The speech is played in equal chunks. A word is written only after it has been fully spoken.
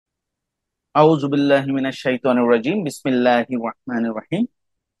আউযু বিল্লাহি মিনাশ শাইতানির রাজিম বিসমিল্লাহির রহমানির রহিম।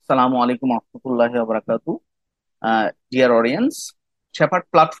 আসসালামু আলাইকুম ওয়া রাহমাতুল্লাহি ওয়া বারাকাতুহু। ডিয়ার অডিয়েন্স, শেফার্ড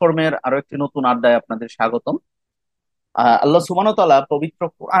প্ল্যাটফর্মের আরো একটি নতুন আড্ডায় আপনাদের স্বাগতম। আল্লাহ সুবহানাহু ওয়া তাআলা পবিত্র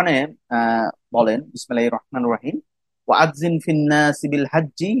কোরআনে বলেন, বিসমিল্লাহির রহমানির রহিম, ওয়াআযযিন ফিন নাসি বিল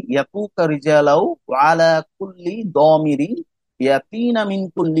হাজ্জি ইয়াতুকা রিজালাও ওয়া আলা কুল্লি দামিরিন ইয়াতিনা মিন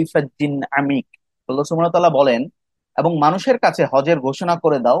কুল্লি ফাজ্জিন আমিক। আল্লাহ সুবহানাহু ওয়া তাআলা বলেন, এবং মানুষের কাছে হজের ঘোষণা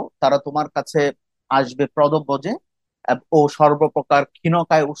করে দাও, তারা তোমার কাছে আসবে পদব্রজে ও সর্বপ্রকার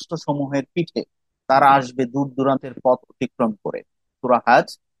ক্ষীণকায় উষ্ট্র সমূহের পিঠে। তারা আসবে দূর দূরান্তের পথ অতিক্রম করে। সূরা হাজ,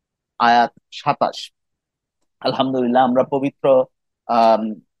 আয়াত 27। আলহামদুলিল্লাহ, আমরা পবিত্র আম,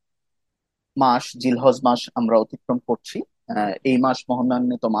 মাস জিলহজ মাস আমরা অতিক্রম করছি। এই মাস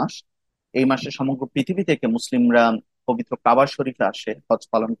মহান্বিত মাস। এই মাসে সমগ্র পৃথিবী থেকে মুসলিমরা পবিত্র কাবা শরীফে আসে হজ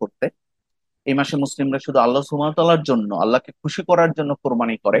পালন করতে। এই মাসে মুসলিমরা শুধু আল্লাহ সুবহানাহু ওয়া তাআলার জন্য, আল্লাহকে খুশি করার জন্য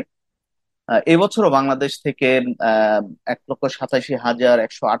কোরবানি করে। এই বছরও বাংলাদেশ থেকে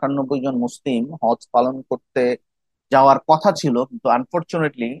 1,87,198 জন মুসলিম হজ পালন করতে যাওয়ার কথা ছিল, কিন্তু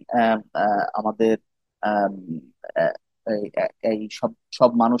আনফরচুনেটলি আমাদের আম, আহ, এই এই সব সব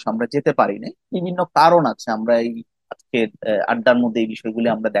মানুষ আমরা যেতে পারিনি। বিভিন্ন কারণ আছে, আমরা এই আজকের আড্ডার মধ্যে এই বিষয়গুলি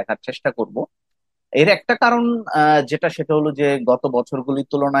আমরা দেখার চেষ্টা করব। এর একটা কারণ সেটা হলো যে গত বছরগুলির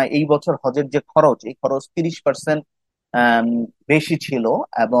তুলনায় এই বছর হজের যে খরচ, এই খরচ 30% বেশি ছিল।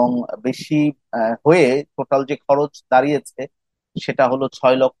 এবং বেশি হয়ে টোটাল যে খরচ দাঁড়িয়েছে সেটা হলো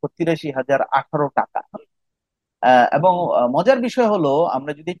 6,83,018 টাকা। এবং মজার বিষয় হলো,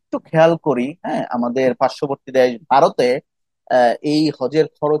 আমরা যদি একটু খেয়াল করি, হ্যাঁ, আমাদের পার্শ্ববর্তী দেশ ভারতে এই হজের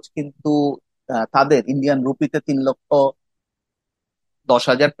খরচ কিন্তু তাদের ইন্ডিয়ান রুপিতে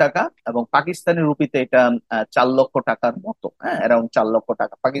 3,10,000 টাকা, এবং পাকিস্তানি রুপিতে এটা 4 লক্ষ টাকার মতো। হ্যাঁ, অ্যারাউন্ড 4 লক্ষ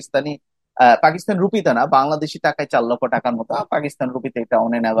টাকা পাকিস্তান রুপিতে না, বাংলাদেশি টাকায় 4 লক্ষ টাকার মতো। আর পাকিস্তান রুপিতে এটা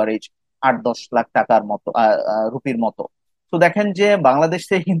অন এন অ্যাভারেজ 8-10 লাখ টাকার মতো, রুপির মতো। তো দেখেন যে বাংলাদেশ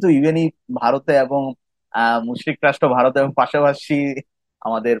থেকে কিন্তু ইভেনই ভারতে এবং মুশরিক রাষ্ট্র ভারত এবং পাশাপাশি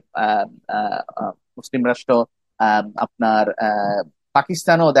আমাদের আহ, আহ, আহ, মুসলিম রাষ্ট্র আপনার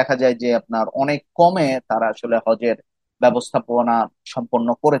পাকিস্তানেও দেখা যায় যে আপনার অনেক কমে তারা আসলে হজের ব্যবস্থাপনা সম্পন্ন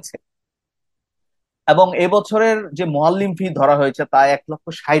করেছে। এবং এবছরের যে মুআল্লিম ফি ধরা হয়েছে তা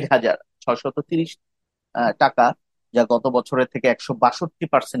 1,60,630 টাকা, যা গত বছরের থেকে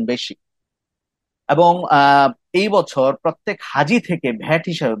 162% বেশি। এবং এই বছর প্রত্যেক হাজি থেকে ভ্যাট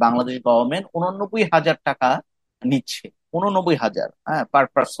হিসাবে বাংলাদেশ গভর্নমেন্ট 89,000 টাকা নিচ্ছে। 89,000, হ্যাঁ, পার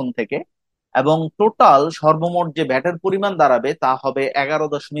পার্সন থেকে। এবং টোটাল সর্বমোট যে ভ্যাটের পরিমাণ দাঁড়াবে তা হবে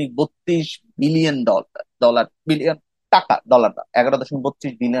 11.32 বিলিয়ন ডলার, বিলিয়ন টাকা, ডলার না,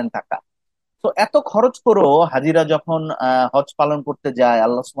 11.32 বিলিয়ন টাকা। তো এত খরচ করেও হাজিরা যখন হজ পালন করতে যায়,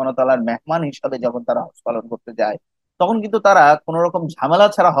 আল্লাহ সুবহানাহু ওয়া তাআলার মেহমান হিসাবে যখন তারা হজ পালন করতে যায়, তখন কিন্তু তারা কোন রকম ঝামেলা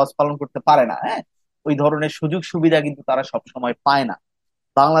ছাড়া হজ পালন করতে পারে না। হ্যাঁ, ওই ধরনের সুযোগ সুবিধা কিন্তু তারা সব সময় পায় না।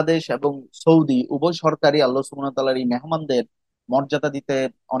 বাংলাদেশ এবং সৌদি উভয় সরকারই আল্লাহ সুবহানাহু ওয়া তাআলার এই মেহমানদের মর্যাদা দিতে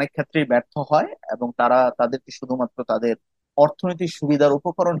অনেক ক্ষেত্রেই ব্যর্থ হয়, এবং তারা তাদেরকে শুধুমাত্র তাদের অর্থনৈতিক সুবিধার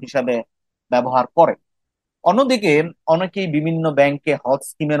উপকরণ হিসাবে ব্যবহার করে। অন্যদিকে অনেকেই বিভিন্ন ব্যাংকে হজ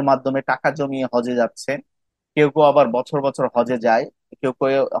স্কিমের মাধ্যমে টাকা জমিয়ে হজে যাচ্ছে। কেউ কেউ আবার বছর বছর হজে যায়। কেউ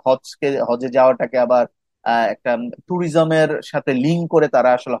কেউ হজে যাওয়াটাকে আবার একটা ট্যুরিজমের সাথে লিঙ্ক করে তারা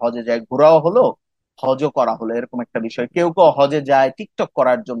আসলে হজে যায়, ঘোরাও হলো হজও করা হলো, এরকম একটা বিষয়। কেউ কেউ হজে যায় টিকটক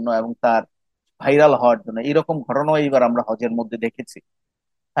করার জন্য এবং তার ভাইরাল হওয়ার জন্য। এরকম ঘটনাও এইবার আমরা হজের মধ্যে দেখেছি।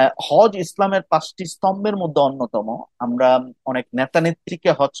 হজ ইসলামের 5টি স্তম্ভের মধ্যে অন্যতম। আমরা অনেক নেতা নেত্রীকে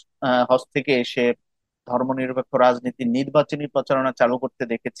হজ থেকে এসে ধর্মনিরপেক্ষ রাজনীতির নির্বাচনী প্রচারণা চালু করতে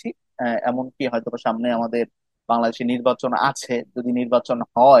দেখেছি। এমনকি হয়তো সামনে আমাদের বাংলাদেশে নির্বাচন আছে, যদি নির্বাচন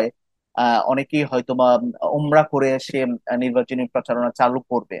হয় অনেকেই হয়তোবা উমরা করে এসে নির্বাচনী প্রচারণা চালু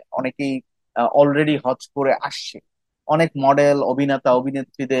করবে। অনেকেই অলরেডি হজ করে আসছে। অনেক মডেল, অভিনেতা,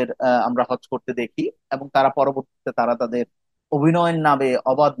 অভিনেত্রীদের আমরা হজ করতে দেখি, এবং তারা পরবর্তীতে তাদের অভিনয়ের নামে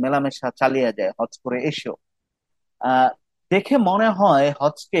অবাধ মেলামেশা চালিয়ে যায় হজ করে এসেও। আহ দেখে মনে হয়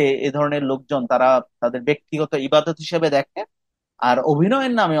হজকে এ ধরনের লোকজন তারা তাদের ব্যক্তিগত ইবাদত হিসেবে দেখে, আর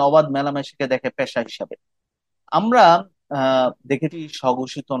অভিনয়ের নামে অবাধ মেলামেশাকে দেখে পেশা হিসাবে। আমরা দেখেছি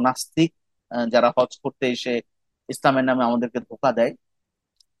স্বঘোষিত নাস্তিক যারা হজ করতে এসে ইসলামের নামে আমাদেরকে ধোঁকা দেয়।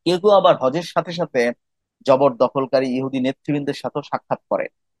 কেউ কেউ আবার হজের সাথে সাথে জবরদখলকারী ইহুদি নেতৃবৃন্দের সাথেও সাক্ষাৎ করে।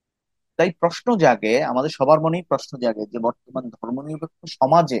 তাই প্রশ্ন জাগে, আমাদের সবার মনেই প্রশ্ন জাগে যে বর্তমান ধর্মনিরপেক্ষ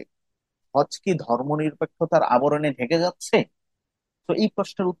সমাজে হজ কি ধর্মনিরপেক্ষতার আবরণে ঢেকে যাচ্ছে? তো এই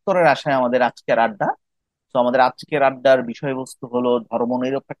প্রশ্নের উত্তরের আশায় আমাদের আজকের আড্ডা। তো আমাদের আজকের আড্ডার বিষয়বস্তু হলো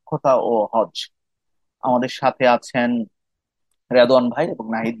ধর্মনিরপেক্ষতা ও হজ। আমাদের সাথে আছেন রেদওয়ান ভাই এবং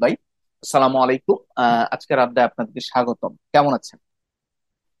নাহিদ ভাই। আসসালামু আলাইকুম। আজকের আড্ডায় আপনাদেরকে স্বাগতম। কেমন আছেন?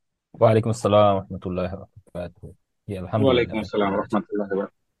 ওয়ালাইকুম আসসালাম রহমতুল্লাহ বারাকাতুহু। জি, আলহামদুলিল্লাহ ওয়ালাইকুম ভাই, আসসালাম ভালো আছি। রহমতুল্লাহ। ভালো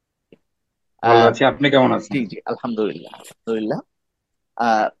আহ আছি, আপনি কেমন আছেন? জি জি, আলহামদুলিল্লাহ আলহামদুলিল্লাহ।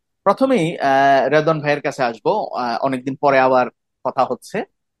 আহ প্রথমেই রেদন ভাইয়ের কাছে আসবো। অনেকদিন পরে আবার কথা হচ্ছে।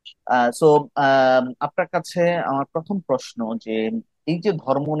 সো আপনার কাছে আমার প্রথম প্রশ্ন যে এই যে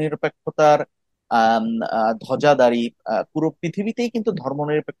ধর্মনিরপেক্ষতার আম, ধ্বজাধারী, পুরো পৃথিবীতেই কিন্তু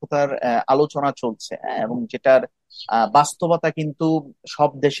ধর্মনিরপেক্ষতার আলোচনা চলছে, হ্যাঁ, এবং যেটার বাস্তবতা কিন্তু সব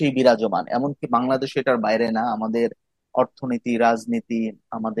দেশেই বিরাজমান, এমনকি বাংলাদেশ এটার বাইরে না। আমাদের অর্থনীতি, রাজনীতি,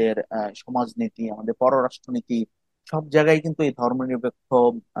 আমাদের সমাজনীতি, আমাদের পররাষ্ট্রনীতি, সব জায়গায় কিন্তু এই ধর্মনিরপেক্ষ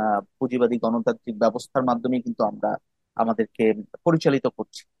পুঁজিবাদী গণতান্ত্রিক ব্যবস্থার মাধ্যমে কিন্তু আমরা আমাদেরকে পরিচালিত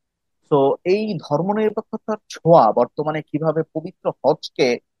করছি। তো এই ধর্মনিরপেক্ষতার ছোঁয়া বর্তমানে কিভাবে পবিত্র হজকে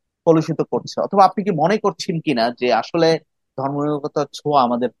কলুষিত করছে, অথবা আপনি কি মনে করছেন কিনা যে আসলে ধর্মনিরপেক্ষতার ছোঁয়া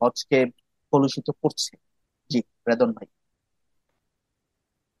আমাদের হজকে কলুষিত করছে? জি, রেদন ভাই।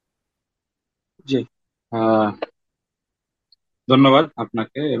 জি, আহ, ধন্যবাদ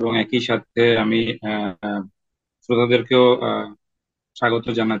আপনাকে, এবং একই সাথে আমি শ্রোতাদেরকেও স্বাগত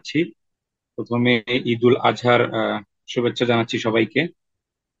জানাচ্ছি। প্রথমে ঈদুল আজহার শুভেচ্ছা জানাচ্ছি সবাইকে।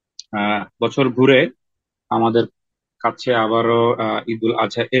 বছর ঘুরে আমাদের কাছে আবারও ঈদুল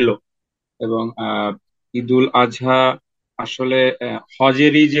আজহা এলো, এবং ঈদুল আজহা আসলে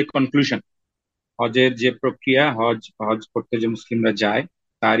হজেরই যে কনক্লুশন, হজের যে প্রক্রিয়া, হজ হজ করতে যে মুসলিমরা যায়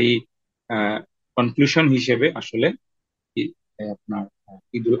তারই কনক্লুশন হিসেবে আসলে আপনার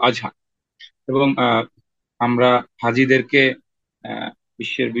ঈদুল আজহা। এবং আমরা হাজিদেরকে আহ,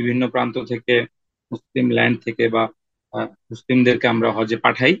 বিশ্বের বিভিন্ন প্রান্ত থেকে, মুসলিম ল্যান্ড থেকে বা মুসলিমদেরকে আমরা হজে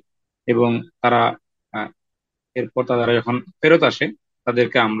পাঠাই, এবং তারা আহ, এরপর তারা যখন ফেরত আসে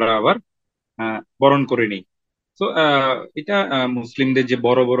তাদেরকে আমরা আবার বরণ করে নিই। তো এটা মুসলিমদের যে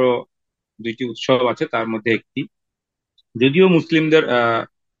বড় বড় দুইটি উৎসব আছে তার মধ্যে একটি। যদিও মুসলিমদের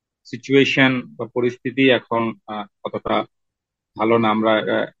সিচুয়েশন বা পরিস্থিতি এখন অতটা ভালো না। আমরা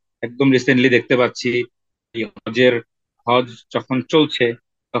একদম রিসেন্টলি দেখতে পাচ্ছি এই হজ যখন চলছে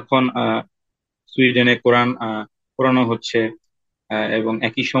তখন সুইডেনে কোরআন পোড়ানো হচ্ছে। এবং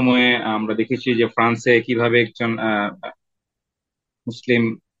একই সময়ে আমরা দেখেছি যে ফ্রান্সে কিভাবে একজন মুসলিম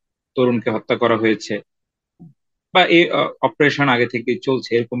তরুণকে হত্যা করা হয়েছে, বা এই অপারেশন আগে থেকে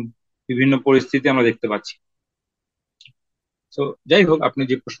চলছে, এরকম বিভিন্ন পরিস্থিতি আমরা দেখতে পাচ্ছি। তো যাই হোক, আপনি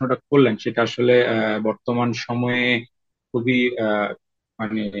যে প্রশ্নটা করলেন সেটা আসলে বর্তমান সময়ে খুবই আহ,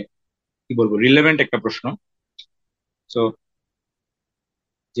 মানে কি বলবো, রিলেভেন্ট একটা প্রশ্ন। তো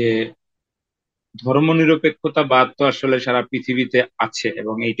যে ধর্মনিরপেক্ষতাবাদ তো আসলে সারা পৃথিবীতে আছে,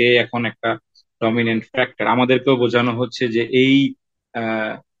 এবং এইটাই এখন একটা ডমিনেন্ট ফ্যাক্টর। আমাদেরকেও বোঝানো হচ্ছে যে এই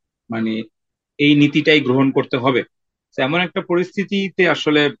আহ, মানে এই নীতিটাই গ্রহণ করতে হবে। তো এমন একটা পরিস্থিতিতে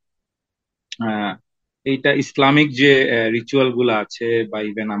আসলে আহ, এইটা ইসলামিক যে রিচুয়াল গুলা আছে, বা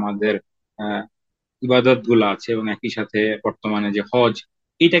ইভেন আমাদের আহ, ইবাদত গুলা আছে, এবং একই সাথে বর্তমানে যে হজ,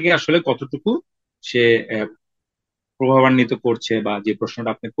 এইটাকে আসলে কতটুকু সে আহ, প্রভাবান্বিত করছে, বা যে প্রশ্নটা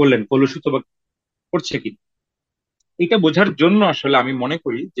আপনি করলেন কলুষিত বা করছে কি, এটা বোঝার জন্য আসলে আমি মনে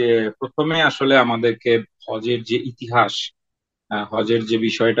করি যে প্রথমে আসলে আমাদেরকে হজের যে ইতিহাস, হজের যে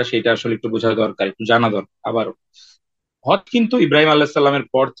বিষয়টা, সেটা আসলে একটু বোঝা দরকার, একটু জানা দরকার। আবার হজ কিন্তু ইব্রাহিম আলাইহিস সালামের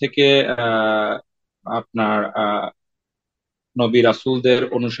পর থেকে আহ আপনার নবী রাসূলদের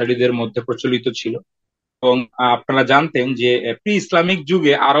অনুসারীদের মধ্যে প্রচলিত ছিল। এবং আপনারা জানতেন যে প্রি ইসলামিক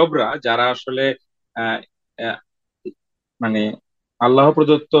যুগে আরবরা যারা আসলে আহ, আহ, মানে আল্লাহ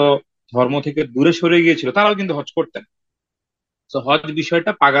প্রদত্ত ধর্ম থেকে দূরে সরে গিয়েছিল, তারাও কিন্তু হজ করতেন। তো হজ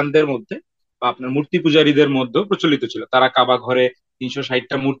বিষয়টা পাগানদের মধ্যে বা আপনার মূর্তি পূজারীদের মধ্যেও প্রচলিত ছিল। তারা কাবা ঘরে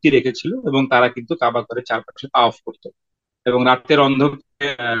 360টা মূর্তি রেখেছিল, এবং তারা কিন্তু কাবা ঘরে চারপাশে তাওয়াফ করতো, এবং রাতের অন্ধকারে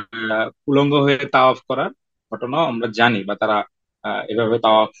উলঙ্গ হয়ে তাওয়াফ করার ঘটনাও আমরা জানি, বা তারা এভাবে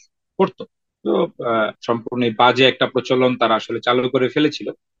তাওয়াফ করতো। তো সম্পূর্ণ এই বাজে একটা প্রচলন তারা আসলে চালু করে ফেলেছিল।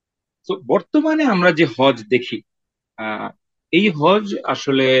 তো বর্তমানে আমরা যে হজ দেখি, আহ, এই হজ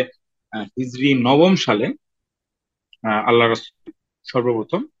আসলে হিজরি নবম সালে আল্লাহ রাসূল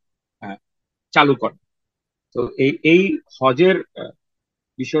সর্বপ্রথম আহ, চালু করে। তো এই হজের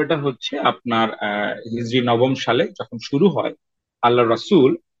বিষয়টা হচ্ছে আপনার হিজরি নবম সালে যখন শুরু হয়, আল্লাহ রাসূল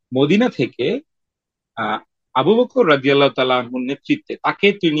মদিনা থেকে আহ, আবু বকর রাদিয়াল্লাহু তাআলা আনহুর নেতৃত্বে তাকে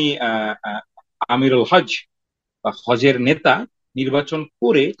তিনি আমিরুল হজ বা হজের নেতা নির্বাচন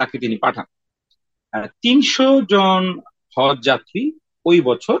করে তাকে তিনি পাঠান। 300 জন হজ যাত্রী ওই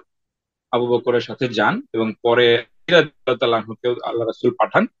বছর আবু বকরের সাথে যান, এবং পরে রাদিয়াল্লাহু তাআলা আনহুকেও আল্লাহ রাসূল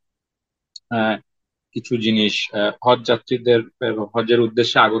পাঠান আহ, কিছু জিনিস হজ যাত্রীদের, হজের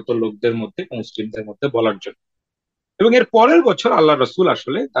উদ্দেশ্যে আগত লোকদের মধ্যে, মুসলিমদের মধ্যে বলার জন্য। এবং এর পরের বছর আল্লাহ রসুল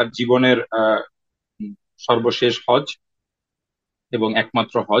আসলে তার জীবনের সর্বশেষ হজ এবং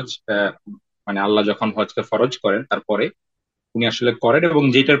একমাত্র হজ। মানে আল্লাহ যখন হজকে ফরজ করেন তারপরে উনি আসলে করেন, এবং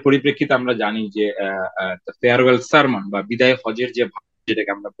যেটার পরিপ্রেক্ষিতে আমরা জানি যে ফেয়ারওয়েল সারমন বা বিদায় হজের যে ভাষণ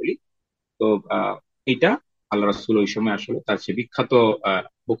যেটাকে আমরা বলি, তো এটা আল্লাহ রাসূল ওই সময় আসলে তার সে বিখ্যাত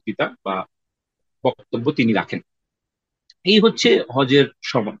বক্তৃতা বা বক্তব্য তিনি রাখেন। এই হচ্ছে হজের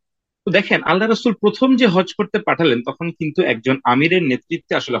সময়। তো দেখেন, আল্লাহ রাসূল প্রথম যে হজ করতে পাঠালেন তখন কিন্তু একজন আমিরের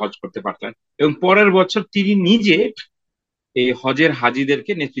নেতৃত্বে আসলে হজ করতে পাঠালেন, এবং পরের বছর তিনি নিজে এই হজের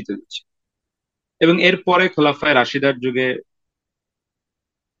হাজিদেরকে নেতৃত্ব দিচ্ছেন। এবং এরপরে খোলাফায়ে রাশিদার যুগে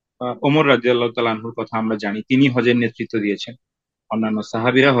ওমর রাদিয়াল্লাহু তাআলা আনহুর কথা আমরা জানি, তিনি হজের নেতৃত্ব দিয়েছেন। অন্যান্য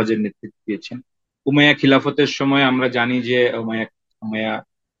সাহাবীরা হজের নেতৃত্ব দিয়েছেন। উমাইয়া খিলাফতের সময় আমরা জানি যে উমাইয়া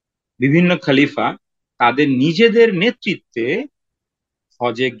বিভিন্ন খলিফা তাদের নিজেদের নেতৃত্বে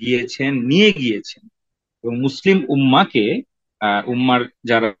হজে গিয়েছেন, নিয়ে গিয়েছেন, এবং মুসলিম উম্মাকে উম্মার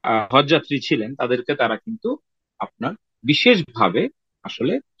যারা হজ যাত্রী ছিলেন তাদেরকে তারা কিন্তু আপনার বিশেষভাবে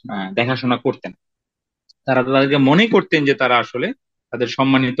আসলে দেখাশোনা করতেন। তারা তাদেরকে মনে করতেন যে তারা আসলে তাদের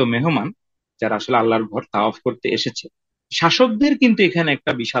সম্মানিত মেহমান, যারা আসলে আল্লাহর ঘর তাওয়াফ করতে এসেছে। শাসকদের কিন্তু এখানে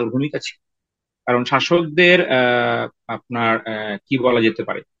একটা বিশাল ভূমিকা ছিল, কারণ শাসকদের আপনার কি বলা যেতে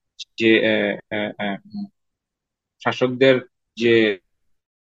পারে যে শাসকদের যে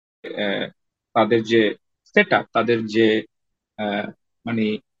আহ, তাদের যে সেট আপ, তাদের যে আহ, মানে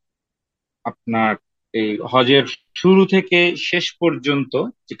আপনার এই হজের শুরু থেকে শেষ পর্যন্ত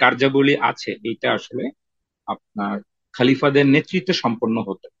যে কার্যাবলী আছে, এটা আসলে আপনার খলিফাদের নেতৃত্বে সম্পন্ন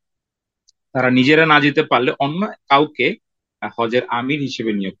হতো। তারা নিজেরা না যেতে পারলে অন্য কাউকে হজের আমির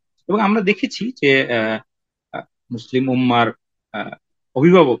হিসেবে নিয়োগ করত। এবং আমরা দেখেছি যে আহ, আহ, মুসলিম উম্মার আহ,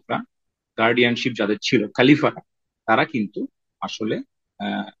 অভিভাবকরা, গার্ডিয়ানশিপ যাদের ছিল, খলিফারা, তারা কিন্তু আসলে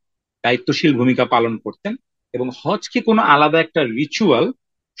আহ, দায়িত্বশীল ভূমিকা পালন করতেন। এবং হজকে কোনো আলাদা একটা রিচুয়াল,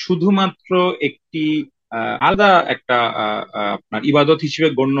 শুধুমাত্র একটি আলাদা একটা আপনার ইবাদত হিসেবে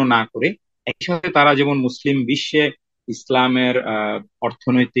গণ্য না করে, একই সাথে তারা যেমন মুসলিম বিশ্বে ইসলামের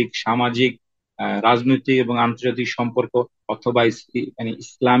অর্থনৈতিক, সামাজিক, রাজনৈতিক এবং আন্তর্জাতিক সম্পর্ক, অথবা মানে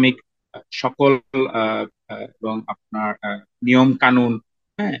ইসলামিক সকল এবং আপনার নিয়ম কানুন,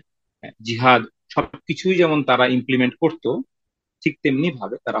 হ্যাঁ, জিহাদ, সবকিছুই যেমন তারা ইমপ্লিমেন্ট করতো, ঠিক তেমনি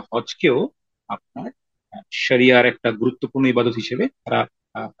ভাবে তারা হজকেও আপনার শরিয়ার একটা গুরুত্বপূর্ণ ইবাদত হিসেবে তারা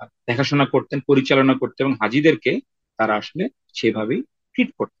দেখাশোনা করতেন, পরিচালনা করতেন, এবং হাজিদেরকে তারা আসলে সেভাবেই ট্রিট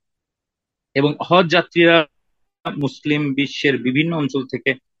করতেন। এবং হজ যাত্রীরা মুসলিম বিশ্বের বিভিন্ন অঞ্চল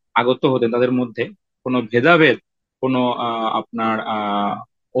থেকে আগত হতেন। তাদের মধ্যে কোনো ভেদাভেদ, কোনো আপনার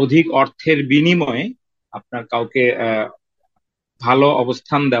অধিক অর্থের বিনিময়ে আপনার কাউকে ভালো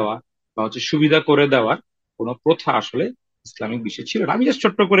অবস্থান দেওয়া বা হচ্ছে সুবিধা করে দেওয়ার কোনো প্রথা আসলে ইসলামিক বিশ্বে ছিল না। আমি জাস্ট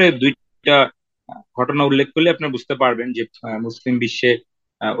ছোট্ট করে দুইটা ঘটনা উল্লেখ করলে আপনারা বুঝতে পারবেন যে মুসলিম বিশ্বে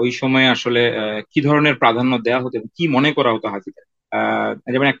ওই সময় আসলে কি ধরনের প্রাধান্য দেওয়া হতো এবং কি মনে করা হতো হাজিদের।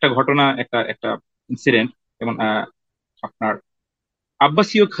 যেমন একটা ঘটনা, একটা একটা ইনসিডেন্ট, যেমন আপনার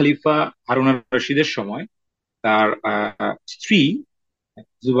আব্বাসীয় খলিফা হারুন আর রশিদের সময় তার স্ত্রী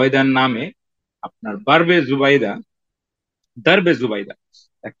জুবাইদার নামে আপনার দারবে জুবাইদা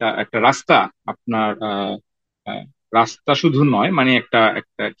একটা একটা রাস্তা, আপনার আহ, রাস্তা শুধু নয়, মানে একটা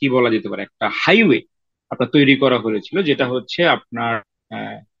একটা কি বলা যেতে পারে, একটা হাইওয়ে আপনার তৈরি করা হয়েছিল, যেটা হচ্ছে আপনার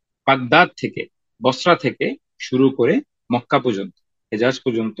আহ, বাগদাদ থেকে, বসরা থেকে শুরু করে মক্কা পর্যন্ত, হেজাজ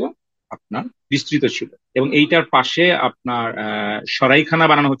পর্যন্ত আপনার বিস্তৃত ছিল। এবং এইটার পাশে আপনার সরাইখানা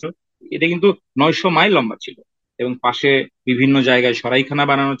বানানো হতো। এটা কিন্তু 900 মাইল লম্বা ছিল, এবং পাশে বিভিন্ন জায়গায় সরাইখানা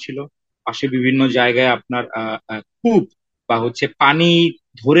বানানো ছিল। পাশে বিভিন্ন জায়গায় আপনার কূপ বা হচ্ছে পানি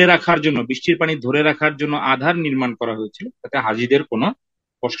ধরে রাখার জন্য, বৃষ্টির পানি ধরে রাখার জন্য আধার নির্মাণ করা হয়েছিল, যাতে হাজিদের কোনো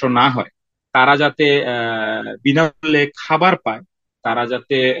কষ্ট না হয়, তারা যাতে বিনামূল্যে খাবার পায়, তারা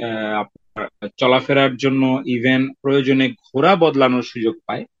যাতে আপনার চলাফেরার জন্য ইভেন প্রয়োজনে ঘোড়া বদলানোর সুযোগ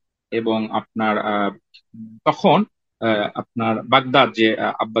পায়। এবং আপনার তখন আপনার বাগদাদ যে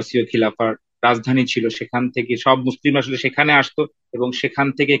আব্বাসীয় খিলাফার রাজধানী ছিল, সেখান থেকে সব মুসলিম আসলে সেখানে আসতো, এবং সেখান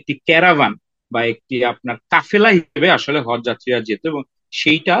থেকে একটি ক্যারাভান বা একটি আপনার কাফেলা হিসেবে আসলে হজ যাত্রীরা যেত, এবং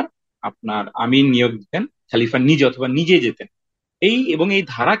সেইটার আপনার আমির নিয়োগ দিতেন খলিফা নিজে, অথবা নিজে যেতেন। এই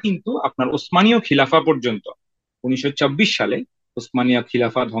ধারা কিন্তু আপনার ওসমানীয় খিলাফা পর্যন্ত, 1924 সালে ওসমানীয়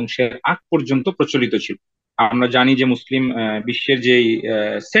খিলাফা ধ্বংসের আগ পর্যন্ত প্রচলিত ছিল। আমরা জানি যে মুসলিম বিশ্বের যে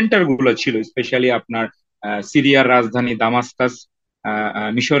সেন্টার গুলো ছিল, স্পেশালি আপনার সিরিয়ার রাজধানী দামাস্কাস,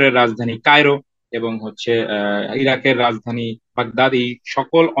 মিশরের রাজধানী কায়রো, এবং হচ্ছে ইরাকের রাজধানী বাগদাদ, এই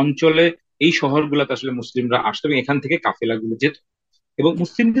সকল অঞ্চলে, এই শহরগুলোতে আসলে মুসলিমরা আসতো এবং এখান থেকে কাফেলাগুলো যেত। এবং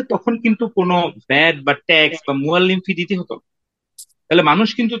মুসলিমদের তখন কিন্তু কোনো ভ্যাট বা ট্যাক্স বা মুয়াল্লিম ফি দিতে হতো না। তাহলে মানুষ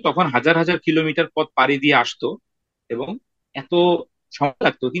কিন্তু তখন হাজার হাজার কিলোমিটার পথ পাড়ি দিয়ে আসতো, এবং এত সময়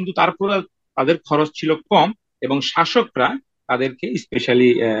লাগতো, কিন্তু তারপরে তাদের খরচ ছিল কম, এবং শাসকরা তাদেরকে স্পেশালি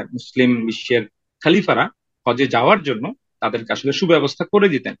মুসলিম বিশ্বের খলিফারা হজে যাওয়ার জন্য তাদেরকে আসলে সুব্যবস্থা করে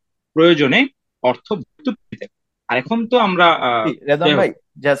দিতেন, প্রয়োজনে অর্থ ভর্তুকি দিতেন। আর এখন তো আমরা জি, রেদন যাই হোক। ভাই,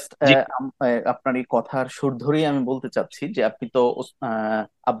 জাস্ট জি। আপনার এই কথার সুর ধরেই আমি বলতে চাচ্ছি যে আপনি তো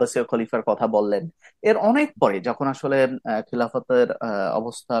আব্বাসীয় খলিফার কথা বললেন। এর অনেক পরে যখন আসলে খিলাফতের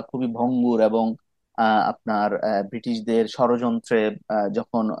অবস্থা খুবই ভঙ্গুর এবং আপনার ব্রিটিশদের ষড়যন্ত্রে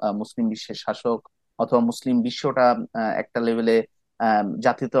যখন মুসলিম বিশ্বের শাসক অথবা মুসলিম বিশ্বটা একটা লেভেলে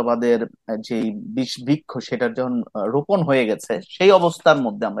জাতীয়তাবাদের যে বিষ বৃক্ষ সেটার যখন রোপণ হয়ে গেছে, সেই অবস্থার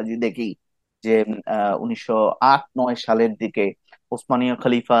মধ্যে আমরা যদি দেখি যে 1908-9 সালের দিকে ওসমানীয়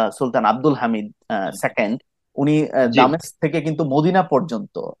খলিফা সুলতান আব্দুল হামিদ সেকেন্ড, উনি জি। দামেস্ক থেকে কিন্তু মদিনা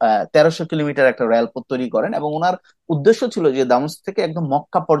পর্যন্ত 1300 কিলোমিটার একটা রেলপথ তৈরি করেন এবং ওনার উদ্দেশ্য ছিল যে দামেস্ক থেকে একদম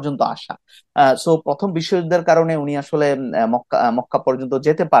মক্কা পর্যন্ত আসা। সো প্রথম বিশ্বযুদ্ধের কারণে উনি আসলে মক্কা পর্যন্ত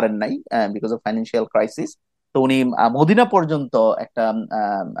যেতে পারেন নাই বিকজ অফ ফাইন্যান্সিয়াল ক্রাইসিস। তো উনি মদিনা পর্যন্ত একটা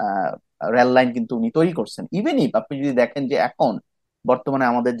রেল লাইন কিন্তু উনি তৈরি করছেন। ইভেন ইফ আপনি যদি দেখেন যে এখন বর্তমানে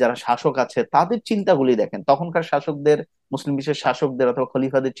আমাদের যারা শাসক আছে তাদের চিন্তাগুলি দেখেন, তখনকার শাসকদের, মুসলিম বিশ্বের শাসকদের অথবা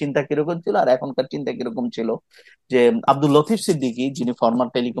খলিফাদের চিন্তা কিরকম ছিল আর এখনকার চিন্তা কিরকম ছিল। যে আব্দুল লতিফ সিদ্দিকী, যিনি ফর্মার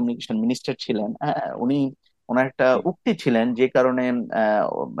টেলিকমিউনিকেশন মিনিস্টার ছিলেন, উনি, ওনার একটা উক্তি ছিলেন যে কারণে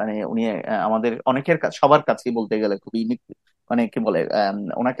মানে উনি আমাদের অনেকের কাছে, সবার কাছেই বলতে গেলে খুবই মানে কি বলে,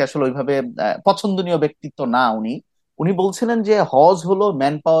 ওনাকে আসলে ওইভাবে পছন্দনীয় ব্যক্তিত্ব না উনি। উনি বলছিলেন যে হজ হলো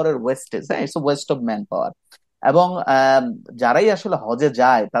ম্যান পাওয়ারের ওয়েস্টেজ, হ্যাঁ, it's West of man power. এবং যারাই আসলে হজে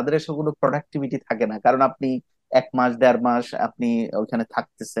যায় তাদের এসব কোনো প্রোডাক্টিভিটি থাকে না, কারণ আপনি 1 মাস 1.5 মাস আপনি ওইখানে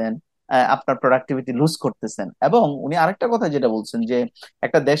থাকতেছেন, আপনার প্রোডাক্টিভিটি লুজ করতেছেন। এবং উনি আরেকটা কথা যেটা বলছেন যে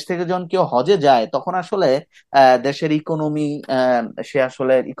একটা দেশ থেকে যখন কেউ হজে যায় তখন আসলে দেশের ইকোনমি, সে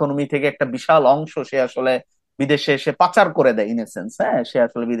আসলে ইকোনমি থেকে একটা বিশাল অংশ সে আসলে বিদেশে সে পাচার করে দেয়, ইন এ সেন্স, হ্যাঁ, সে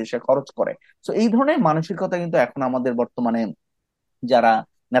আসলে বিদেশে খরচ করে। তো এই ধরনের মানসিকতা কিন্তু এখন আমাদের বর্তমানে যারা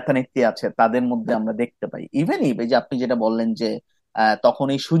নেতা নেত্রী আছে তাদের মধ্যে আমরা দেখতে পাই। ইভেন এই যে আপনি যেটা বললেন যে তখন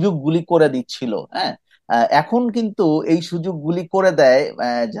এই সুযোগগুলি করে দিচ্ছিল, হ্যাঁ, এখন কিন্তু এই সুযোগগুলি করে দেয়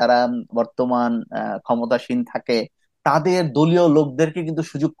যারা বর্তমান ক্ষমতাসীন থাকে তাদের দলীয় লোকদেরকে কিন্তু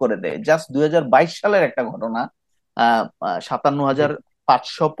সুযোগ করে দেয়। জাস্ট 2022 সালের একটা ঘটনা,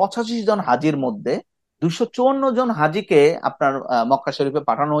 57,585 জন হাজির মধ্যে 254 জন হাজিকে আপনার মক্কা শরীফে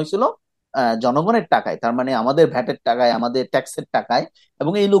পাঠানো হয়েছিল জনগণের টাকায়, তার মানে আমাদের ভ্যাটের টাকায়, আমাদের ট্যাক্সের টাকায়।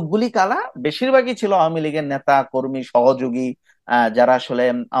 এবং এই লোকগুলি কারা? বেশিরভাগই ছিল আওয়ামী লীগের নেতা কর্মী সহযোগী, যারা আসলে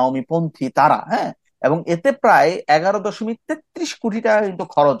আওয়ামী পন্থী তারা, হ্যাঁ। এবং এতে প্রায় 11.33 কোটি টাকা কিন্তু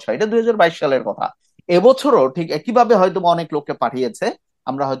খরচ হয়। এটা 2022 সালের কথা। এবছরও ঠিক একইভাবে হয়তো বা অনেক লোককে পাঠিয়েছে,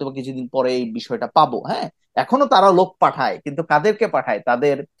 আমরা হয়তো বা কিছুদিন পরে এই বিষয়টা পাবো, হ্যাঁ। এখনো তারা লোক পাঠায়, কিন্তু কাদেরকে পাঠায়?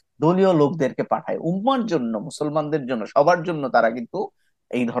 তাদের দলীয় লোকদেরকে পাঠায়। উম্মার জন্য, মুসলমানদের জন্য, সবার জন্য তারা কিন্তু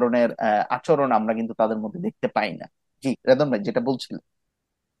এই ধরনের আচরণ আমরা কিন্তু তাদের মধ্যে দেখতে পাই না। জি, রেদন ভাই যেটা বলছিলেন।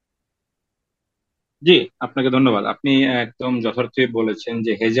 জি, আপনাকে ধন্যবাদ। আপনি একদম যথার্থই বলেছেন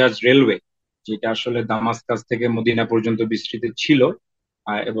যে হেজাজ রেলওয়ে, যেটা আসলে দামাসকাস থেকে মদিনা পর্যন্ত বিস্তৃত ছিল,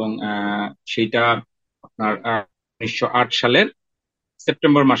 এবং সেইটা আপনার 1908 সালের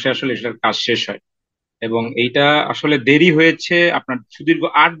সেপ্টেম্বর মাসে আসলে এটার কাজ শেষ হয়। এবং এইটা আসলে দেরি হয়েছে, আপনার সুদীর্ঘ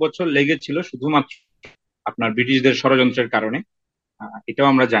 8 বছর লেগেছিল শুধুমাত্র আপনার ব্রিটিশদের ষড়যন্ত্রের কারণে।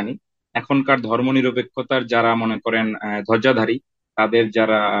 এটাও আমরা জানি। এখনকার ধর্মনিরপেক্ষতার যারা মনে করেন ধ্বজাধারী, তাদের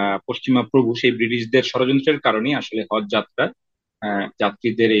যারা পশ্চিমা প্রভু, সেই ব্রিটিশদের ষড়যন্ত্রের কারণেই আসলে হজ যাত্রা,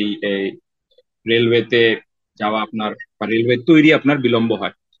 যাত্রীদের এই রেলওয়েতে যাওয়া আপনার বা রেলওয়ে তৈরি আপনার বিলম্ব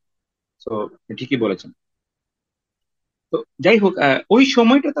হয়। তো ঠিকই বলেছেন। তো যাই হোক, ওই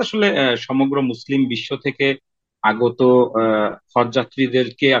সময়টাতে আসলে সমগ্র মুসলিম বিশ্ব থেকে আগত হজ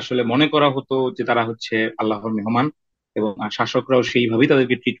যাত্রীদেরকে আসলে মনে করা হতো যে তারা হচ্ছে আল্লাহর মেহমান, এবং শাসকরাও সেইভাবেই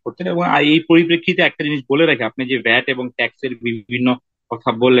তাদেরকে ট্রিট করতেন। এবং এই পরিপ্রেক্ষিতে একটা জিনিস বলে রাখে, আপনি যে ভ্যাট এবং ট্যাক্সের বিভিন্ন কথা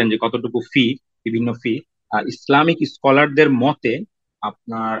বললেন যে কতটুকু ফি, বিভিন্ন ফি, ইসলামিক স্কলারদের মতে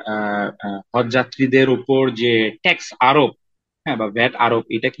আপনার হজ যাত্রীদের উপর যে ট্যাক্স আরোপ, হ্যাঁ, বা ভ্যাট আরোপ,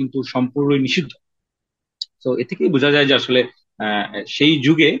 এটা কিন্তু সম্পূর্ণই নিষিদ্ধ। তো এ থেকেই বোঝা যায় যে আসলে আহ, সেই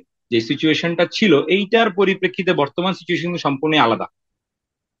যুগে যে সিচুয়েশনটা ছিল এইটার পরিপ্রেক্ষিতে বর্তমান সিচুয়েশন সম্পূর্ণ আলাদা।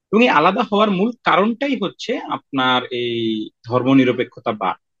 এবং এই আলাদা হওয়ার মূল কারণটাই হচ্ছে আপনার এই ধর্মনিরপেক্ষতা।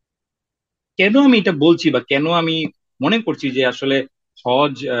 বা কেন আমি এটা বলছি, বা কেন আমি মনে করছি যে আসলে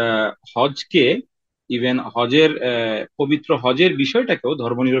হজকে, ইভেন হজের পবিত্র হজের বিষয়টাকেও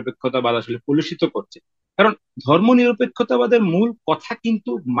ধর্মনিরপেক্ষতাবাদ আসলে কলুষিত করছে। কারণ ধর্মনিরপেক্ষতাবাদের মূল কথা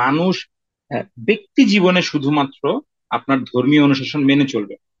কিন্তু মানুষ ব্যক্তি জীবনে শুধুমাত্র আপনার ধর্মীয় অনুশাসন মেনে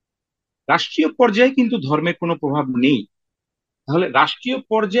চলবে, রাষ্ট্রীয় পর্যায়ে কিন্তু ধর্মের কোনো প্রভাব নেই। তাহলে রাষ্ট্রীয়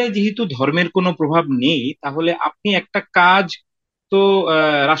পর্যায়ে যেহেতু ধর্মের কোনো প্রভাব নেই, তাহলে আপনি একটা কাজ, তো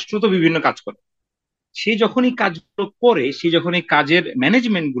রাষ্ট্র তো বিভিন্ন কাজ করে, সে যখন এই কাজগুলো করে, সে যখন এই কাজের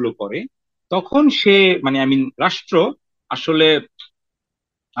ম্যানেজমেন্ট গুলো করে, তখন সে মানে রাষ্ট্র আসলে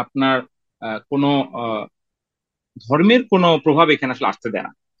আপনার কোনো ধর্মের কোনো প্রভাব এখানে আসলে আসতে দেয়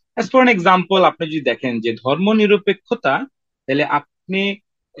না। অ্যাজ ফর এক্সাম্পল, আপনি যদি দেখেন যে ধর্ম নিরপেক্ষতা, তাহলে আপনি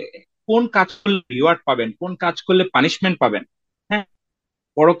আহ, কোন কাজ করলে রিওয়ার্ড পাবেন, কোন কাজ করলে পানিশমেন্ট পাবেন, হ্যাঁ,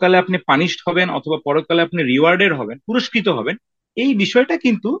 পরকালে আপনি পানিশড হবেন অথবা পরকালে আপনি রিওয়ার্ডেড হবেন, পুরস্কৃত হবেন, এই বিষয়টা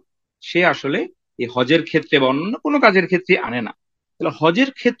কিন্তু সে আসলে এই হজের ক্ষেত্রে বা অন্য কোনো কাজের ক্ষেত্রে আনে না। তাহলে হজের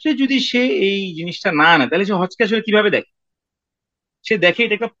ক্ষেত্রে যদি সে এই জিনিসটা না আনে, তাহলে সে হজকে আসলে কিভাবে দেখে? সে দেখে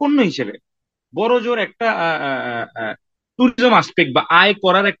এটা একটা পণ্য হিসেবে, বড় জোর একটা ট্যুরিজম আসপেক্ট বা আয়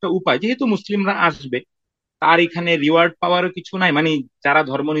করার একটা উপায়। যেহেতু মুসলিমরা আসবে, তার এখানে রিওয়ার্ড পাওয়ারও কিছু নাই, মানে যারা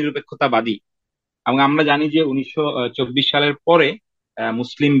ধর্মনিরপেক্ষতাবাদী। এবং আমরা জানি যে 1924 সালের পরে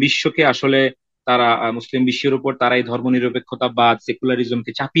মুসলিম বিশ্বকে আসলে তারা মুসলিম বিশ্বের উপর তারা এই ধর্মনিরপেক্ষতাবাদ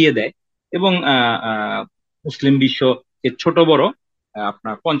সেকুলারিজমকে চাপিয়ে দেয়, এবং মুসলিম বিশ্বকে ছোট বড়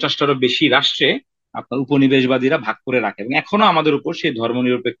আপনার 50টারও বেশি রাষ্ট্রে আপনার উপনিবেশবাদীরা ভাগ করে রাখে, এবং এখনো আমাদের উপর সেই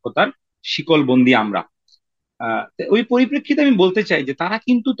ধর্মনিরপেক্ষতার শিকলবন্দি আমরা। তো ওই পরিপ্রেক্ষিতে আমি বলতে চাই যে তারা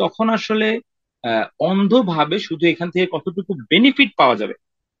কিন্তু তখন আসলে অন্ধভাবে শুধু এখান থেকে কতটুকু বেনিফিট পাওয়া যাবে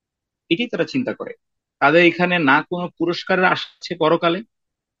এটাই তারা চিন্তা করে। তাদের এখানে না কোনো পুরস্কার আসছে পরকালে,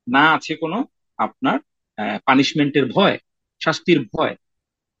 না আছে কোনো আপনার পানিশমেন্টের ভয়, শাস্তির ভয়।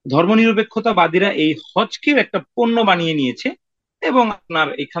 ধর্মনিরপেক্ষতাবাদীরা এই হজকে একটা পণ্য বানিয়ে নিয়েছে, এবং আপনার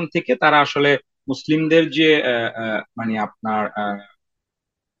এখান থেকে তারা আসলে মুসলিমদের যে মানে আপনার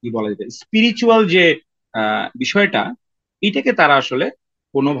কি বলা যায় স্পিরিচুয়াল যে বিষয়টা, এটাকে তারা আসলে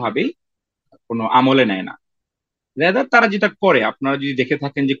কোনোভাবেই কোনো আমলে নেয় না। রেদার তারা যেটা করে, আপনারা যদি দেখে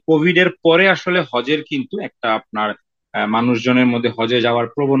থাকেন যে কোভিড এর পরে আসলে হজের কিন্তু একটা আপনার মানুষজনের মধ্যে হজে যাওয়ার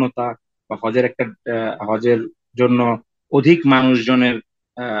প্রবণতা, বা হজের একটা হজের জন্য অধিক মানুষজনের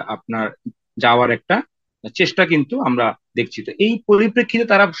আপনার যাওয়ার একটা চেষ্টা কিন্তু আমরা দেখছি। তো এই পরিপ্রেক্ষিতে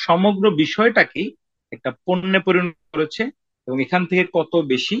তারা সমগ্র বিষয়টাকেই একটা পণ্যে পরিণত করেছে, এবং এখান থেকে কত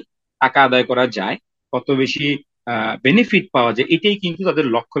বেশি টাকা আদায় করা যায়, কত বেশি বেনিফিট পাওয়া যায়, এটাই কিন্তু তাদের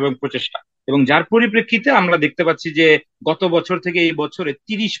লক্ষ্য এবং প্রচেষ্টা। এবং যার পরিপ্রেক্ষিতে আমরা দেখতে পাচ্ছি যে গত বছর থেকে এই বছরে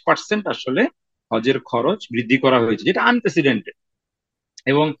 30% আসলে হজের খরচ বৃদ্ধি করা হয়েছে, যেটা আনপ্রেসিডেন্টেড।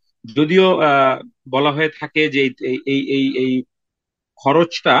 এবং যদিও বলা হয়ে থাকে যে এই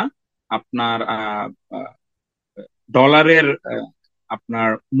খরচটা আপনার ডলারের আপনার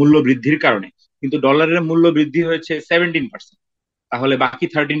মূল্য বৃদ্ধির কারণে, কিন্তু ডলারের মূল্য বৃদ্ধি হয়েছে 17%। তাহলে বাকি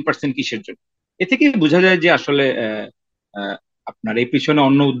 13% কিসের জন্য? এ থেকে বোঝা যায় যে আসলে আহ, আপনার এই পিছনে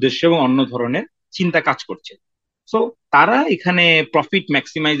অন্য উদ্দেশ্য এবং অন্য ধরনের চিন্তা কাজ করছে। সো তারা এখানে প্রফিট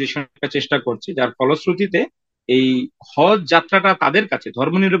ম্যাক্সিমাইজেশন চেষ্টা করছে, যার ফলশ্রুতিতে এই হজ যাত্রাটা তাদের কাছে,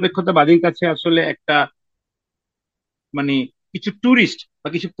 ধর্মনিরপেক্ষতাবাদীর কাছে আসলে একটা মানে কিছু ট্যুরিস্ট বা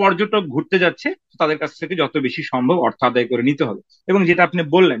কিছু পর্যটক ঘুরতে যাচ্ছে, তাদের কাছ থেকে যত বেশি সম্ভব অর্থ আদায় করে নিতে হবে। এবং যেটা আপনি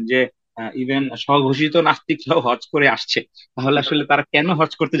বললেন যে ইভেন স্বঘোষিত নাস্তিকরাও হজ করে আসছে, তাহলে আসলে তারা কেন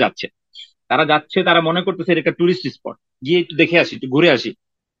হজ করতে যাচ্ছে? তারা যাচ্ছে, তারা মনে করতেছে এটা একটা টুরিস্ট স্পট, গিয়ে একটু দেখে আসি, একটু ঘুরে আসি,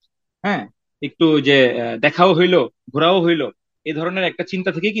 হ্যাঁ, একটু যে দেখাও হইলো, ঘোরাও হইলো, এই ধরনের একটা চিন্তা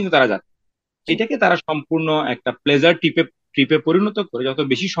থেকেই কিন্তু তারা যাচ্ছে। জি। এটাকে তারা সম্পূর্ণ একটা প্লেজার ট্রিপে ট্রিপে পরিণত করে যত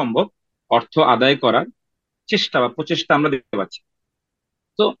বেশি সম্ভব অর্থ আদায় করার চেষ্টা বা প্রচেষ্টা আমরা দেখতে পাচ্ছি।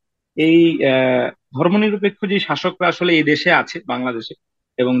 তো এই ধর্মনিরপেক্ষ যে শাসকরা আসলে এই দেশে আছে, বাংলাদেশে,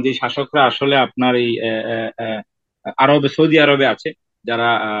 এবং যে শাসকরা আসলে আপনার এই আরবে, সৌদি আরবে আছে, যারা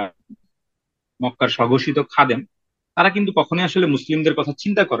মক্কার স্বঘোষিত খাদেম, তারা কিন্তু কখনোই আসলে মুসলিমদের কথা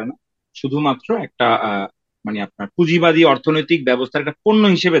চিন্তা করে না, শুধুমাত্র একটা মানে আপনার পুঁজিবাদী অর্থনৈতিক ব্যবস্থার একটা পণ্য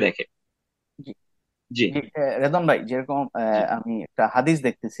হিসেবে দেখে। জি। জি, জি, রেদন ভাই, যেরকম জি, আমি একটা হাদিস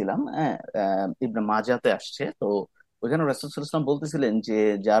দেখতেছিলাম, হ্যাঁ, ইবনে মাজাতে আসছে তো। ওইখানে রাসূল সাল্লাল্লাহু আলাইহি ওয়াসাল্লাম বলতেছিলেন যে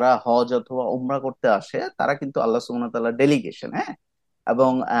যারা হজ অথবা উমরা করতে আসে তারা কিন্তু আল্লাহ সুবহানাহু ওয়া তাআলার ডেলিগেশন, হ্যাঁ।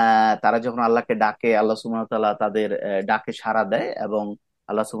 এবং তারা যখন আল্লাহকে ডাকে, আল্লাহ সুবহানাহু ওয়া তাআলা তাদের ডাকে সাড়া দেয়, এবং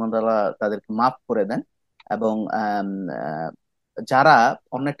আল্লাহ সুবহানাহু ওয়া তাআলা তাদেরকে মাফ করে দেন। এবং যারা,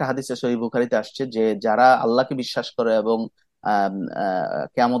 অন্য একটা হাদিসে সহিহ বুখারীতে আসছে যে যারা আল্লাহকে বিশ্বাস করে এবং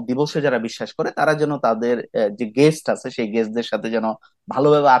কিয়ামত দিবসে যারা বিশ্বাস করে, তারা যেন তাদের যে গেস্ট আছে সেই গেস্টদের সাথে যেন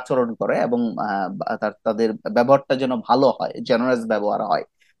ভালোভাবে আচরণ করে, এবং তাদের ব্যবহারটা যেন ভালো হয়, জেনারেস ব্যবহার হয়।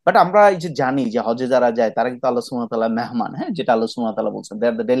 বাট আমরা এই যে জানি যে হজে যারা যায় তারা কিন্তু আল্লাহ সুবহানাহু ওয়া তাআলার মেহমান, হ্যাঁ, যেটা আল্লাহ সুবহানাহু ওয়া তাআলা বলছেন, they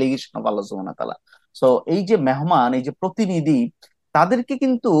are the delegation of Allah সুবহানাহু ওয়া তাআলা। সো এই যে মেহমান, এই যে প্রতিনিধি, তাদেরকে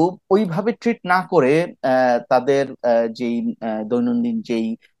কিন্তু ওইভাবে ট্রিট না করে তাদের যেই দৈনন্দিন যেই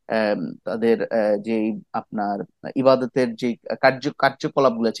আম, তাদের যেই আপনার ইবাদতের যে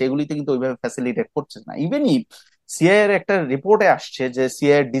কার্যকলাপ গুলো আছে এগুলিতে কিন্তু ওইভাবে ফ্যাসিলিটেট করছে না। ইভেন সিআই এর একটা রিপোর্টে আসছে যে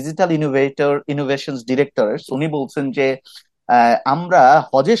সিআই ডিজিটাল ইনোভেশনস ডিরেক্টর উনি বলছেন যে আমরা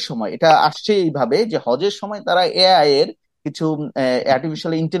হজের সময় এটা আসছে এইভাবে যে হজের সময় তারা এআই এর কিছু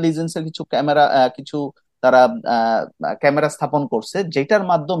আর্টিফিশিয়াল ইন্টেলিজেন্সের কিছু ক্যামেরা কিছু তারা ক্যামেরা স্থাপন করছে যেটার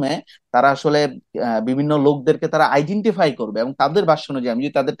মাধ্যমে তারা আসলে বিভিন্ন লোকদেরকে তারা আইডেন্টিফাই করবে এবং তাদের ভাষ্য অনুযায়ী আমি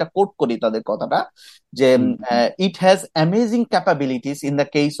যদি তাদেরটা কোট করি তাদের কথাটা যে হুম it has amazing capabilities in the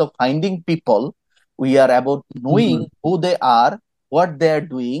case of finding people we are about hmm knowing hmm. Who they R what they are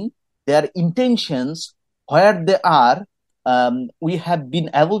doing, their intentions, where they are. We have been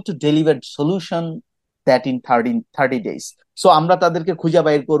able to deliver solution that in 30 days. So আমরা তাদেরকে খুঁজে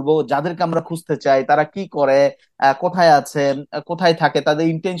বাইর করব, যাদেরকে আমরা খুঁজতে চাই তারা কি করে, কোথায় আছে, কোথায় থাকে, তাদের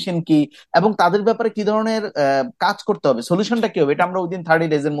ইন্টেনশন কি, এবং তাদের ব্যাপারে কি ধরনের কাজ করতে হবে, সলিউশনটা কি হবে, এটা আমরা উইদিন 30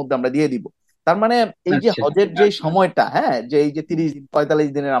 ডেজ এর মধ্যে আমরা দিয়ে দিব। তার মানে এই যে আচ্ছা। হজের যে সময়টা, হ্যাঁ, যে এই যে 30 দিন 45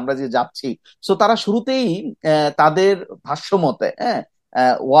 দিনের আমরা যে যাচ্ছি, সো তারা শুরুতেই তাদের ভাষ্য মতে, হ্যাঁ,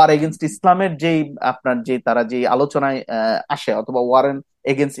 ওয়ার এগেনস্ট ইসলামের যেই আপনার যে তারা যে আলোচনায় আসে, অথবা ওয়ার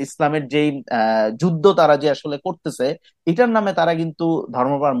এগেনস্ট ইসলামের যেই যুদ্ধ তারা যে আসলে করতেছে, এটার নামে তারা কিন্তু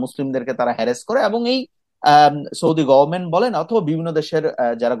ধর্মপ্রাণ মুসলিমদেরকে তারা হ্যারেস করে। এবং এই সৌদি গভর্নমেন্ট বলেন অথবা বিভিন্ন দেশের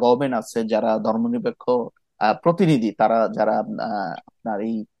যারা গভর্নমেন্ট আছে, যারা ধর্মনিরপেক্ষ প্রতিনিধি, তারা যারা আপনার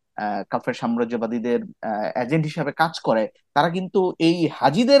এই কাফের সাম্রাজ্যবাদীদের এজেন্ট হিসাবে কাজ করে, তারা কিন্তু এই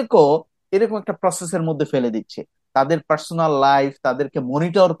হাজিদেরকেও এরকম একটা প্রসেসের মধ্যে ফেলে দিচ্ছে। তাদের পার্সোনাল লাইফ তাদেরকে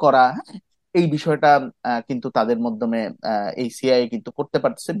মনিটর করা, হ্যাঁ, এই বিষয়টা কিন্তু তাদের মাধ্যমে এই সিআইএ কিন্তু করতে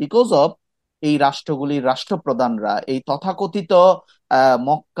পারতেছে, বিকজ অফ এই রাষ্ট্রগুলির রাষ্ট্রপ্রধানরা, এই তথাকথিত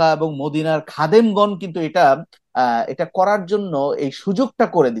মক্কা এবং মদিনার খাদেমগণ কিন্তু এটা করার জন্য এই সুযোগটা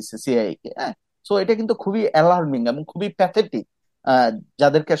করে দিচ্ছে সিআইএ কে, হ্যাঁ। সো এটা কিন্তু খুবই অ্যালার্মিং এবং খুবই প্যাথেটিক।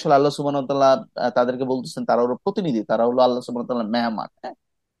 যাদেরকে আসলে আল্লাহ সুবহানাহু ওয়া তাআলা তাদেরকে বলতেছেন তারা হলো প্রতিনিধি, তারা হলো আল্লাহ সুবহানাহু ওয়া তাআলার মেহমান, হ্যাঁ।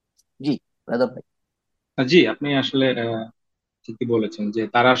 জি, রাজা ভাই। জি, আপনি আসলে ঠিকই বলেছেন যে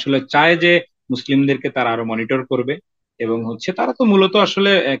তারা আসলে চায় যে মুসলিমদেরকে তারা আরো মনিটর করবে, এবং হচ্ছে তারা তো মূলত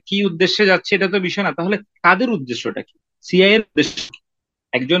আসলে কি উদ্দেশ্যে যাচ্ছে এটা তো বিষয় না, তাহলে তাদের উদ্দেশ্যটা কি, সিআই এর উদ্দেশ্য কি?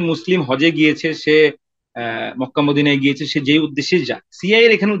 একজন মুসলিম হজে গিয়েছে, সে মক্কা মদিনায় গিয়েছে, সে যে উদ্দেশ্যে যায়, সিআই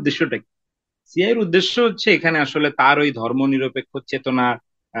এর এখানে উদ্দেশ্যটা কি? সিআই এর উদ্দেশ্য হচ্ছে এখানে আসলে তার ওই ধর্মনিরপেক্ষ চেতনা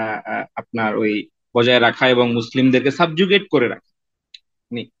আপনার ওই বজায় রাখা এবং মুসলিমদেরকে সাবজুগেট করে রাখা।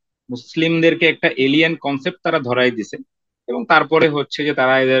 মানে মুসলিমদেরকে একটা এলিয়েন কনসেপ্ট তারা ধরাই দিছে, এবং তারপরে হচ্ছে যে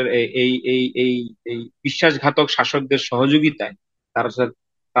তারা এদের এই বিশ্বাসঘাতক শাসকদের সহযোগিতায় তারা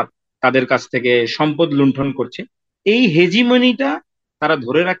তাদের কাছ থেকে সম্পদ লুণ্ঠন করছে। এই হেজিমনিটা তারা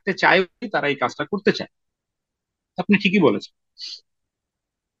ধরে রাখতে চায় বলেই তারা এই কাজটা করতে চায়। আপনি ঠিকই বলেছেন।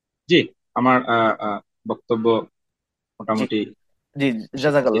 জি, আমার বক্তব্য জি, মোটামুটি জি, শেষ দিকে।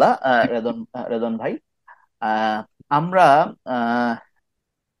 জাজাকাল্লাহ রেদন, রেদন ভাই। আহ, আমরা আহ,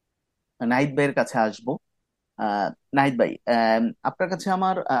 নাহিদ ভাইয়ের কাছে আসবো। নাহিদ ভাই, আপনার কাছে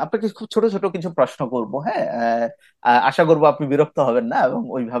আমার আপনাকে খুব ছোট ছোট কিছু প্রশ্ন করব, হ্যাঁ। আশা করবো আপনি বিরক্ত হবেন না এবং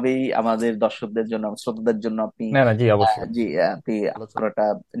ওইভাবেই আমাদের দর্শকদের জন্য, শ্রোতাদের জন্য আপনি না না, জি অবশ্যই। জি আপনি আলোচনাটা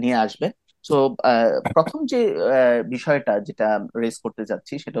নিয়ে আসবেন। তো প্রথম যে বিষয়টা যেটা রেজ করতে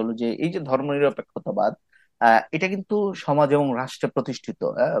যাচ্ছি সেটা হলো যে এই যে ধর্মনিরপেক্ষতাবাদ, এটা কিন্তু সমাজ এবং রাষ্ট্রে প্রতিষ্ঠিত,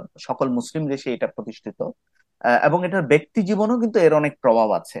 সকল মুসলিম দেশে এটা প্রতিষ্ঠিত, এবং এটার ব্যক্তি জীবনেও কিন্তু এর অনেক প্রভাব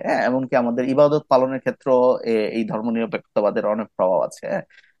আছে, হ্যাঁ। এমনকি আমাদের ইবাদত পালনের ক্ষেত্রেও এই ধর্মনিরপেক্ষতাবাদের অনেক প্রভাব আছে, হ্যাঁ।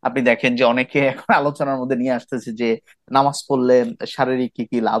 আপনি দেখেন যে অনেকে এখন আলোচনার মধ্যে নিয়ে আসতেছে যে নামাজ পড়লে শারীরিক কি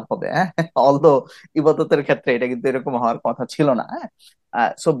কি লাভ হবে, হ্যাঁ। অলদো ইবাদতের ক্ষেত্রে এটা কিন্তু এরকম হওয়ার কথা ছিল না,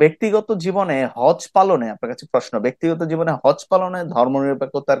 হ্যাঁ। সো ব্যক্তিগত জীবনে হজ পালনে, আপনার কাছে প্রশ্ন, ব্যক্তিগত জীবনে হজ পালনে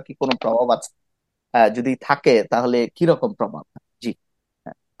ধর্মনিরপেক্ষতার কি কোনো প্রভাব আছে? যদি থাকে তাহলে কি রকম প্রভাব? জি,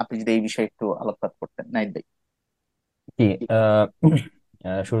 হ্যাঁ, আপনি যদি এই বিষয়ে একটু আলোকপাত করতেন, নাইট ভাই। জি, আহ,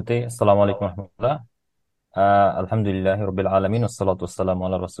 শুরুতে আসসালামু আলাইকুম রহমতুল্লাহ। আলহামদুলিল্লাহ রবিল আলমিন, ওসসালাতু ওয়াসসালামু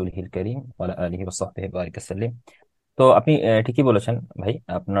আলা রাসূলিহিল কারীম ওয়া আলা আলিহি ওয়া সাহবিহি বারিক সাল্লিম। তো আপনি ঠিকই বলেছেন ভাই।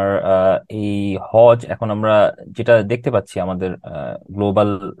 আপনার এই হজ, এখন আমরা যেটা দেখতে পাচ্ছি আমাদের গ্লোবাল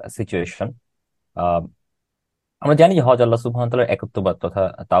সিচুয়েশন, আমরা জানি যে হজ আল্লাহ সুবহানাহু ওয়া তাআলার একত্ববাদ তথা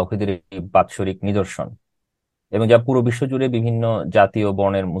তাওহীদের একটি বাৎসরিক নিদর্শন, এবং যা পুরো বিশ্ব জুড়ে বিভিন্ন জাতি ও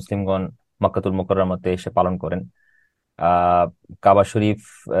বর্ণের মুসলিমগণ মক্কাতুল মুকাররমাতে এসে পালন করেন। আহ কাবা শরীফ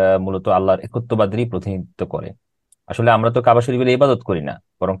মূলত আল্লাহর একত্ববাদেরই প্রতিনিধিত্ব করে। আসলে আমরা তো কাবা শরীফের ইবাদত করি না,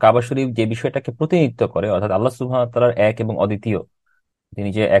 বরং কাবা শরীফ যে বিষয়টাকে প্রতিনিধিত্ব করে, অর্থাৎ আল্লাহ সুবহানাহু ওয়া তাআলার এক এবং অদ্বিতীয়, তিনি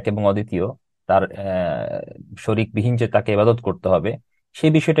যে এক এবং অদ্বিতীয়, তার শরীক বিহীন যে তাকে ইবাদত করতে হবে,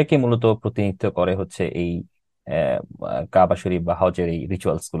 সেই বিষয়টাকে মূলত প্রতিনিধিত্ব করে হচ্ছে এই কাবা শরীফ বা হজের এই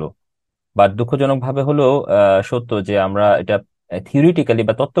রিচুয়ালস গুলো। বাট দুঃখজনক ভাবে হলেও সত্য যে আমরা এটা থিওরিটিক্যালি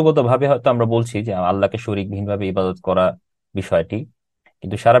বা তত্ত্বগত ভাবে হয়তো আমরা বলছি যে আল্লাহকে শরীকবিহীন ভাবে ইবাদত করা বিষয়টি,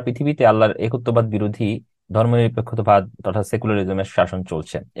 কিন্তু সারা পৃথিবীতে আল্লাহর একত্ববাদ বিরোধী ধর্মনিরপেক্ষতাবাদ তথা সেকুলারিজমের শাসন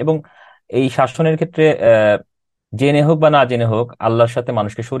চলছে। এবং এই শাসনের ক্ষেত্রে জেনে হোক বা না জেনে হোক আল্লাহর সাথে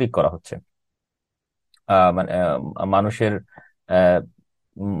মানুষকে শরীক করা হচ্ছে। মানে মানুষের আহ,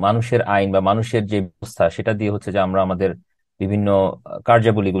 মানুষের আইন বা মানুষের যে ব্যবস্থা সেটা দিয়ে হচ্ছে যে আমরা আমাদের বিভিন্ন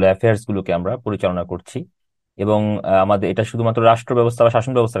কার্যাবলীগুলো, অ্যাফেয়ার্স গুলোকে আমরা পরিচালনা করছি। এবং আমাদের এটা শুধুমাত্র রাষ্ট্র ব্যবস্থা বা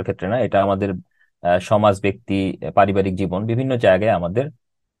শাসন ব্যবস্থার ক্ষেত্রে না, এটা আমাদের সমাজ, ব্যক্তি, পারিবারিক জীবন বিভিন্ন জায়গায় আমাদের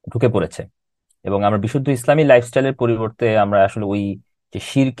ঢুকে পড়েছে। এবং আমরা বিশুদ্ধ ইসলামী লাইফস্টাইলের পরিবর্তে আমরা আসলে ওই যে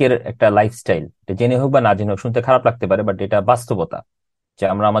শিরকের একটা লাইফস্টাইল, এটা জেনে হোক বা না জেনে হোক, শুনতে খারাপ লাগতে পারে বাট এটা বাস্তবতা, যে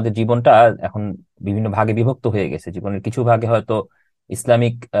আমরা আমাদের জীবনটা এখন বিভিন্ন ভাগে বিভক্ত হয়ে গেছে। জীবনের কিছু ভাগে হয়তো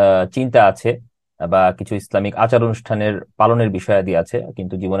ইসলামিক চিন্তা আছে বা কিছু ইসলামিক আচার অনুষ্ঠানের পালনের বিষয়াদি আছে,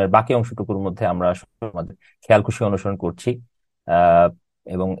 কিন্তু জীবনের বাকি অংশটুকুর মধ্যে আমরা আসলে আমাদের খেয়াল খুশি অনুসরণ করছি। আহ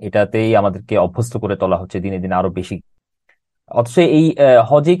এবং এটাতেই আমাদেরকে অভ্যস্ত করে তোলা হচ্ছে দিনে দিনে আরো বেশি। অথচ এই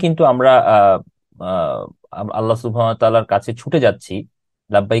হজে কিন্তু আমরা আল্লাহ সুবহানাহু ওয়া তাআলার কাছে ছুটে যাচ্ছি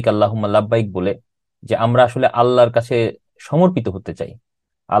লাব্বাইক আল্লাহুম্মা লাব্বাইক বলে, যে আমরা আসলে আল্লাহর কাছে সমর্পিত হতে চাই,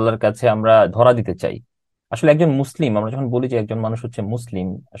 আল্লাহর কাছে আমরা ধরা দিতে চাই। আসলে একজন মুসলিম, আমরা যখন বলি যে একজন মানুষ হচ্ছে মুসলিম,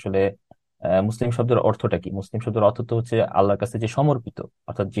 আসলে মুসলিম শব্দের অর্থটা কি? মুসলিম শব্দের অর্থ তো হচ্ছে আল্লাহর কাছে যে সমর্পিত,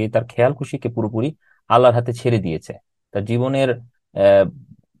 অর্থাৎ যে তার খেয়াল খুশিকে পুরোপুরি আল্লাহর হাতে ছেড়ে দিয়েছে। তার জীবনের আহ,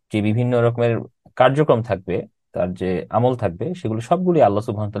 যে বিভিন্ন রকমের কার্যক্রম থাকবে, তার যে আমল থাকবে, সেগুলো সবগুলি আল্লাহ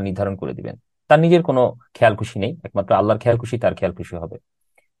সুবহানাহু ওয়া তাআলা নির্ধারণ করে দিবেন। তার নিজের কোনো খেয়াল খুশি নেই, একমাত্র আল্লাহর খেয়াল খুশি তার খেয়াল খুশি হবে।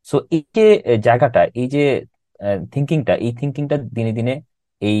 সো এই যে জায়গাটা, এই যে থিঙ্কিংটা, এই থিঙ্কিংটা দিনে দিনে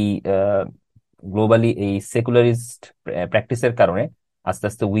এই গ্লোবালি এই সেকুলারিস্ট প্র্যাকটিসের কারণে আস্তে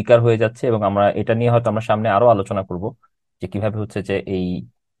আস্তে উইকার হয়ে যাচ্ছে। এবং আমরা এটা নিয়ে হয়তো আমরা সামনে আরো আলোচনা করব যে কিভাবে হচ্ছে যে এই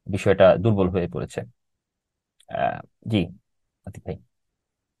বিষয়টা দুর্বল হয়ে পড়েছে। আহ, জি, আতিক ভাই।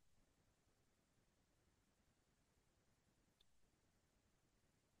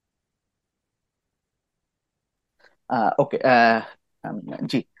 ওকে।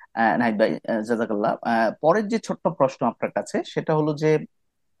 জি। নাহিদ ভাই, জাজাকাল্লাহ। পরের যে ছোট্ট প্রশ্ন আপনার কাছে সেটা হলো যে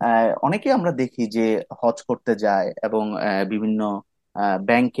অনেকে আমরা দেখি যে হজ করতে যায় এবং বিভিন্ন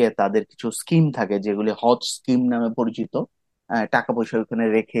ব্যাংকে তাদের কিছু স্কিম থাকে যেগুলি হজ স্কিম নামে পরিচিত। টাকা পয়সা ওখানে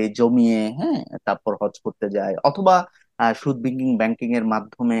রেখে জমিয়ে, হ্যাঁ, তারপর হজ করতে যায়, অথবা সুদ ব্যাংকিং ব্যাংকিং এর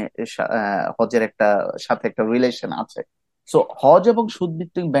মাধ্যমে হজের একটা সাথে একটা রিলেশন আছে। সো হজ এবং সুদ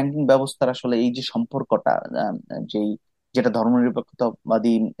ভিত্তিক ব্যাংকিং ব্যবস্থার আসলে এই যে সম্পর্কটা, যেই যেটা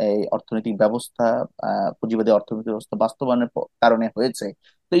ধর্মনিরপেক্ষতাবাদী এই অর্থনৈতিক ব্যবস্থা, পুঁজিবাদী অর্থনৈতিক ব্যবস্থা বাস্তবায়নের কারণে হয়েছে।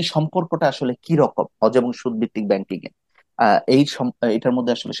 তো এই সম্পর্কটা আসলে কি রকম হজ এবং সুদ ভিত্তিক ব্যাংকিং এ? এটার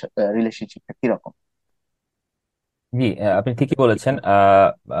মধ্যে আসলে রিলেশনশিপটা কি রকম? জি, আপনি ঠিকই বলেছেন।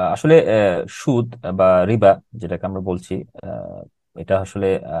 আসলে সুদ বা রিবা যেটাকে আমরা বলছি, এটা আসলে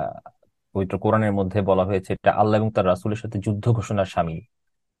পবিত্র কোরআনের মধ্যে বলা হয়েছে এটা আল্লাহ এবং তার রাসূলের সাথে যুদ্ধ ঘোষণার শামিল।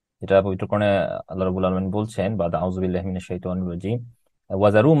 এটা পবিত্র কোরআনে আল্লাহ রাব্বুল আলামিন বলছেন, বাদ আউযু বিল্লাহি মিনাশ শাইতানির রাজিম,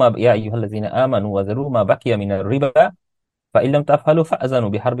 ওয়াজারু মা ইয়া আইয়ুহাল্লাযিনা আমানু ওয়াজারু মা বাকিয়া মিনার রিবা ফাইল্লাম তাফআলু ফাআযানু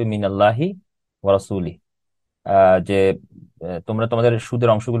বিহারবিন মিনাল্লাহি ওয়া রাসূলিহি। যে তোমরা তোমাদের সুদের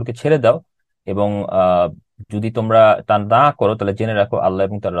অংশগুলোকে ছেড়ে দাও, এবং যদি তোমরা তা না করো তাহলে জেনে রাখো আল্লাহ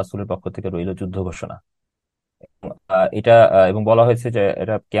এবং তার রাসূলের পক্ষ থেকে রইল যুদ্ধ ঘোষণা। এটা এবং বলা হয়েছে যে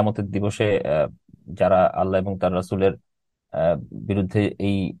এটা কিয়ামতের দিবসে যারা আল্লাহ এবং তার রাসূলের আহ, বিরুদ্ধে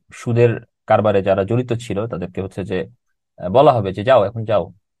এই সুদের কারবারে যারা জড়িত ছিল তাদেরকে হচ্ছে যে বলা হবে যে যাও, এখন যাও,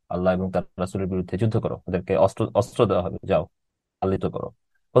 আল্লাহ এবং তার রাসূলের বিরুদ্ধে যুদ্ধ করো, ওদেরকে অস্ত্র অস্ত্র দেওয়া হবে, যাও, পালিত করো।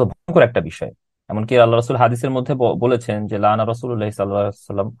 কত ভয়ঙ্কর একটা বিষয়! এমনকি আল্লাহ রাসূল হাদিসের মধ্যে বলেছেন যে লানা রাসূলুল্লাহ সাল্লাল্লাহু আলাইহি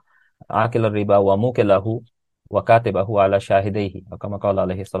ওয়াসাল্লাম আকিল রিবা ওয়া মুকিলাহু ওয়া কাতিবাহু আলা শাহিদাইহি ওয়া কামা ক্বালা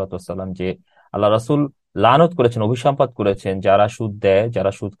আলাইহি সাল্লাতু ওয়াসসালাম, যে আল্লাহ রাসূল লানত করেছেন, অভিসম্পাত করেছেন যারা সুদ দেয়,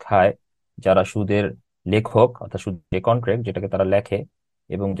 যারা সুদ খায়, যারা সুদের লেখক, অর্থাৎ সুদের কন্ট্রাক্ট যেটাকে তারা লেখে,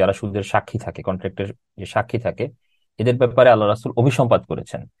 এবং যারা সুদের সাক্ষী থাকে, কন্ট্রাক্টের যে সাক্ষী থাকে, এদের ব্যাপারে আল্লাহ রাসূল অভিসম্পাত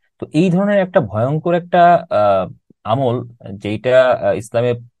করেছেন। তো এই ধরনের একটা ভয়ঙ্কর একটা আহ আমল, যেটা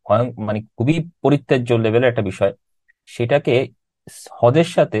ইসলামে মানে খুবই পরিত্যাজ্য লেভেলের একটা বিষয়, সেটাকে হজের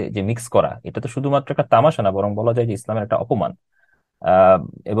সাথে যে মিক্স করা, এটা তো শুধুমাত্র একটা তামাশা না, বরং বলা যায় যে ইসলামের একটা অপমান। আহ,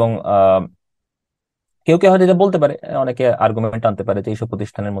 এবং কেউ কেউ হয়তো এটা বলতে পারে, অনেকে আর্গুমেন্ট আনতে পারে যে এইসব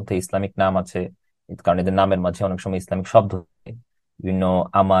প্রতিষ্ঠানের মধ্যে ইসলামিক নাম আছে, কারণ এদের নামের মাঝে অনেক সময় ইসলামিক শব্দ থাকে। বিভিন্ন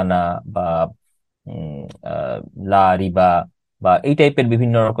আমানা বা উম, আহ, লা রিবা বা এই টাইপের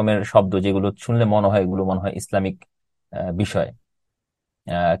বিভিন্ন রকমের শব্দ, যেগুলো শুনলে মনে হয় এগুলো মনে হয় ইসলামিক বিষয়।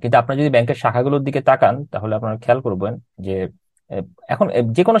 কিন্তু আপনার যদি ব্যাংকের শাখাগুলোর দিকে তাকান তাহলে আপনারা খেয়াল করবেন যে আহ, এখন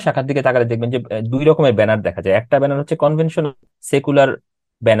যে কোনো শাখার দিকে তাকালে দেখবেন যে দুই রকমের ব্যানার দেখা যায়। একটা ব্যানার হচ্ছে কনভেনশনাল সেকুলার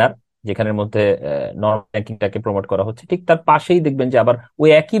ব্যানার, যেখানের মধ্যে নন ব্যাংকিংটাকে প্রমোট করা হচ্ছে। ঠিক তার পাশেই দেখবেন যে আবার ওই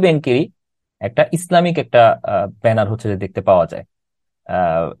একই ব্যাংকেরই একটা ইসলামিক একটা ব্যানার হচ্ছে যে দেখতে পাওয়া যায়।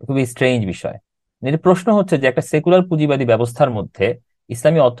 খুবই স্ট্রেঞ্জ বিষয়। এর প্রশ্ন হচ্ছে যে একটা সেকুলার পুঁজিবাদী ব্যবস্থার মধ্যে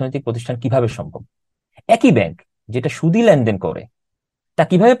ইসলামী অর্থনৈতিক প্রতিষ্ঠান কিভাবে সম্ভব? একই ব্যাংক, যেটা সুদী লেনদেন করে, তা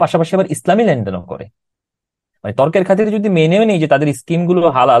কিভাবে পাশাপাশি আবার ইসলামী লেনদেনও করে? মানে তর্কের খাতিরে যদি মেনেও নেই যে তাদের স্কিম গুলো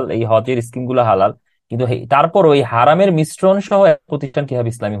হালাল, এই হজের স্কিম গুলো হালাল, কিন্তু তারপর ওই হারামের মিশ্রণ সহ এক প্রতিষ্ঠান কিভাবে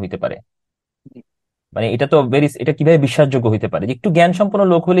ইসলামী হইতে পারে? মানে এটা তো এটা কিভাবে বিশ্বাসযোগ্য হইতে পারে? যে একটু জ্ঞান সম্পন্ন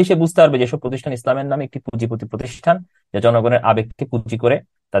লোক হলে সে বুঝতে পারবে যেসব প্রতিষ্ঠান ইসলামের নামে একটি পুঁজিপতি প্রতিষ্ঠান, যা জনগণের আবেগকে পুঁজি করে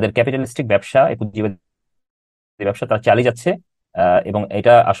তাদের ক্যাপিটালিস্টিক ব্যবসা, এই পুঁজিবাদী ব্যবসা তারা চালিয়ে যাচ্ছে। এবং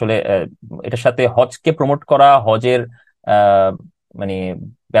এটা আসলে এটার সাথে হজকে প্রমোট করা, হজের আহ, মানে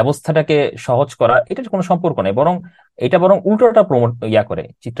ব্যবস্থাটাকে সহজ করা, এটার কোনো সম্পর্ক নেই। বরং এটা বরং উল্টোটা প্রমোট করে,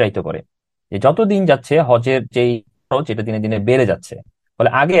 চিত্রায়িত করে যে যত দিন যাচ্ছে হজের যেই খরচ এটা দিনে দিনে বেড়ে যাচ্ছে। ফলে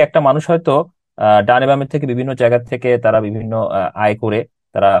আগে একটা মানুষ হয়তো ডানে বামের থেকে বিভিন্ন জায়গা থেকে তারা বিভিন্ন আয় করে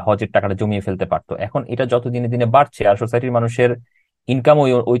তারা হজের টাকাটা জমিয়ে ফেলতে পারতো। এখন এটা যত দিনে দিনে বাড়ছে আর সোসাইটির মানুষের ইনকাম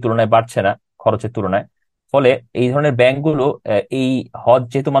ওই ওই তুলনায় বাড়ছে না, খরচের তুলনায়। ফলে এই ধরনের ব্যাংকগুলো এই হজ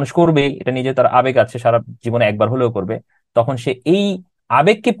যেহেতু মানুষ করবেই, এটা নিয়ে যেহেতু তার আবেগ আছে, সারা জীবনে একবার হলেও করবে, তখন সে এই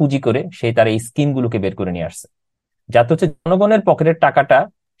আবেগকে পুঁজি করে সে তার এই স্কিম গুলোকে বের করে নিয়ে আসছে, যাতে হচ্ছে জনগণের পকেটের টাকাটা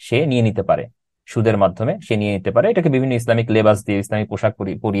সে নিয়ে নিতে পারে, সুদের মাধ্যমে সে নিয়ে নিতে পারে। এটাকে বিভিন্ন ইসলামিক লেবাস দিয়ে, ইসলামিক পোশাক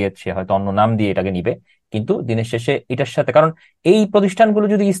পরিয়ে সে হয়তো অন্য নাম দিয়ে এটাকে নিবে। কিন্তু দিনের শেষে এটার সাথে, কারণ এই প্রতিষ্ঠানগুলো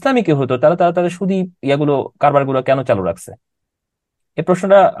যদি ইসলামিক হতো তাহলে তারা তাদের সুদী ইয়াগুলো, কারবারগুলো কেন চালু রাখছে? এই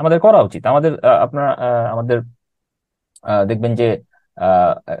প্রশ্নটা আমাদের করা উচিত। আমাদের আপনার আমাদের দেখবেন যে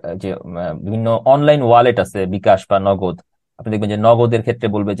বিভিন্ন অনলাইন ওয়ালেট আছে, বিকাশ বা নগদ। আপনি দেখবেন যে নগদের ক্ষেত্রে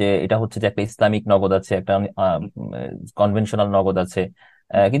বলবে যে এটা হচ্ছে যে একটা ইসলামিক নগদ আছে, একটা কনভেনশনাল নগদ আছে।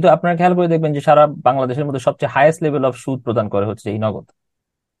 কিন্তু আপনারা খেয়াল করে দেখবেন যে সারা বাংলাদেশের মধ্যে সবচেয়ে হাইয়েস্ট লেভেল অফ সুদ প্রদান করে হচ্ছে এই নগদ।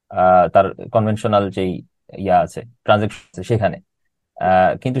 তার কনভেনশনাল যেই ইয়া আছে, ট্রানজেকশন আছে সেখানে।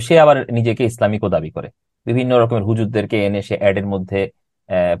 কিন্তু সে আবার নিজেকে ইসলামিকও দাবি করে। বিভিন্ন রকমের হুজুরদেরকে এনে সে অ্যাড এর মধ্যে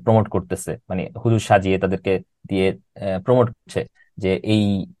প্রমোট করতেছে, মানে হুজুর সাজিয়ে তাদেরকে দিয়ে প্রমোট করছে যে এই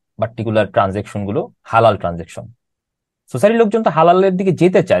পার্টিকুলার ট্রানজেকশন গুলো হালাল ট্রানজেকশন। সোসাইটির লোকজন তো হালালের দিকে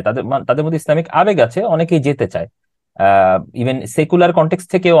যেতে চায়, তাদের তাদের মধ্যে ইসলামিক আবেগ আছে, অনেকেই যেতে চায়। ইভেন সেকুলার কন্টেক্স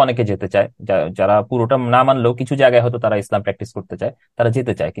থেকেও অনেকে যেতে চায়, যারা পুরোটা না মানলেও কিছু জায়গায় হয়তো তারা ইসলাম প্র্যাকটিস করতে চায়, তারা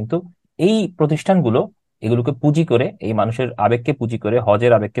যেতে চায়। কিন্তু এই প্রতিষ্ঠানগুলো এগুলোকে পুঁজি করে, এই মানুষের আবেগকে পুঁজি করে,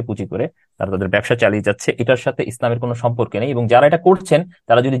 হজের আবেগকে পুঁজি করে তারা তাদের ব্যবসা চালিয়ে যাচ্ছে। এটার সাথে ইসলামের কোনো সম্পর্ক নেই। এবং যারা এটা করছেন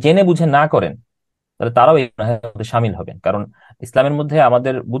তারা যদি জেনে বুঝে না করেন তাহলে তারাও এই গুনাহের মধ্যে শামিল হবেন। কারণ ইসলামের মধ্যে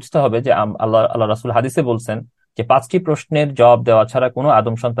আমাদের বুঝতে হবে যে আল্লাহ আল্লাহ রাসূল হাদিসে বলছেন যে 5টি প্রশ্নের জবাব দেওয়া ছাড়া কোনো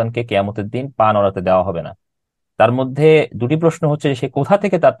আদম সন্তানকে কিয়ামতের দিন পা নড়াতে দেওয়া হবে না। তার মধ্যে 2টি প্রশ্ন হচ্ছে যে সে কোথা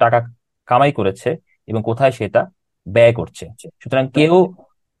থেকে তার টাকা কামাই করেছে এবং কোথায় সেটা ব্যয় করছে। সুতরাং কেউ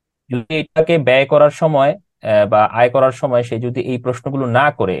যদি এটাকে ব্যয় করার সময় বা আয় করার সময় সে যদি এই প্রশ্নগুলো না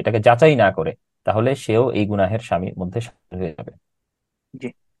করে, এটাকে যাচাই না করে, তাহলে সেও এই গুনাহের স্বামীর মধ্যে শামিল হয়ে যাবে। জি।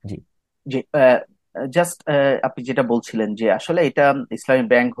 জি। জি। জাস্ট আপনি যেটা বলছিলেন যে আসলে এটা ইসলামী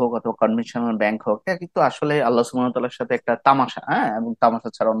ব্যাংক হোক অথবা কনভেনশনাল ব্যাংক হোক, এটা কিন্তু আসলে আল্লাহ সুবহানাহু ওয়া তাআলার সাথে একটা তামাশা, হ্যাঁ, এবং তামাশা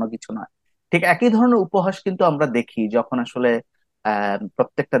ছাড়া অন্য কিছু নয়। ঠিক একই ধরনের উপহাস কিন্তু আমরা দেখি যখন আসলে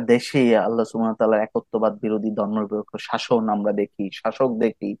প্রত্যেকটা দেশে আল্লাহ সুবহানাহু ওয়া তাআলার একত্ববাদ বিরোধী ধর্মনিরপেক্ষ শাসন আমরা দেখি, শাসক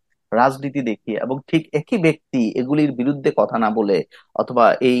দেখি, রাজনীতি দেখি, এবং ঠিক একই ব্যক্তি এগুলির বিরুদ্ধে কথা না বলে অথবা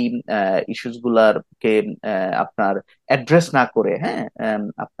এই ইস্যুস গুলারকে আপনার অ্যাড্রেস না করে, হ্যাঁ,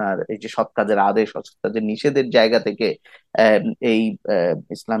 আপনার এই যে সৎ কাজের আদেশ অসৎ কাজের নিষেধের জায়গা থেকে এই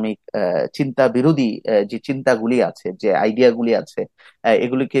ইসলামিক চিন্তা বিরোধী যে চিন্তাগুলি আছে, যে আইডিয়াগুলি আছে,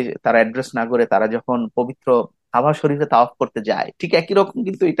 এগুলিকে তারা অ্যাড্রেস না করে তারা যখন পবিত্র কাবা শরীফে তাওয়াফ করতে যায়, ঠিক একই রকম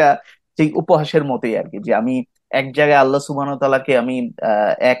কিন্তু এটা ঠিক উপহাসের মতোই আর কি, যে আমি এক জায়গায় আল্লাহ সুবহানাহু ওয়া তাআলাকে আমি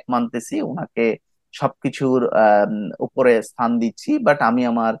এক মানতেছি, ওনাকে সবকিছুর উপরে স্থান দিচ্ছি, বাট আমি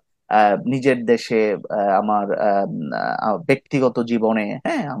আমার নিজের দেশে, আমার ব্যক্তিগত জীবনে,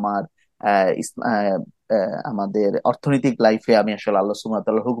 হ্যাঁ, আমার আমাদের অর্থনৈতিক লাইফে আমি আসলে আল্লাহ সুবহানাহু ওয়া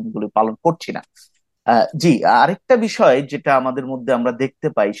তাআলার হুকুমগুলি পালন করছি না। জি। আরেকটা বিষয় যেটা আমাদের মধ্যে আমরা দেখতে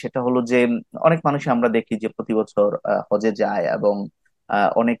পাই সেটা হলো যে অনেক মানুষ আমরা দেখি যে প্রতি বছর হজে যায়, এবং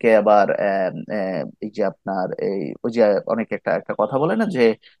অনেকে আবার এই যে আপনার এই ওই যে অনেকে একটা একটা কথা বলে না যে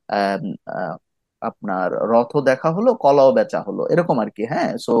আম, আহ, আপনার রথও দেখা হলো, কলাও বেচা হলো, এরকম আর কি,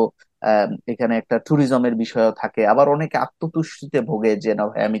 হ্যাঁ। সো এখানে একটা ট্যুরিজমের বিষয়ও থাকে। আবার অনেকে আত্মতুষ্টিতে ভোগে যে না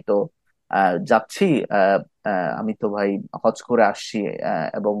ভাই, আমি তো যাচ্ছি, আহ, আমি তো ভাই হজ করে আসছি,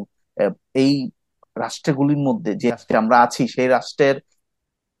 এবং আহ, এই রাষ্ট্রগুলির মধ্যে যে রাষ্ট্রে আমরা আছি সেই রাষ্ট্রের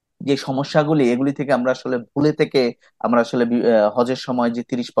যে সমস্যাগুলি, এগুলি থেকে আমরা আসলে ভুলে থেকে আমরা আসলে হজের সময় যে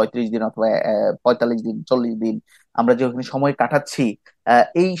 30-35 দিন অথবা 45 দিন 40 দিন আমরা যে ওখানে সময় কাটাচ্ছি,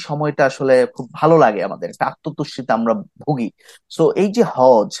 এই সময়টা আসলে খুব ভালো লাগে, আমাদের একটা আত্মতুষ্টিতে আমরা ভুগি। সো এই যে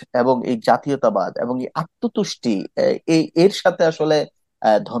হজ এবং এই জাতীয়তাবাদ এবং এই আত্মতুষ্টি, এই এর সাথে আসলে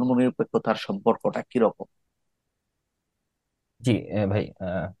ধর্মনিরপেক্ষতার সম্পর্কটা কিরকম? জি ভাই,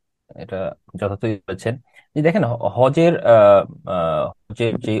 এটা যথার্থই বলেছেন। যে দেখেন হজের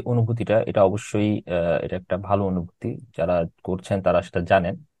হজের যে অনুভূতিটা, এটা অবশ্যই এটা একটা ভালো অনুভূতি। যারা করছেন তারা সেটা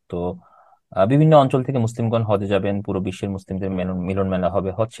জানেন। তো বিভিন্ন অঞ্চল থেকে মুসলিমগণ হজে যাবেন, পুরো বিশ্বের মুসলিমদের মিলন মিলন মেলা হবে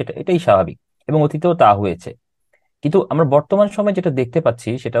হজ, সেটা এটাই স্বাভাবিক, এবং অতীতেও তা হয়েছে। কিন্তু আমরা বর্তমান সময়ে যেটা দেখতে পাচ্ছি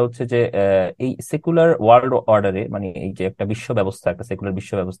সেটা হচ্ছে যে এই সেকুলার ওয়ার্ল্ড অর্ডারে, মানে এই যে একটা বিশ্ব ব্যবস্থা, একটা সেকুলার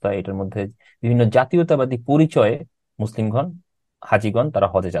বিশ্ব ব্যবস্থা, এটার মধ্যে বিভিন্ন জাতীয়তাবাদী পরিচয়ে মুসলিমগণ, হাজিগণ তারা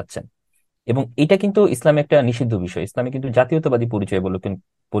হজে যাচ্ছেন। এবং এটা কিন্তু ইসলামে একটা নিষিদ্ধ বিষয়। ইসলামে কিন্তু জাতীয়তাবাদী পরিচয় বলে কোনো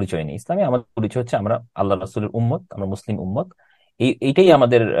পরিচয় নেই। ইসলামে আমাদের পরিচয় হচ্ছে আমরা আল্লাহ রাসূলের উম্মত, আমরা মুসলিম উম্মত। এইটাই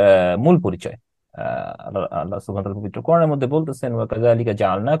আমাদের মূল পরিচয়। আল্লাহ আল্লাহ সুবহানাহু ওয়া তাআলা পবিত্র কোরআনের মধ্যে বলতেছেন, ওয়া কাযালিকা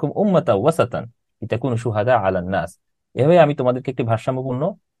জাআলনাকুম উম্মাতাও ওয়াসাতান লিতাকুনু শুহাদা আলান নাস। এভাবে আমি তোমাদেরকে একটি ভারসাম্যপূর্ণ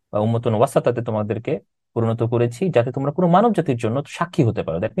বা উম্মাতুন ওয়াসাতাতে তোমাদেরকে পরিণত করেছি, যাতে তোমরা পুরো মানব জাতির জন্য সাক্ষী হতে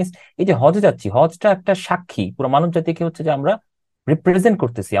পারো। দ্যাট মিনস এই যে হজে যাচ্ছি, হজটা একটা সাক্ষী পুরো মানব জাতিকে, হচ্ছে যে আমরা রিপ্রেজেন্ট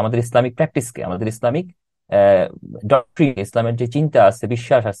করতেছি আমাদের ইসলামিক প্র্যাকটিসকে, আমাদের ইসলামিক ডক্ট্রিন, ইসলামের যে চিন্তা আছে,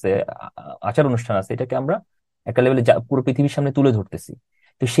 বিশ্বাস আছে, আচার অনুষ্ঠান আছে, এটাকে আমরা একটা লেভেলে পুরো পৃথিবীর সামনে তুলে ধরতেছি।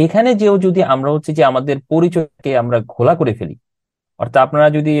 তো সেখানে যেও যদি আমরা হচ্ছে যে আমাদের পরিচয়কে আমরা ঘোলা করে ফেলি, অর্থাৎ আপনারা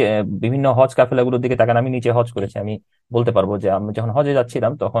যদি বিভিন্ন হজ কাফেলাগুলোর দিকে তাকান, আমি নিজে হজ করেছি, আমি বলতে পারবো যে আমি যখন হজে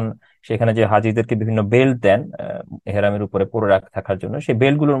যাচ্ছিলাম তখন সেখানে যে হাজিদেরকে বিভিন্ন বেল্ট দেন এহরামের উপরে পরে থাকার জন্য, সেই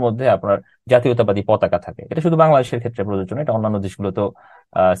বেল্ট গুলোর মধ্যে আপনার জাতীয়তাবাদী পতাকা থাকে। এটা শুধু বাংলাদেশের ক্ষেত্রে প্রযোজ্য না, এটা অন্যান্য দেশগুলোতেও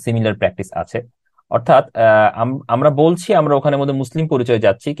সিমিলার প্র্যাকটিস আছে। অর্থাৎ আমরা বলছি আমরা ওখানে মধ্যে মুসলিম পরিচয়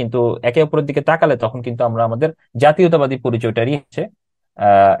যাচ্ছি, কিন্তু একে অপরের দিকে তাকালে তখন কিন্তু আমরা আমাদের জাতীয়তাবাদী পরিচয়টারই হচ্ছে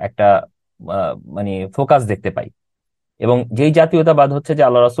একটা মানে ফোকাস দেখতে পাই। এবং যেই জাতীয়তাবাদ হচ্ছে যে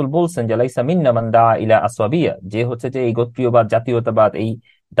আল্লাহ রাসূল বলছেন যে লাইসা মিন্না মান দা ইলা আসওয়াবিয়া, যে হচ্ছে যে এই গোত্রীয়বাদ, জাতীয়তাবাদ, এই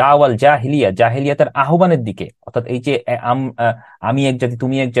দাওয়াল জাহিলিয়া, জাহিলিয়াতের আহ্বানের দিকে, অর্থাৎ এই যে আমি এক জাতি,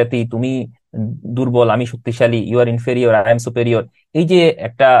 তুমি এক জাতি, তুমি দুর্বল, আমি শক্তিশালী, you are inferior, I am superior, এই যে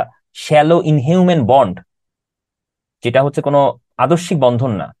একটা শ্যালো ইনহিউম্যান বন্ড, যেটা হচ্ছে কোনো আদর্শিক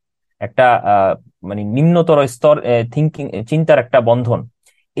বন্ধন না, একটা মানে নিম্নতর স্তর থিঙ্কিং, চিন্তার একটা বন্ধন।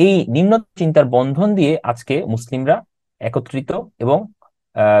 এই নিম্ন চিন্তার বন্ধন দিয়ে আজকে মুসলিমরা একত্রিত, এবং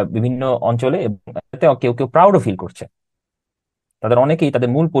বিভিন্ন অঞ্চলে, এবং এতে কেউ কেউ প্রাউডও ফিল করছে। তাদের অনেকেই তাদের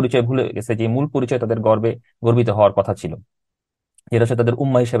মূল পরিচয় ভুলে গেছে, যে মূল পরিচয় তাদের গর্বে গর্বিত হওয়ার কথা ছিল, যেটা হচ্ছে তাদের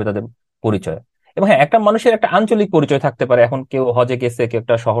উম্মা হিসেবে তাদের পরিচয়। এবং হ্যাঁ, একটা মানুষের একটা আঞ্চলিক পরিচয় থাকতে পারে। এখন কেউ হজে গেছে, কেউ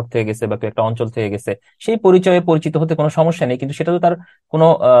একটা শহর থেকে গেছে, বা কেউ একটা অঞ্চল থেকে গেছে, সেই পরিচয়ে পরিচিত হতে কোনো সমস্যা নেই, কিন্তু সেটা তো তার কোনো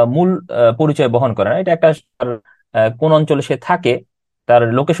মূল পরিচয় বহন করে না। এটা একটা তার, কোন অঞ্চলে সে থাকে, তার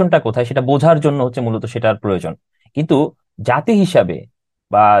লোকেশনটা কোথায়, সেটা বোঝার জন্য হচ্ছে মূলত সেটার প্রয়োজন। কিন্তু জাতি হিসাবে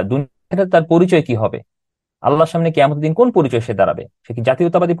বা দুনিয়াতে তার পরিচয় কি হবে? আল্লাহর সামনে কিয়ামতের দিন কোন পরিচয় সে দাঁড়াবে? সে কি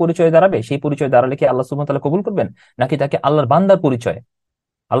জাতীয়তাবাদী পরিচয়ে দাঁড়াবে? সেই পরিচয় দাঁড়ালে কি আল্লাহ সুবহানাহু ওয়া তাআলা কবুল করবেন? নাকি তাকে আল্লাহর বান্দার পরিচয়,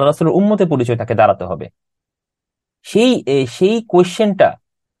 আল্লাহ রাসূলের উম্মতের পরিচয় তাকে দাঁড়াতে হবে? সেই কোয়েশ্চেনটা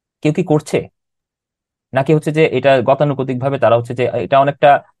কেউ কি করছে? নাকি হচ্ছে যে এটা গতানুগতিক ভাবে তারা হচ্ছে যে এটা অনেকটা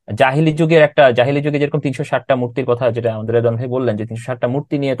জাহিলি যুগে যেরকম 360টা মূর্তির কথা যেটা আমাদের রেদন ভাই বললেন, যে 360টা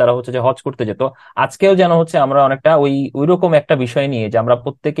মূর্তি নিয়ে তারা হচ্ছে যে হজ করতে যেত, আজকেও যেন হচ্ছে আমরা অনেকটা ওই রকম একটা বিষয় নিয়ে, যে আমরা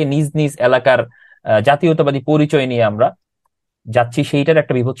প্রত্যেকে নিজ নিজ এলাকার জাতীয়তাবাদী পরিচয় নিয়ে আমরা যাচ্ছি, সেইটার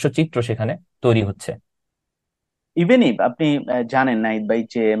একটা বিভৎস চিত্র সেখানে তৈরি হচ্ছে। ইভেন ইফ আপনি জানেন নাইদ ভাই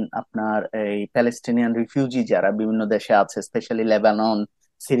যে আপনার এই প্যালেস্টিনিয়ান রিফিউজি যারা বিভিন্ন দেশে আছে, স্পেশালি লেবানন,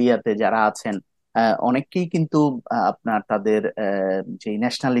 সিরিয়াতে যারা আছেন, অনেকেই কিন্তু আপনার তাদের যে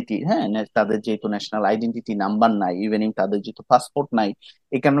ন্যাশনালিটি, হ্যাঁ, তাদের যেহেতু ন্যাশনাল আইডেন্টিটি নাম্বার নাই, ইভেন ইফ তাদের যেহেতু পাসপোর্ট নাই,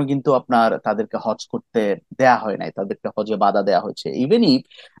 এই কারণে কিন্তু আপনার তাদেরকে হজ করতে দেয়া হয় নাই, তাদেরকে হজে বাধা দেয়া হয়েছে। ইভেন ইফ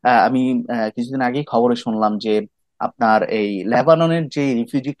আমি কিছুদিন আগেই খবরে শুনলাম যে আপনার এই লেবাননের যে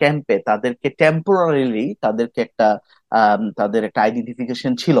রিফিউজি ক্যাম্পে তাদেরকে টেম্পোরারিলি তাদেরকে একটা তাদের একটা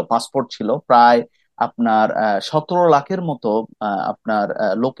আইডেন্টিফিকেশন ছিল, পাসপোর্ট ছিল প্রায় আপনার 17 লাখের মতো আপনার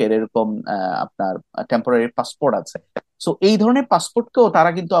লোকের এরকম আপনার টেম্পোরারি পাসপোর্ট আছে। সো এই ধরনের পাসপোর্টকেও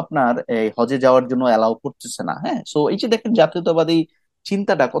তারা কিন্তু আপনার এই হজে যাওয়ার জন্য অ্যালাউ করতেছে না। হ্যাঁ, সো এই যে দেখেন জাতীয়তাবাদী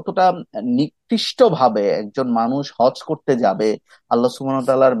চিন্তাটা কতটা নিকৃষ্ট ভাবে একজন মানুষ হজ করতে যাবে, আল্লাহ সুবহানাহু ওয়া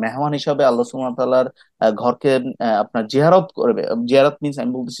তাআলার মেহমান হিসাবে আল্লাহ সুবহানাহু ওয়া তাআলার ঘরকে আপনার জিয়ারত করবে। জিয়ারত মিনস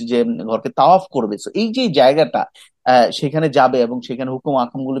আমি বলতেছি যে ঘরকে তাওয়াফ করবে। So এই যে জায়গাটা, সেখানে যাবে এবং সেখানে হুকুম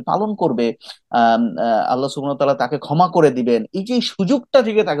আহকাম গুলি পালন করবে, আল্লাহ সুবহানাহু ওয়া তাআলা তাকে ক্ষমা করে দিবেন, এই যে এই সুযোগটা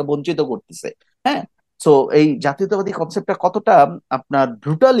থেকে তাকে বঞ্চিত করতেছে। হ্যাঁ, তো এই জাতীয়তাবাদী কনসেপ্টটা কতটা আপনার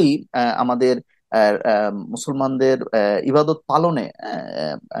ব্রুটালি আমাদের মুসলমানদের ইবাদত পালনে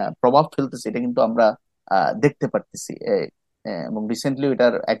প্রভাব ফেলতেছে, এটা কিন্তু আমরা দেখতে পারতেছি। এবং রিসেন্টলি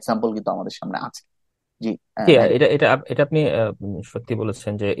এটার এক্সাম্পল কিন্তু আমাদের সামনে আছে। জি, জি, নাইদ। এটা এটা এটা আপনি সত্যি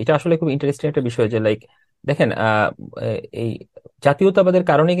বলেছেন যে এটা আসলে খুব ইন্টারেস্টিং একটা বিষয়, যে লাইক দেখেন এই জাতীয়তাবাদের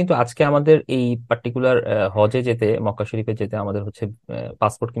কারণে কিন্তু আজকে আমাদের এই পার্টিকুলার হজে যেতে, মক্কা শরীফে যেতে আমাদের হচ্ছে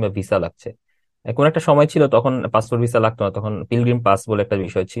পাসপোর্ট কিংবা ভিসা লাগছে। কোন একটা সময় ছিল তখন পাসপোর্ট ভিসা লাগতো না, তখন পিলগ্রিম পাস বলে একটা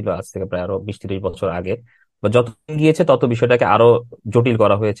বিষয় ছিল, আজ থেকে প্রায় আরো 20-30 বছর আগে। বা যত দিন গিয়েছে তত বিষয়টাকে আরো জটিল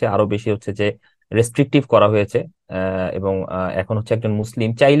করা হয়েছে, আরো বেশি হচ্ছে যে রেস্ট্রিকটিভ করা হয়েছে। এবং এখন হচ্ছে একজন মুসলিম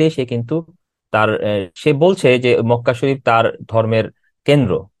চাইলে সে কিন্তু তার সে বলছে যে মক্কা শরীফ তার ধর্মের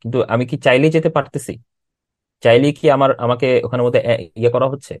কেন্দ্র, কিন্তু আমি কি চাইলেই যেতে পারতেছি? চাইলেই কি আমাকে ওখানের মধ্যে ইয়ে করা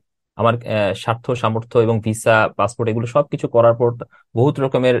হচ্ছে? আমার স্বার্থ সামর্থ্য এবং ভিসা পাসপোর্ট এগুলো সবকিছু করার পর, বহুত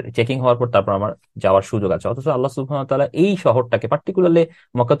রকমের চেকিং হওয়ার পর তারপর আমার যাওয়ার সুযোগ আছে। অথচ আল্লাহ সুবহানাহু ওয়া তাআলা এই শহরটাকে, পার্টিকুলারলি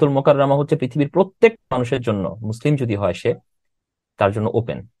মক্কাতুল মুকাররমা হচ্ছে পৃথিবীর প্রত্যেক মানুষের জন্য, মুসলিম যদি হয় সে, তার জন্য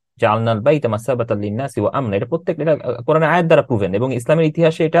ওপেন। যে আলনাল বাইতা মাসাবাতাল লিন্নাসি ওয়া আমনা, এটা প্রত্যেক, এটা কোরআনের আয়াত দ্বারা প্রুভেন, এবং ইসলামের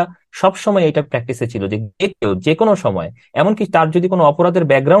ইতিহাসে এটা সব সময় এটা প্র্যাকটিসে ছিল যে যে কেউ যে কোনো সময়, এমনকি তার যদি কোনো অপরাধের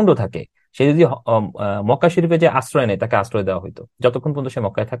ব্যাকগ্রাউন্ডও থাকে, সে যদি মক্কা শরীফে যে আশ্রয় নেয়, তাকে আশ্রয় দেওয়া হতো। যতক্ষণ পর্যন্ত সে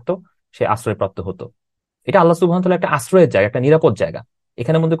মক্কায় থাকতো সে আশ্রয়প্রাপ্ত হতো। এটা আল্লাহ সুবহানাহু ওয়া তাআলা একটা আশ্রয়ের জায়গা, একটা নিরাপদ জায়গা।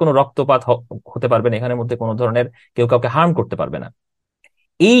 এখানের মধ্যে কোনো রক্তপাত হতে পারবে না, এখানের মধ্যে কোনো ধরনের কেউ কাউকে হার্ম করতে পারবে না।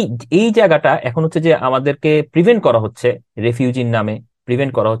 এই এই জায়গাটা এখন হচ্ছে যে আমাদেরকে প্রিভেন্ট করা হচ্ছে রেফিউজির নামে,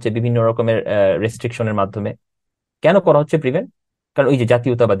 প্রিভেন্ট করা হচ্ছে বিভিন্ন রকমের রেস্ট্রিকশনের মাধ্যমে। কেন করা হচ্ছে প্রিভেন্ট? কারণ ওই যে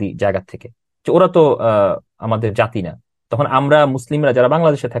জাতীয়তাবাদী জায়গা থেকে, যে ওরা তো আমাদের জাতি না। তখন আমরা মুসলিমরা যারা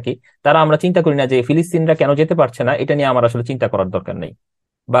বাংলাদেশে থাকি, তারা আমরা চিন্তা করি না যে ফিলিস্তিনরা কেন যেতে পারছে না, এটা নিয়ে আমার আসলে চিন্তা করার দরকার নেই।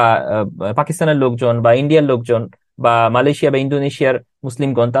 বা পাকিস্তানের লোকজন বা ইন্ডিয়ার লোকজন বা মালয়েশিয়া বা ইন্দোনেশিয়ার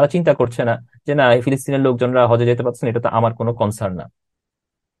মুসলিমগণ তারা চিন্তা করছে না যে না, এই ফিলিস্তিনের লোকজনরা হজে যেতে পারছে না, এটা তো আমার কোনো কনসার্ন না।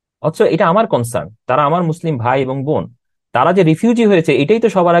 অথচ এটা আমার কনসার্ন, তারা আমার মুসলিম ভাই এবং বোন। তারা যে রিফিউজি হয়েছে, এটাই তো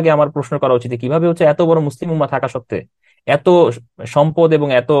সবার আগে আমার প্রশ্ন করা উচিত, যে কিভাবে হচ্ছে এত বড় মুসলিম উম্মাহ থাকা সত্ত্বে, এত সম্পদ এবং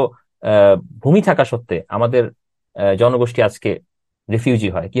এত ভূমি থাকা সত্ত্বে আমাদের জনগোষ্ঠী আজকে রিফিউজি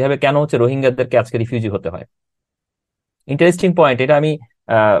হয় কিভাবে, কেন হচ্ছে রোহিঙ্গাদেরকে আজকে রিফিউজি হতে হয়? ইন্টারেস্টিং পয়েন্ট এটা। আমি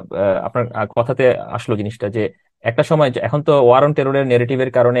আপনার কথাতে আসলো জিনিসটা, যে একটা সময় এখন তো ওয়ার অন টেররের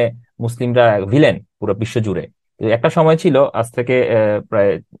নেরেটিভের কারণে মুসলিমরা ভিলেন পুরো বিশ্ব জুড়ে। তো একটা সময় ছিল আজ থেকে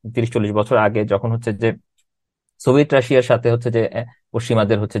প্রায় 30-40 বছর আগে, যখন হচ্ছে যে সোভিয়েত রাশিয়ার সাথে হচ্ছে যে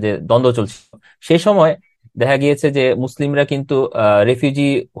পশ্চিমাদের হচ্ছে যে দ্বন্দ্ব চলছিল, সেই সময় দেখা গিয়েছে যে মুসলিমরা কিন্তু রেফিউজি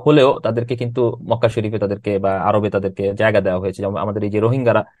হলেও তাদেরকে কিন্তু মক্কা শরীফে তাদেরকে বা আরবে তাদেরকে জায়গা দেওয়া হয়েছে। যেমন আমাদের এই যে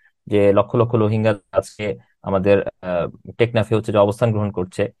রোহিঙ্গারা, যে লক্ষ লক্ষ রোহিঙ্গা আজকে আমাদের টেকনাফে হচ্ছে যে অবস্থান গ্রহণ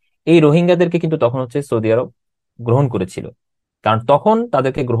করছে, এই রোহিঙ্গাদেরকে কিন্তু তখন হচ্ছে সৌদি আরব গ্রহণ করেছিল। কারণ তখন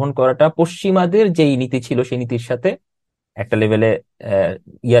তাদেরকে গ্রহণ করাটা পশ্চিমাদের যেই নীতি ছিল সেই নীতির সাথে একটা লেভেলে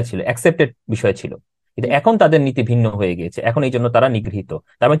ইয়া ছিল, অ্যাকসেপ্টেড বিষয় ছিল। কিন্তু এখন তাদের নীতি ভিন্ন হয়ে গিয়েছে, এখন এই জন্য তারা নিগৃহীত।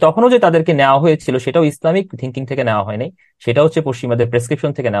 তার মানে তখনও যে তাদেরকে নেওয়া হয়েছিল সেটাও ইসলামিক থিঙ্কিং থেকে নেওয়া হয়নি, সেটা হচ্ছে পশ্চিমাদের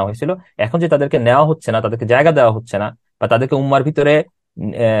প্রেসক্রিপশন থেকে নেওয়া হয়েছিল। এখন যে তাদেরকে নেওয়া হচ্ছে না, তাদেরকে জায়গা দেওয়া হচ্ছে না, বা তাদেরকে উম্মার ভিতরে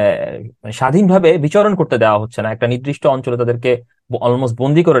মানে স্বাধীনভাবে বিচরণ করতে দেওয়া হচ্ছে না, একটা নির্দিষ্ট অঞ্চলে তাদেরকে অলমোস্ট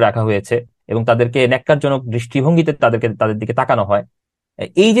বন্দি করে রাখা হয়েছে, এবং তাদেরকে ন্যাক্কারজনক দৃষ্টিভঙ্গিতে তাদের দিকে তাকানো হয়।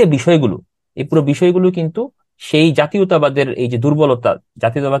 এই যে বিষয়গুলো, এই পুরো বিষয়গুলো কিন্তু সেই জাতীয়তাবাদের এই যে দুর্বলতা,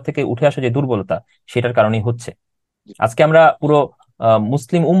 জাতীয়তাবাদ থেকে উঠে আসা যে দুর্বলতা, সেটার কারণেই হচ্ছে। আজকে আমরা পুরো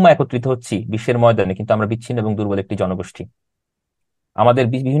মুসলিম উম্মা একত্রিত হচ্ছি বিশ্বের ময়দানে, কিন্তু আমরা বিচ্ছিন্ন এবং দুর্বল একটি জনগোষ্ঠী। আমাদের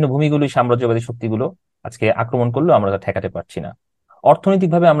বিভিন্ন ভূমিগুলো, সাম্রাজ্যবাদী শক্তিগুলো আজকে আক্রমণ করলেও আমরা তা ঠেকাতে পারছি না।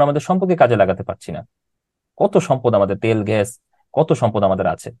 অর্থনৈতিকভাবে আমরা আমাদের সম্পদকে কাজে লাগাতে পারছি না। কত সম্পদ আমাদের, তেল গ্যাস, কত সম্পদ আমাদের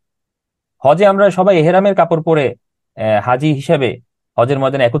আছে। হজে আমরা সবাই এহেরামের কাপড় পরে হাজি হিসাবে হজের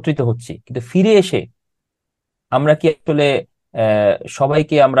ময়দানে একত্রিত হচ্ছি, কিন্তু ফিরে এসে আমরা কি আসলে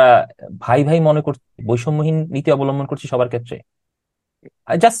সবাইকে আমরা ভাই ভাই মনে করছি, বৈষম্যহীন নীতি অবলম্বন করছি সবার ক্ষেত্রে?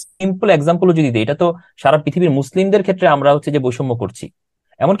 জাস্ট সিম্পল এক্সাম্পল যদি দিই, এটা তো সারা পৃথিবীর মুসলিমদের ক্ষেত্রে আমরা হচ্ছে যে বৈষম্য করছি।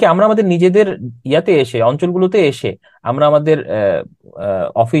 এমনকি আমরা আমাদের নিজেদের ইয়াতে এসে, অঞ্চলগুলোতে এসে, আমরা আমাদের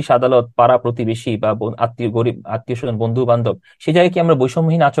অফিস আদালত পাড়া প্রতিবেশী বা আত্মীয়, গরিব আত্মীয় স্বজন বন্ধু বান্ধব, সে জায়গায় কি আমরা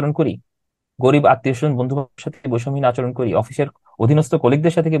বৈষম্যহীন আচরণ করি? গরিব আত্মীয় স্বজন বন্ধু বান্ধবের সাথে কি বৈষম্যহীন আচরণ করি? অফিসের অধীনস্থ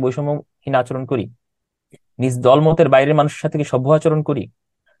কলিগদের সাথে কি বৈষম্যহীন আচরণ করি? নিজ দলমতের বাইরের মানুষের সাথে কি সভ্য আচরণ করি?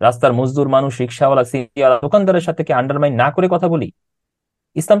 রাস্তার মজদুর মানুষ, রিক্সাওয়ালা, সিরিয়ালা, দোকানদারের সাথে কি আন্ডারমাইন না করে কথা বলি?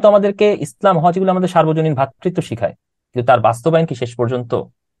 ইসলাম তো আমাদেরকে, ইসলাম হজ এগুলো আমাদের সার্বজনীন ভ্রাতৃত্ব শিখায়, কিন্তু তার বাস্তবায়ন কি শেষ পর্যন্ত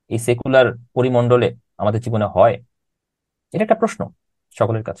এই সেকুলার পরিমণ্ডলে আমাদের জীবনে হয়? এটা একটা প্রশ্ন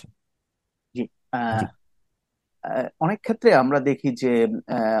সকলের কাছে। জি। জি। অনেক ক্ষেত্রে আমরা দেখি যে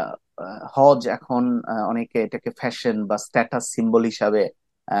আহ, হজ এখন অনেকে এটাকে ফ্যাশন বা স্ট্যাটাস সিম্বল হিসাবে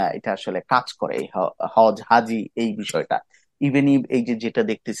এটা আসলে কাজ করে, এই হজ হাজি এই বিষয়টা। ইভেন এই যে যেটা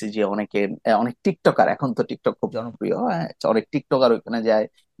দেখতেছি যে অনেকে অনেক টিকটকার, এখন তো টিকটক খুব জনপ্রিয়, অনেক টিকটকার ওইখানে যায়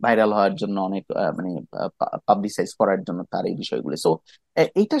ভাইরাল হওয়ার জন্য, অনেক মানে পাবলিসাইজ করার জন্য তার এই বিষয়গুলো। সো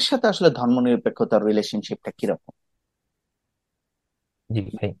এইটার সাথে আসলে ধর্মনিরপেক্ষতার রিলেশনশিপটা কিরকম? জি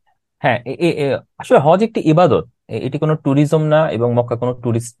ভাই, হ্যাঁ, আসলে হজ একটি ইবাদত। এটি কোনো ট্যুরিজম না, এবং মক্কা কোনো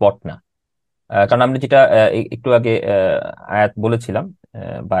ট্যুরিস্ট স্পট না। কারণ আমরা যেটা একটু আগে আয়াত বলেছিলাম,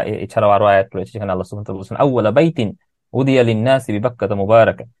 বা এছাড়াও আরো আয়াত রয়েছে যেখানে আল্লাহ সুবহানাহু ওয়া তাআলা বলেছেন আউওয়ালা বাইতিন উদিয়া লিন-নাসি বিবাক্কাতা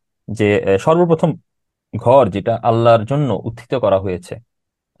মুবারাকা, যে সর্বপ্রথম ঘর যেটা আল্লাহর জন্য উত্থিত করা হয়েছে,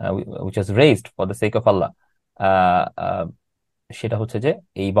 which was raised for the sake of Allah, আহ, আহ, সেটা হচ্ছে যে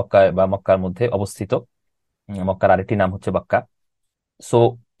এই মক্কা বা মক্কার মধ্যে অবস্থিত। মক্কার আরেকটি নাম হচ্ছে বাক্কা। সো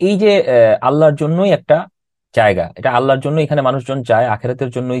এই যে আল্লাহর জন্যই একটা জায়গা, এটা আল্লাহর জন্য এখানে মানুষজন যায়, আখিরাতের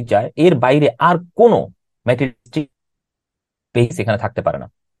জন্যই যায়, এর বাইরে আর কোনো ম্যাটেরিয়ালিস্টিক স্পেস এখানে থাকতে পারে না।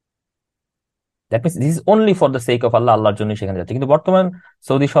 That means this is only for the sake of আল্লাহ, আল্লাহর জন্য সেখানে যাচ্ছে। কিন্তু বর্তমান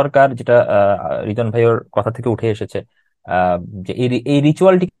সৌদি সরকার, যেটা রিজন ভাইয়ের কথা থেকে উঠে এসেছে, আহ, যে এই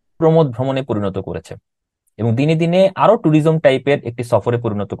রিচুয়ালটি প্রমোদ ভ্রমণে পরিণত করেছে, এবং দিনে দিনে আরো ট্যুরিজম টাইপের একটি সফরে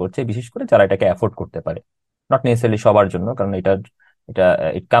পরিণত করছে, বিশেষ করে যারা এটাকে অ্যাফোর্ড করতে পারে। নট নেসেসারিলি সবার জন্য, কারণ এটা এটা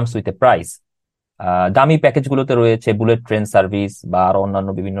it comes with a price. দামি প্যাকেজ গুলোতে রয়েছে বুলেট ট্রেন সার্ভিস বা আরো অন্যান্য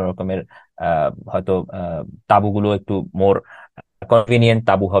বিভিন্ন রকমের, হয়তো তাবুগুলো একটু মোর কনভিনিয়েন্ট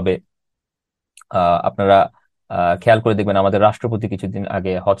তাবু হবে। আপনারা খেয়াল করে দেখবেন আমাদের রাষ্ট্রপতি কিছুদিন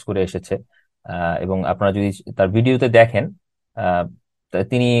আগে হজ করে এসেছে, এবং আপনারা যদি তার ভিডিওতে দেখেন, আহ,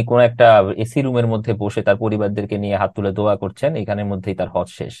 তিনি কোন একটা এসি রুমের মধ্যে বসে তার পরিবারদেরকে নিয়ে হাত তুলে দোয়া করছেন, এখানের মধ্যেই তার হজ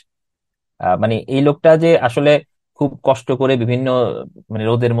শেষ। মানে এই লোকটা যে আসলে খুব কষ্ট করে বিভিন্ন, মানে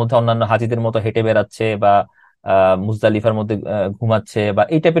রোদের মধ্যে অন্যান্য হাজিদের মতো হেঁটে বেড়াচ্ছে, বা মুজদালিফার মধ্যে ঘুমাচ্ছে, বা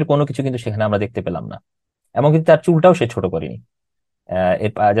এই টাইপের কোনো কিছু কিন্তু সেখানে আমরা দেখতে পেলাম না। এমনকি তার চুলটাও সে ছোট করেনি।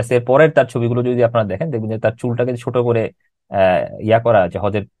 জাস্ট এর পরের তার ছবিগুলো যদি আপনারা দেখেন, দেখবেন যে তার চুলটাকে ছোট করে ইয়া করা, যে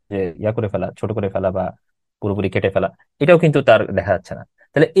হজের যে ইয়া করে ফেলা, ছোট করে ফেলা বা পুরোপুরি কেটে ফেলা, এটাও কিন্তু তার দেখা যাচ্ছে না।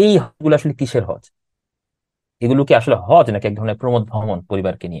 তাহলে এই হজগুলো আসলে কিসের হজ? এগুলো কি আসলে হজ, নাকি এক ধরনের প্রমোদ ভ্রমণ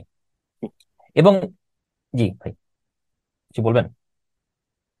পরিবারকে নিয়ে? এবং জি ভাই, কিছু বলবেন?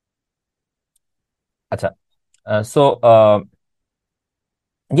 আচ্ছা। সো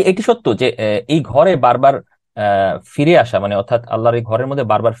যে এটি সত্য যে এই ঘরে বারবার ফিরে আসা, মানে অর্থাৎ আল্লাহর এই ঘরের মধ্যে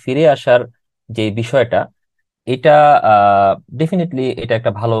বারবার ফিরে আসার যে বিষয়টা, এটা ডেফিনেটলি এটা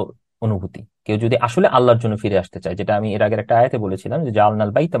একটা ভালো অনুভূতি। কেউ যদি আসলে আল্লাহর জন্য ফিরে আসতে চায়, যেটা আমি এর আগের একটা আয়াতে বলেছিলাম, যে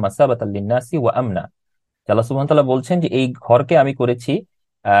জাআলনাল বাইতা মাসাবাতাল লিন্নাসি ওয়া আমনা, যে আল্লাহ সুবহানাহু ওয়া তাআলা বলছেন যে এই ঘরকে আমি করেছি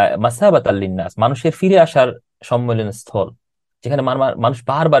মাসাবাতাল লিন্নাস, মানুষের ফিরে আসার সম্মেলন স্থল, যেখানে মানুষ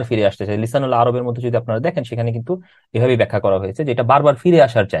বারবার ফিরে আসতে চায়। লিসানুল আরবের মধ্যে যদি আপনারা দেখেন, সেখানে কিন্তু এভাবেই ব্যাখ্যা করা হয়েছে যে এটা বারবার ফিরে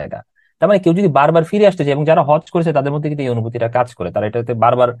আসার জায়গা। তার মানে কেউ যদি বারবার ফিরে আসতে চায়, এবং যারা হজ করেছে তাদের মধ্যে কিন্তু এই অনুভূতিটা কাজ করে, তারা এটাতে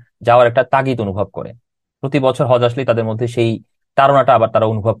বারবার যাওয়ার একটা তাগিদ অনুভব করে। প্রতি বছর হজ আসলেই তাদের মধ্যে সেই তাড়নাটা আবার তারা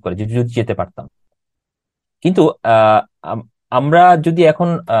অনুভব করে যে যদি যেতে পারতাম। কিন্তু আহ আম- আমরা যদি এখন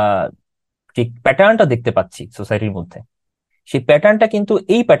যে প্যাটার্নটা দেখতে পাচ্ছি সোসাইটির মধ্যে, সেই প্যাটার্নটা কিন্তু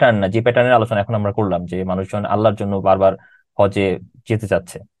এই প্যাটার্ন না যে প্যাটার্নের আলোচনা এখন আমরা করলাম, যে মানুষজন আল্লাহর জন্য বারবার হজে যেতে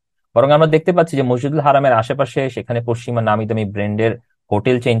চাচ্ছে। বরং আমরা দেখতে পাচ্ছি যে মসজিদুল হারামের আশেপাশে, সেখানে পশ্চিমা নামি দামি ব্র্যান্ডের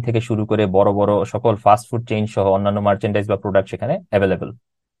হোটেল চেইন থেকে শুরু করে বড় বড় সকল ফাস্ট ফুড চেইন সহ অন্যান্য মার্চেন্ডাইজ বা প্রোডাক্ট সেখানে অ্যাভেলেবল।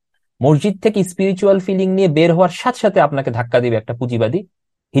 মসজিদ থেকে স্পিরিচুয়াল ফিলিং নিয়ে বের হওয়ার সাথে সাথে আপনাকে ধাক্কা দিবে একটা পুঁজিবাদী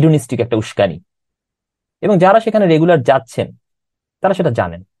হিডনিস্টিক একটা উস্কানি। এবং যারা সেখানে রেগুলার যাচ্ছেন, তারা সেটা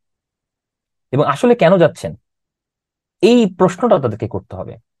জানেন, এবং আসলে কেন যাচ্ছেন এই প্রশ্নটা তাদেরকে করতে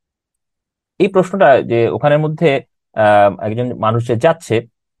হবে। এই প্রশ্নটা যে ওখানের মধ্যে একজন মানুষ যে যাচ্ছে,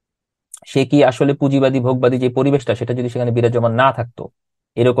 সে কি আসলে পুঁজিবাদী ভোগবাদী যে পরিবেশটা, সেটা যদি সেখানে বিরাজমান না থাকতো,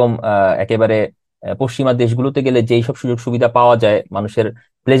 এরকম একেবারে পশ্চিমা দেশগুলোতে গেলে যেই সব সুযোগ সুবিধা পাওয়া যায় মানুষের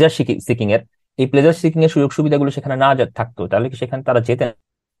প্লেজার সিকিং এর, এই প্লেজার সিকিং এর সুযোগ সুবিধাগুলো সেখানে না থাকতো, তাহলে কি সেখানে তারা যেতেন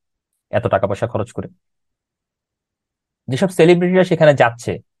এত টাকা পয়সা খরচ করে? যেসব সেলিব্রিটিরা সেখানে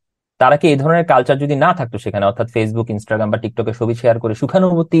যাচ্ছে, তারা কি এই ধরনের কালচার যদি না থাকতো সেখানে, অর্থাৎ ফেসবুক, ইনস্টাগ্রাম বা টিকটকে ছবি শেয়ার করে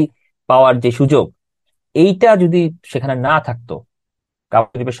সুখানুভূতি পাওয়ার যে সুযোগ, এইটা যদি সেখানে না থাকতো,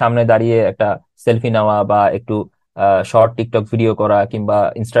 কাপড়ের সামনে দাঁড়িয়ে একটা সেলফি নেওয়া, বা একটু শর্ট টিকটক ভিডিও করা, কিংবা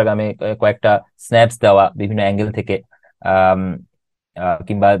ইনস্টাগ্রামে কয়েকটা স্ন্যাপস দেওয়া বিভিন্ন অ্যাঙ্গেল থেকে, আম,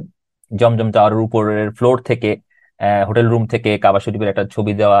 কিংবা জমজম টাওয়ারের উপরের ফ্লোর থেকে, হোটেল রুম থেকে কাবা শরীফের একটা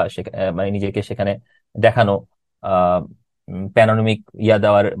ছবি দেওয়া, মানে নিজেকে সেখানে দেখানো, প্যানোরামিক ইয়া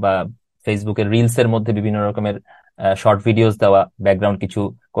দেওয়ার, বা ফেসবুকের রিলস এর মধ্যে বিভিন্ন রকমের শর্ট ভিডিওস দেওয়া, ব্যাকগ্রাউন্ড কিছু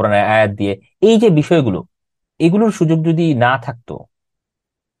কোরআনের আয়াত দিয়ে, এই যে বিষয়গুলো, এগুলোর সুযোগ যদি না থাকতো,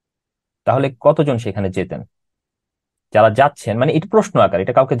 তাহলে কতজন সেখানে যেতেন? যারা যাচ্ছেন, মানে এটা প্রশ্ন আকার,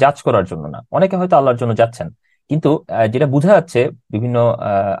 এটা কাউকে জাজ করার জন্য না, অনেকে হয়তো আল্লাহর জন্য যাচ্ছেন, কিন্তু যেটা বোঝা যাচ্ছে বিভিন্ন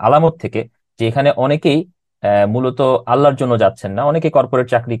আলামত থেকে, যে এখানে অনেকেই মূলত আল্লাহর জন্য যাচ্ছেন না। অনেকে কর্পোরেট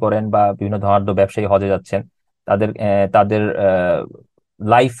চাকরি করেন বা বিভিন্ন ধনাঢ্য ব্যবসায়ী হজে যাচ্ছেন। তাদের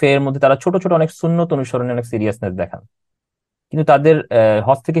লাইফের মধ্যে তারা ছোট ছোট অনেক সুন্নত অনুসরণে অনেক সিরিয়াসনেস দেখান, কিন্তু তাদের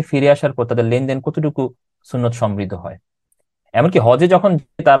হজ থেকে ফিরে আসার পর তাদের লেনদেন কতটুকু সুন্নত সমৃদ্ধ হয়? এমনকি হজে যখন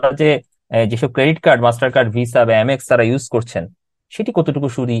তারা যে যেসব credit card, Mastercard, Visa বা এমএক্স তারা ইউজ করছেন, সেটি কতটুকু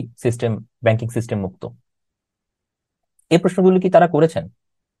সুদি সিস্টেম, ব্যাংকিং সিস্টেম মুক্ত? এই প্রশ্নগুলো কি তারা করেছেন?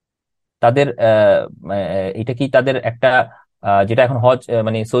 তাদের এটা কি তাদের একটা যেটা এখন হজ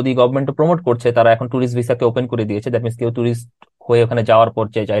মানে সৌদি গভর্নমেন্ট প্রমোট করছে, তারা এখন ট্যুরিস্ট ভিসাকে ওপেন করে দিয়েছে, দ্যাট মিনস কেউ ট্যুরিস্ট হয়ে ওখানে যাওয়ার পর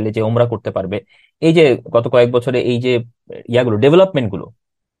চাইলে যে ওমরা করতে পারবে। এই যে গত কয়েক বছরে এই যে ইয়াগুলো, ডেভেলপমেন্ট গুলো,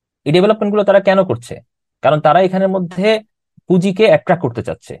 এই ডেভেলপমেন্ট গুলো তারা কেন করছে? কারণ তারা এখানের মধ্যে পুঁজিকে অ্যাট্রাক্ট করতে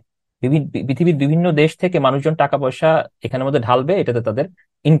চাচ্ছে। পৃথিবীর বিভিন্ন দেশ থেকে মানুষজন টাকা পয়সা এখানের মধ্যে ঢালবে, এটাতে তাদের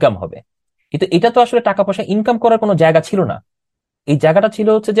ইনকাম হবে। কিন্তু এটা তো আসলে টাকা পয়সা ইনকাম করার কোনো জায়গা ছিল না। এই জায়গাটা ছিল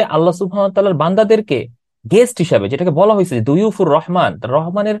হচ্ছে যে আল্লাহ সুবহানাহু ওয়া তাআলার বান্দাদেরকে গেস্ট হিসাবে, যেটাকে বলা হয়েছে যে দুইউফুর রহমান,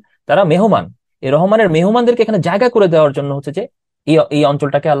 রহমানের তারা মেহমান, এই রহমানের মেহমানদেরকে এখানে জায়গা করে দেওয়ার জন্য হচ্ছে যে এই এই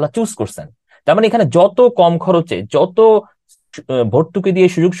অঞ্চলটাকে আল্লাহ চুজ করছেন। তার মানে এখানে যত কম খরচে, যত ভর্তুকি দিয়ে,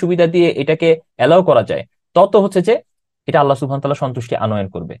 সুযোগ সুবিধা দিয়ে এটাকে অ্যালাউ করা যায়, তত হচ্ছে যে এটা আল্লাহ সুবহানাহু ওয়া তাআলা সন্তুষ্টি আনয়ন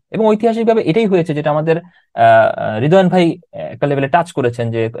করবে। এবং ঐতিহাসিকভাবে এটাই হয়েছে, যেটা আমাদের হৃদয়ন ভাই একটা লেভেলে টাচ করেছেন,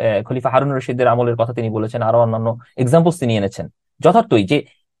 যে খলিফা হারুন রশিদের আমলের কথা তিনি বলেছেন, আরো অন্যান্য এক্সাম্পলস তিনি এনেছেন। যথার্থই যে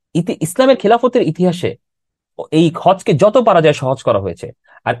ইসলামের খেলাফতের ইতিহাসে এই হজকে যত পারা যায় সহজ করা হয়েছে।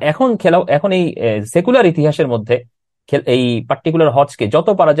 আর এখন এই সেকুলার ইতিহাসের মধ্যে এই পার্টিকুলার হজকে যত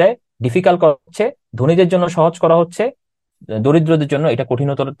পারা যায় ডিফিকাল্ট করা হচ্ছে, ধনীদের জন্য সহজ করা হচ্ছে, দরিদ্রদের জন্য এটা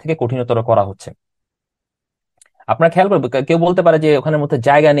কঠিনতর থেকে কঠিনতর করা হচ্ছে। আপনারা খেয়াল করবেন, কেউ বলতে পারে যে ওখানের মধ্যে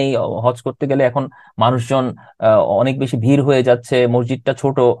জায়গা নেই, হজ করতে গেলে এখন মানুষজন অনেক বেশি ভিড় হয়ে যাচ্ছে, মসজিদটা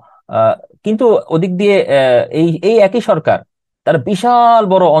ছোট। আহ, কিন্তু ওদিক দিয়ে এই এই একই সরকার তারা বিশাল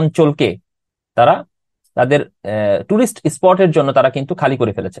বড় অঞ্চলকে তারা তাদের টুরিস্ট স্পটের জন্য তারা কিন্তু খালি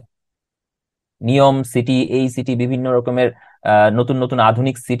করে ফেলেছে। নিয়ম সিটি, এই সিটি, বিভিন্ন রকমের নতুন নতুন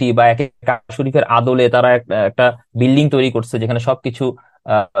আধুনিক সিটি, বা এক এক কাবা শরীফের আদলে তারা একটা বিল্ডিং তৈরি করছে, যেখানে সবকিছু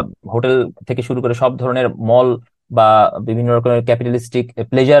হোটেল থেকে শুরু করে সব ধরনের মল বা বিভিন্ন রকমের ক্যাপিটালিস্টিক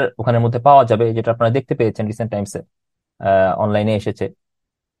প্লেজার ওখানের মধ্যে পাওয়া যাবে, যেটা আপনারা দেখতে পেয়েছেন রিসেন্ট টাইমসে, অনলাইনে এসেছে।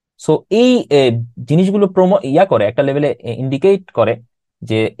 সো এই জিনিসগুলো করে একটা লেভেলে ইন্ডিকেট করে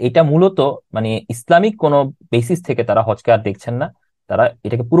যে এটা মূলত মানে ইসলামিক কোনো বেসিস থেকে তারা হজকে আর দেখছেন না। তারা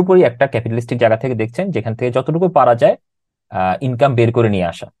এটাকে পুরোপুরি একটা ক্যাপিটালিস্টিক জায়গা থেকে দেখছেন, যেখান থেকে যতটুকু পারা যায় ইনকাম বের করে নিয়ে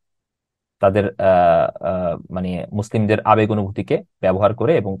আসা, তাদের মানে মুসলিমদের আবেগ অনুভূতিকে ব্যবহার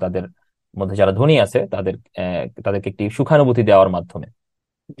করে, এবং তাদের মধ্যে যারা ধনী আছে তাদেরকে একটি সুখানুভূতি দেওয়ার মাধ্যমে।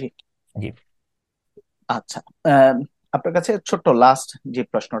 জি। জি। আচ্ছা, আহ, আপনার কাছে ছোট্ট লাস্ট যে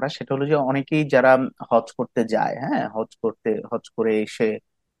প্রশ্নটা, সেটা হলো যে অনেকেই যারা হজ করতে যায়, হ্যাঁ, হজ করে এসে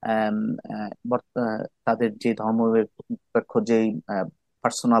আম, তাদের যে ধর্মনিরপেক্ষ যে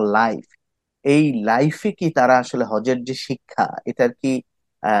পার্সোনাল লাইফ, এই লাইফে কি তারা আসলে হজের যে শিক্ষা, এটার কি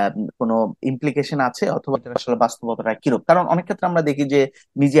আহ, কোনো ইমপ্লিকেশন আছে, অথবা এটার আসলে বাস্তবতাটা কিরূপ? কারণ অনেক ক্ষেত্রে আমরা দেখি যে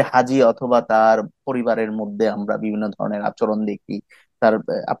নিজে হাজি অথবা তার পরিবারের মধ্যে আমরা বিভিন্ন ধরনের আচরণ দেখি।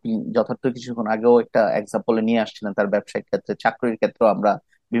 আপনি যথার্থ কিছুক্ষণ আগেও একটা এক্সাম্পলে নিয়ে আসছিলেন, তার ব্যবসায়িক ক্ষেত্রে, চাকরির ক্ষেত্রে আমরা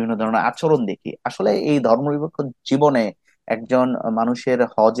বিভিন্ন ধরনের আচরণ দেখি। আসলে এই ধর্মনিরপেক্ষ জীবনে একজন মানুষের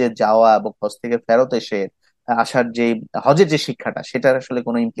হজে যাওয়া এবং হজ থেকে ফেরত এসে আসার যে হজের যে শিক্ষাটা, সেটার আসলে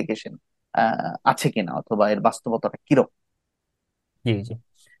কোনো ইমপ্লিকেশন আছে কিনা, অথবা এর বাস্তবতাটা কিরকম? জি। জি।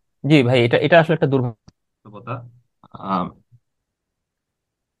 জি ভাই, এটা এটা আসলে একটা দুর্ভাগ্যতা। আম,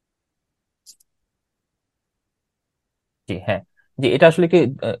 জি, হ্যাঁ। জি, এটা আসলে কি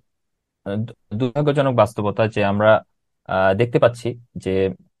দুর্ভাগ্যজনক বাস্তবতা যে আমরা দেখতে পাচ্ছি যে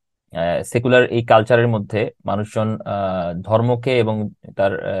সেকুলার এই কালচারের মধ্যে মানুষজন ধর্মকে এবং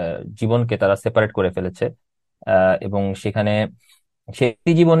তার জীবনকে তারা সেপারেট করে ফেলেছে। এবং সেখানে সে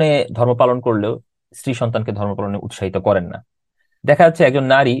ব্যক্তি জীবনে ধর্ম পালন করলেও স্ত্রী সন্তানকে ধর্ম পালনে উৎসাহিত করেন না। দেখা যাচ্ছে একজন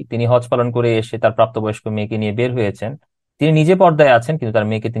নারী, তিনি হজ পালন করে এসে তার প্রাপ্তবয়স্ক মেয়েকে নিয়ে বের হয়েছেন, তিনি নিজে পর্দায় আছেন কিন্তু তার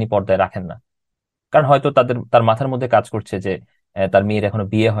মেয়েকে তিনি পর্দায় রাখেন না। কারণ হয়তো তার মাথার মধ্যে কাজ করছে যে তার মেয়ের এখনো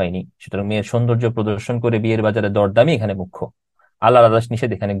বিয়ে হয়নি, সুতরাং মেয়ের সৌন্দর্য প্রদর্শন করে বিয়ের বাজারে দরদামই এখানে মুখ্য, আল্লাহর আদেশ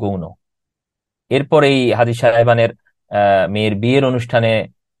নিষেধ এখানে গৌণ। এরপর এই হাজী সাহেবানের মেয়ের বিয়ের অনুষ্ঠানে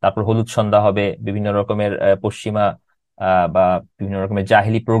তারপর হলুদ সন্ধ্যা হবে, বিভিন্ন রকমের পশ্চিমা বা বিভিন্ন রকমের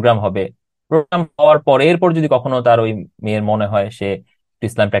জাহিলি প্রোগ্রাম হবে। প্রোগ্রাম হওয়ার পরে এরপর যদি কখনো তার ওই মেয়ের মনে হয় সে একটু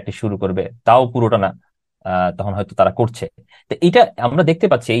ইসলাম প্র্যাকটিস শুরু করবে, তাও পুরোটা না, তখন হয়তো তারা করছে। তো এটা আমরা দেখতে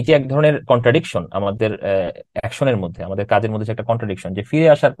পাচ্ছি, এই যে এক ধরনের কন্ট্রাডিকশন আমাদের অ্যাকশনের মধ্যে, আমাদের কাজের মধ্যে যে একটা কন্ট্রাডিকশন, যে ফিরে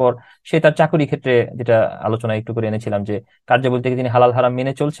আসার পর সে তার চাকরি ক্ষেত্রে, যেটা আলোচনা একটু করে এনেছিলাম, যে কার্যাবলী থেকে তিনি হালাল হারাম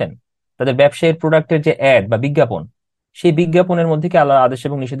মেনে চলছেন, তাদের ব্যবসায়ের প্রোডাক্টের যে অ্যাড বা বিজ্ঞাপন, সেই বিজ্ঞাপনের মধ্যে কি আল্লাহর আদেশ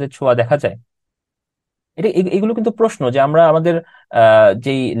এবং নিষেধের ছোঁয়া দেখা যায়? এগুলো কিন্তু প্রশ্ন যে আমরা আমাদের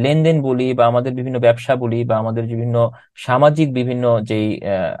যেই লেনদেন বলি বা আমাদের বিভিন্ন ব্যবসা বলি বা আমাদের বিভিন্ন সামাজিক বিভিন্ন যেই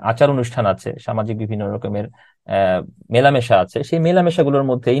আচার অনুষ্ঠান আছে, সামাজিক বিভিন্ন রকমের আহ, মেলামেশা আছে, সেই মেলামেশাগুলোর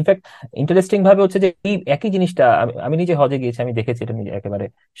মধ্যে ইনফ্যাক্ট ইন্টারেস্টিং ভাবে হচ্ছে যে এই একই জিনিসটা আমি নিজে হজে গিয়েছি, আমি দেখেছি এটা নিজে একেবারে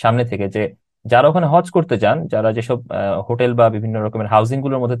সামনে থেকে, যে যারা ওখানে হজ করতে যান, যারা যেসব হোটেল বা বিভিন্ন রকমের হাউজিং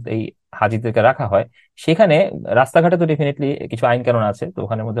গুলোর মধ্যে এই হাজিদেরকে রাখা হয়, সেখানে রাস্তাঘাটে তো ডেফিনেটলি কিছু আইন কানুন আছে, তো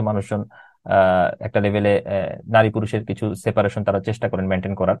ওখানে মধ্যে মানুষজন একটা লেভেলে নারী পুরুষের কিছু সেপারেশন তারা চেষ্টা করেন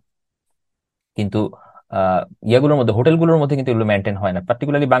মেনটেন করার, কিন্তু ইয়াগুলোর মধ্যে, হোটেলগুলোর মধ্যে কিন্তু এগুলো মেনটেন হয় না।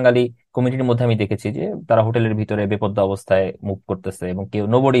 পার্টিকুলারলি বাঙালি কমিউনিটির মধ্যে আমি দেখেছি যে তারা হোটেলের ভিতরে বেপরোয়া অবস্থায় মুভ করতেছে এবং কেউ,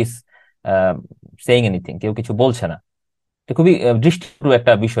 নোবডি ইজ সেইং এনিথিং, কেউ কিছু বলছে না। এটা খুবই দৃষ্টিকটু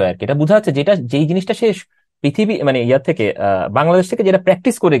একটা বিষয় আর কি। এটা বোঝা যাচ্ছে যেটা, যেই জিনিসটা সে পৃথিবী মানে ইয়া থেকে বাংলাদেশ থেকে যেটা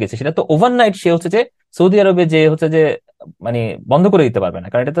প্র্যাকটিস করে গেছে, সেটা তো ওভারনাইট সে হচ্ছে যে সৌদি আরবে যে হচ্ছে যে মানে বন্ধ করে দিতে পারবে না,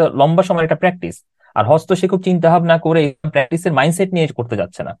 কারণ এটা তো লম্বা সময় একটা প্র্যাকটিস। আর হজ তো সে খুব চিন্তা ভাবনা করে প্র্যাকটিসের মাইন্ডসেট নিয়ে করতে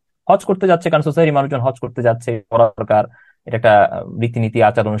যাচ্ছে না, হজ করতে যাচ্ছে কারণ সোসাইটির মানুষজন হজ করতে যাচ্ছে, করা দরকার, এটা একটা রীতিনীতি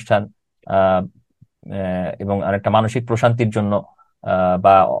আচার অনুষ্ঠান, আহ এবং আরেকটা মানসিক প্রশান্তির জন্য,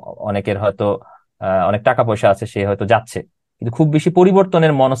 বা অনেকের হয়তো অনেক টাকা পয়সা আছে, সে হয়তো যাচ্ছে, কিন্তু খুব বেশি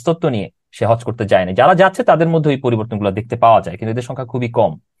পরিবর্তনের মনস্তত্ব নিয়ে সে হজ করতে যায় না। যারা যাচ্ছে তাদের মধ্যে ওই পরিবর্তনগুলো দেখতে পাওয়া যায়, কিন্তু এদের সংখ্যা খুবই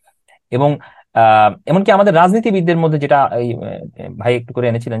কম। এবং এমনকি আমাদের রাজনীতিবিদদের মধ্যে যেটা এই ভাই একটু করে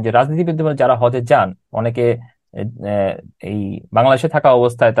এনেছিলেন, যে রাজনীতিবিদদের মধ্যে যারা হজে যান, অনেকে আহ, এই বাংলাদেশে থাকা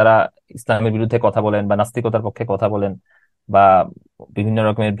অবস্থায় তারা ইসলামের বিরুদ্ধে কথা বলেন বা নাস্তিকতার পক্ষে কথা বলেন, বা বিভিন্ন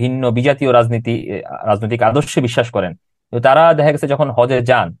রকমের ভিন্ন বিজাতীয় রাজনৈতিক আদর্শে বিশ্বাস করেন। তো তারা দেখা গেছে যখন হজে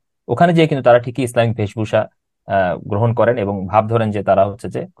যান, ওখানে যেয়ে কিন্তু তারা ঠিকই ইসলামিক বেশভূষা গ্রহণ করেন এবং ভাব ধরেন যে তারা হচ্ছে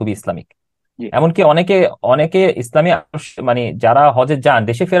যে খুবই ইসলামিক। জি। এমনকি অনেকে অনেকে ইসলামী আদর্শ মানে যারা হজে যান,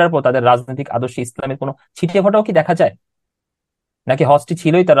 দেশে ফেরার পর তাদের রাজনৈতিক আদর্শে ইসলামের কোনো ছিটে ফোঁটাও কি দেখা যায়, নাকি হজটি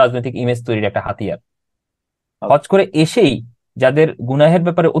ছিলই তার রাজনৈতিক ইমেজ তৈরির একটা হাতিয়ার? হজ করে এসেই যাদের গুনাহের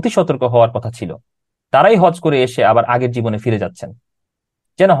ব্যাপারে অতি সতর্ক হওয়ার কথা ছিল, তারাই হজ করে এসে আবার আগের জীবনে ফিরে যাচ্ছেন,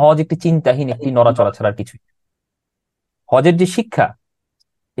 যেন হজ একটি চিন্তাহীন একটি নড়াচড়া ছাড়ার কিছুই। হজের যে শিক্ষা,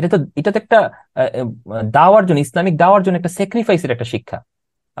 এটা তো একটা দাওয়ার জন্য, ইসলামিক দাওয়ার জন্য একটা স্যাক্রিফাইসের একটা শিক্ষা।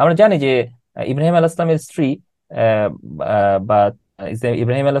 আমরা জানি যে ইব্রাহিম আল ইসলামের স্ত্রী, আহ, বা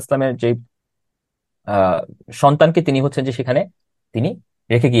ইব্রাহিম আল ইসলামের যে আহ, সন্তানকে তিনি হচ্ছেন যে সেখানে তিনি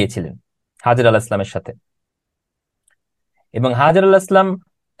রেখে গিয়েছিলেন হাজর আল ইসলামের সাথে। এবং হাজর আল ইসলাম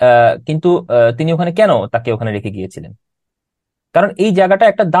কিন্তু তিনি ওখানে কেন তাকে ওখানে রেখে গিয়েছিলেন? কারণ এই জায়গাটা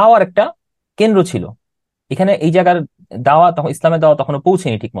একটা দাওয়ার একটা কেন্দ্র ছিল। এখানে এই জায়গার দাওয়া তখন, ইসলামের দাওয়া তখনও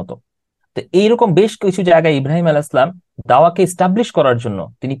পৌঁছেনি ঠিক মতো। তো এইরকম বেশ কিছু জায়গায় ইব্রাহিম আলাইহিস সালাম দাওয়াকে স্টাবলিশ করার জন্য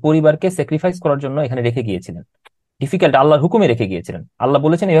তিনি পরিবারকে স্যাক্রিফাইস করার জন্য এখানে রেখে গিয়েছিলেন। ডিফিকাল্ট, আল্লাহর হুকুমে রেখে গিয়েছিলেন, আল্লাহ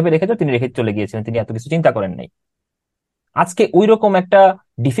বলেছেন এভাবে রেখে যাও, তিনি রেখে চলে গিয়েছিলেন, তিনি এত কিছু চিন্তা করেন নাই। আজকে ওইরকম একটা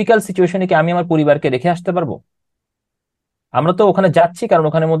ডিফিকাল্ট সিচুয়েশনে কি আমি আমার পরিবারকে রেখে আসতে পারবো? আমরা তো ওখানে যাচ্ছি কারণ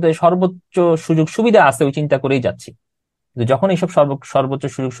ওখানে মধ্যে সর্বোচ্চ সুযোগ সুবিধা আছে ওই চিন্তা করেই যাচ্ছি, কিন্তু যখন এইসব সর্বোচ্চ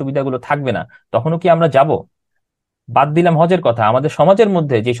সুযোগ সুবিধাগুলো থাকবে না, তখনও কি আমরা যাব? বাদ দিলাম হজের কথা, আমাদের সমাজের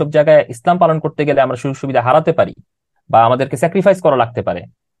মধ্যে যেসব জায়গায় ইসলাম পালন করতে গেলে আমরা সুযোগ সুবিধা হারাতে পারি বা আমাদেরকে স্যাক্রিফাইস করা লাগতে পারে,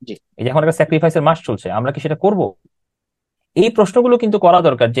 জি। এই যে এখন একটা স্যাক্রিফাইসের মাস চলছে, আমরা কি সেটা করব? এই প্রশ্নগুলো কিন্তু করা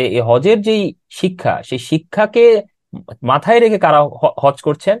দরকার, যে এই হজের যেই শিক্ষা, সেই শিক্ষাকে মাথায় রেখে কারা হজ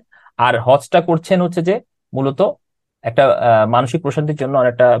করছেন। আর হজটা করছেন হচ্ছে যে মূলত একটা মানসিক প্রশান্তির জন্য আর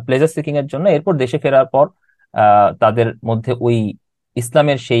একটা প্লেজার সিকিং এর জন্য, এরপর দেশে ফেরার পর তাদের মধ্যে ওই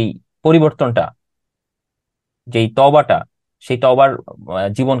ইসলামের সেই পরিবর্তনটা, যেই তওবাটা, সেই তওবার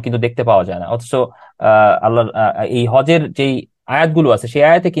জীবন কিন্তু দেখতে পাওয়া যায় না। অথচ আল্লাহ এই হজের যেই আয়াতগুলো আছে, সেই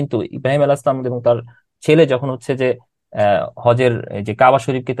আয়াতে কিন্তু ইব্রাহিম আলাইহিস সালাম এবং তার ছেলে যখন হচ্ছে যে হজের এই যে কাবা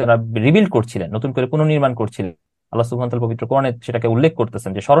শরীফকে তারা রিবিল্ড করছিলেন, নতুন করে পুনর্নির্মাণ করছিলেন, আল্লাহ সুবহানাহু ওয়া তাআলা পবিত্র কোরআনে সেটাকে উল্লেখ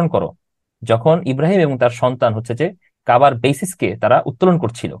করতেছেন যে স্মরণ করো, যখন ইব্রাহিম এবং তার সন্তান হচ্ছে যে কাবার বেসিসকে তারা উত্তোলন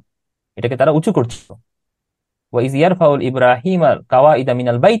করছিল, এটাকে তারা উঁচু করছিল। ওয়া ইজ ইয়ারফাউল ইব্রাহিম আল কাওয়াইদা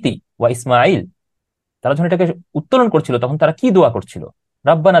মিনাল বাইতি ওয়া ইসমাঈল, তারা যখন এটাকে উত্তোলন করছিল তখন তারা কি দোয়া করছিল?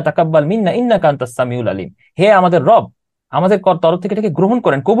 রাব্বানা তাকাব্বাল মিন্না ইন্নাকা আনতাস সামিউল আলিম, হে আমাদের রব, আমাদের তরফ থেকে এটাকে গ্রহণ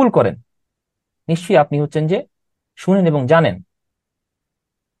করেন, কবুল করেন, নিশ্চয়ই আপনি হচ্ছেন যে শুনেন এবং জানেন।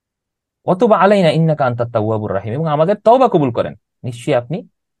 অতবা আলাইনা ইন্নাকা আনতাত তাওয়াবুর রাহিম, এবং আমাদের তওবা কবুল করেন, নিশ্চয়ই আপনি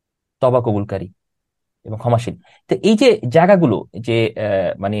তওবা কবুলকারী এবং ক্ষমাশীল। তো এই যে জায়গাগুলো, যে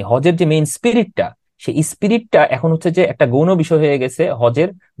মানে হজের যে মেইন স্পিরিটটা, সেই স্পিরিটটা এখন হচ্ছে যে একটা গৌণ বিষয় হয়ে গেছে। হজের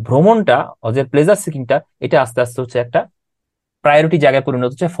ভ্রমণটা, হজের প্লেজার সিকিংটা, এটা আস্তে আস্তে হচ্ছে একটা প্রায়োরিটি জায়গায় পরিণত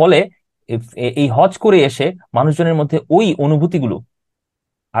হচ্ছে। ফলে এই হজ করে এসে মানুষজনের মধ্যে ওই অনুভূতিগুলো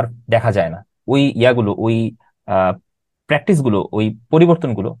আর দেখা যায় না, ওই ইয়াগুলো, ওই প্র্যাকটিস গুলো, ওই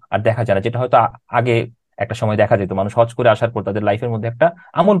পরিবর্তনগুলো আর দেখা যায় না, যেটা হয়তো আগে একটা সময় দেখা যেত মানুষ হজ করে আসার পর তাদের লাইফের মধ্যে একটা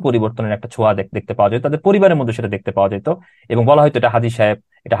আমূল পরিবর্তনের একটা ছোঁয়া দেখতে পাওয়া যেত, তাদের পরিবারের মধ্যে সেটা দেখতে পাওয়া যেত। এবং বলা হয়তো এটা হাজী সাহেব,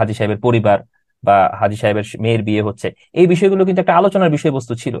 এটা হাজী সাহেবের পরিবার, বা হাজী সাহেবের মেয়ের বিয়ে হচ্ছে। এই বিষয়গুলো কিন্তু একটা আলোচনার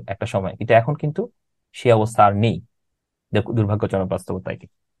বিষয়বস্তু ছিল একটা সময়, কিন্তু এখন কিন্তু সে অবস্থা আর নেই। দুর্ভাগ্যজনক বাস্তবতা এটি।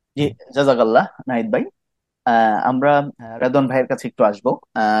 জি, জাজাকাল্লাহ নাহিদ ভাই। আমরা রেদন ভাইয়ের কাছে একটু আসবো।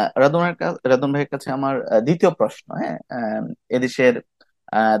 রেদন ভাইয়ের কাছে আমার দ্বিতীয় প্রশ্ন। হ্যাঁ, এদেশের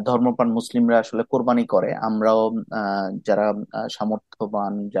ধর্মপ্রাণ মুসলিমরা আসলে কোরবানি করে। আমরাও যারা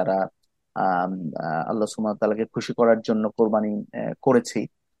সামর্থ্যবান, যারা আম, আল্লাহ সুবহানাহু ওয়া তাআলাকে খুশি করার জন্য কোরবানি করেছি।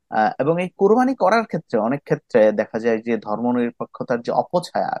 এবং এই কোরবানি করার ক্ষেত্রে অনেক ক্ষেত্রে দেখা যায় যে ধর্মনিরপেক্ষতার যে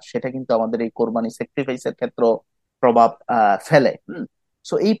অপছায়া, সেটা কিন্তু আমাদের এই কোরবানি স্যাক্রিফাইসের ক্ষেত্রে প্রভাব ফেলে।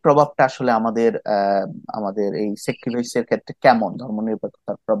 সো এই প্রভাবটা আসলে আমাদের এই স্যাক্রিফাইসের ক্ষেত্রে কেমন,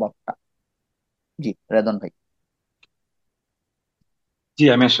 ধর্মনিরপেক্ষতার প্রভাবটা? জি, রেদন ভাই। জি,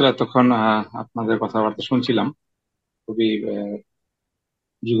 আমি আসলে তখন আপনাদের কথাবার্তা শুনছিলাম। খুবই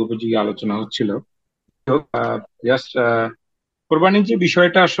যুগোপযোগী আলোচনা হচ্ছিল। জাস্ট কোরবানির যে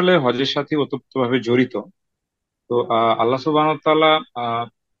বিষয়টা আসলে হজের সাথে ওতপ্রোতভাবে জড়িত। তো আল্লাহ সুবহানাহু ওয়া তাআলা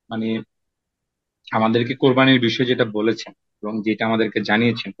মানে আমাদেরকে কোরবানির বিষয় যেটা বলেছেন এবং যেটা আমাদেরকে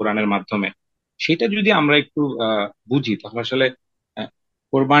জানিয়েছেন কোরআনের মাধ্যমে, সেটা যদি আমরা একটু বুঝি, তাহলে আসলে আহ,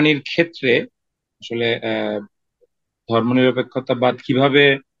 কোরবানির ক্ষেত্রে আসলে ধর্মনিরপেক্ষতাবাদ কিভাবে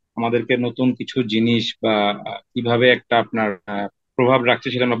আমাদেরকে নতুন কিছু জিনিস বা কিভাবে একটা আপনার প্রভাব রাখছে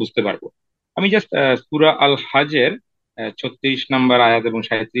সেটা আমরা বুঝতে পারবো। আমি জাস্ট সূরা আল হাজের 36 নম্বর আয়াত এবং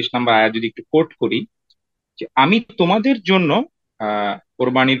 37 নম্বর আয়াত যদি একটু কোট করি, যে আমি তোমাদের জন্য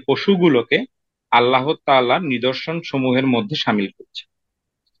কোরবানির পশুগুলোকে আল্লাহ তাআলার নিদর্শন সমূহের মধ্যে শামিল করছি,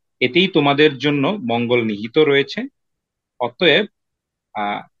 এতেই তোমাদের জন্য মঙ্গল নিহিত রয়েছে। অতএব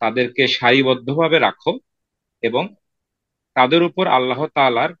তাদেরকে সারিবদ্ধভাবে রাখো এবং তাদের উপর আল্লাহ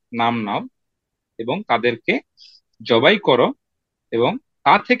তাআলার নাম নাও এবং তাদেরকে জবাই করো এবং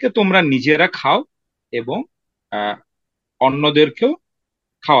তা থেকে তোমরা নিজেরা খাও এবং আহ অন্যদেরকেও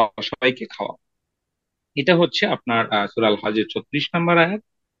খাওয়াও, সবাইকে খাওয়াও। এটা হচ্ছে আপনার সূরা আল হজের 36 নম্বর আয়াত।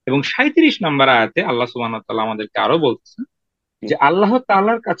 এবং 37 নম্বর আয়াতে আল্লাহ সুবহানাহু ওয়া তাআলা আমাদেরকে আরো বলতেছেন জি, যে আল্লাহ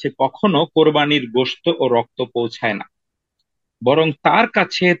তাআলার কাছে কখনো কোরবানির গোশত ও রক্ত পৌঁছায় না, বরং তার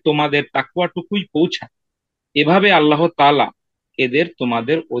কাছে তোমাদের তাকওয়াটুকুই পৌঁছায়। এভাবে আল্লাহ তাআলা এদের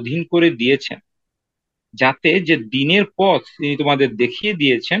তোমাদের অধীন করে দিয়েছেন, যাতে যে দিনের পথ তিনি তোমাদের দেখিয়ে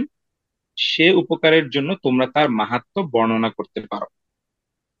দিয়েছেন সে উপকারের জন্য তোমরা তার মাহাত্ম্য বর্ণনা করতে পারো।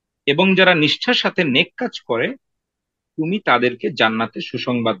 এবং যারা নিষ্ঠার সাথে নেক কাজ করে তুমি তাদেরকে জান্নাতে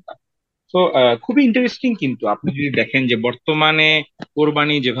সুসংবাদ দাও। তো খুবই ইন্টারেস্টিং, কিন্তু আপনি যদি দেখেন যে বর্তমানে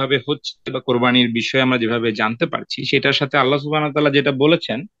কোরবানি যেভাবে হচ্ছে বা কোরবানির বিষয়ে আমরা যেভাবে জানতে পারছি, সেটার সাথে আল্লাহ সুবহানাহু ওয়া তাআলা যেটা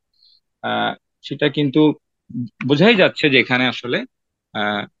বলেছেন আহ, সেটা কিন্তু বোঝাই যাচ্ছে যে এখানে আসলে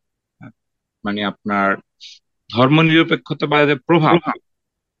আহ, মানে আপনার ধর্মনিরপেক্ষতাবাদের প্রভাব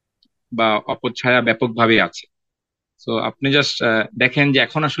বা অপছায়া ব্যাপকভাবে আছে। তো আপনি জাস্ট দেখেন যে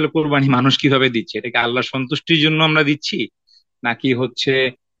এখন আসলে কোরবানি মানুষ কিভাবে দিচ্ছে, এটাকে আল্লাহর সন্তুষ্টির জন্য আমরা দিচ্ছি, নাকি হচ্ছে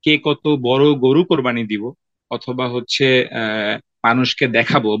কে কত বড় গরু কোরবানি দিব, অথবা হচ্ছে মানুষকে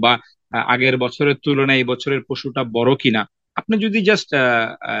দেখাবো বা আগের বছরের তুলনায় এই বছরের পশুটা বড় কিনা। আপনি যদি জাস্ট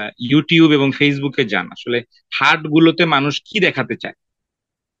ইউটিউব এবং ফেসবুকে যান, আসলে হাট গুলোতে মানুষ কি দেখাতে চায়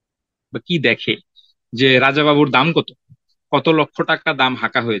বা কি দেখে, যে রাজাবাবুর দাম কত, কত লক্ষ টাকা দাম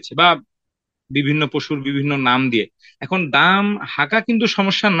হাঁকা হয়েছে, বা বিভিন্ন পশুর বিভিন্ন নাম দিয়ে। এখন দাম হাঁকা কিন্তু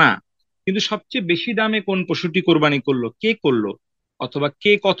সমস্যা না, কিন্তু সবচেয়ে বেশি দামে কোন পশুটি কোরবানি করলো, কে করলো, অথবা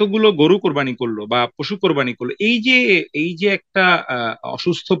কে কতগুলো গরু কোরবানি করলো বা পশু কোরবানি করলো, এই যে একটা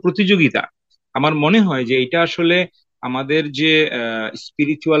অসুস্থ প্রতিযোগিতা, আমার মনে হয় যে এটা আসলে আমাদের যে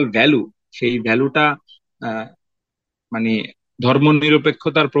স্পিরিচুয়াল ভ্যালু, সেই ভ্যালুটা মানে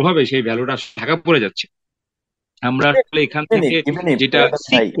ধর্মনিরপেক্ষতার প্রভাবে সেই ভ্যালুটা ঢাকা পড়ে যাচ্ছে। আমরা আসলে এখান ইভেন থেকে ইভেন যেটা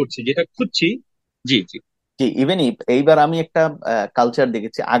সিক ভাই, করছি, যেটা খুঁজছি। জি, জি। জি, ইভেন এইবার আমি একটা কালচার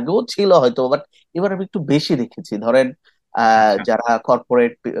দেখেছি, আগেও ছিল হয়তো, বাট এবার আমি একটু বেশি দেখেছি। ধরেন আচ্ছা। যারা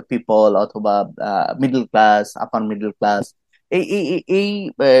কর্পোরেট পিপল অথবা middle class, upper middle class, এই এই এই এই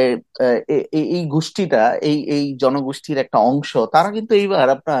আহ, আহ, এই গোষ্ঠীটা, এই জনগোষ্ঠীর একটা অংশ, তারা কিন্তু এইবার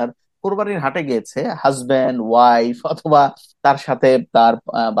আপনার কোরবানির হাটে গিয়েছে, হাজব্যান্ড ওয়াইফ অথবা তার সাথে তার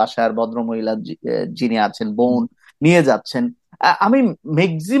বাসার ভদ্রমহিলা যিনি আছেন, বোন, নিয়ে যাচ্ছেন। আমি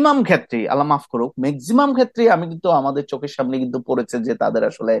ম্যাক্সিমাম ক্ষেত্রে, আল্লাহ মাফ করুক, ম্যাক্সিমাম ক্ষেত্রে আমি কিন্তু আমাদের চোখের সামনে কিন্তু পড়েছে যে তাদের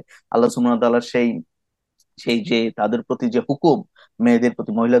আসলে আল্লাহ সুবহানাহু ওয়া তাআলার সেই সেই যে তাদের প্রতি যে হুকুম মেয়েদের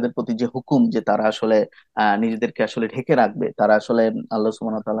প্রতি, মহিলাদের প্রতি যে হুকুম যে তারা আসলে নিজেদেরকে আসলে ঢেকে রাখবে, তারা আসলে আল্লাহ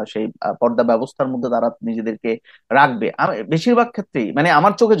সুবহানাহু ওয়া তাআলা সেই পর্দা ব্যবস্থার মধ্যে তারা নিজেদেরকে রাখবে। বেশিরভাগ ক্ষেত্রেই মানে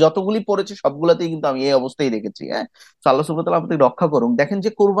আমার চোখে যতগুলি পড়েছে সবগুলাতেই কিন্তু আমি এই অবস্থায় দেখেছি। হ্যাঁ, তো আল্লাহ সুবহানাহু ওয়া তাআলা আমাদের রক্ষা করুন। দেখেন যে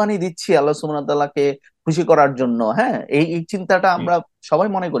কোরবানি দিচ্ছি আল্লাহ সুবহানাহু ওয়া তাআলাকে খুশি করার জন্য, হ্যাঁ, এই চিন্তাটা জি। আমরা সবাই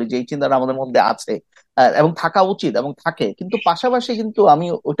মনে করি যে এই চিন্তাটা আমাদের মধ্যে আছে এবং থাকা উচিত এবং থাকে, কিন্তু পাশাপাশি কিন্তু আমি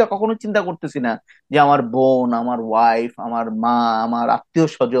ওটা কখনো চিন্তা করতেছি না যে আমার বোন, আমার ওয়াইফ, আমার মা, আমার আত্মীয়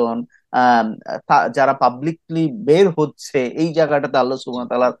স্বজন যারা পাবলিকলি বের হচ্ছে এই জায়গাটাতে আল্লাহ সুবহানাহু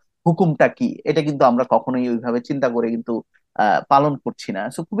ওয়া তাআলার হুকুমটা কি, এটা কিন্তু আমরা কখনোই ওইভাবে চিন্তা করে কিন্তু পালন করছি না।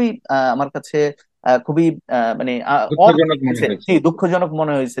 তো খুবই আমার কাছে খুবই মানে অড দুঃখজনক মনে লেগেছে, হয়েছে। জি দুঃখজনক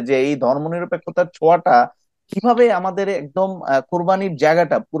মনে হয়েছে যে এই ধর্মনিরপেক্ষতার ছোঁয়াটা কিভাবে আমাদের একদম কোরবানির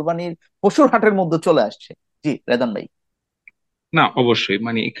জায়গাটা, কোরবানির পশুর হাটের মধ্যে চলে আসছে। জি রেদান ভাই। না, অবশ্যই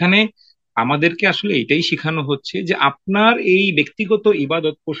এখানে আমাদেরকে আসলে এটাই শেখানো হচ্ছে যে আপনার এই ব্যক্তিগত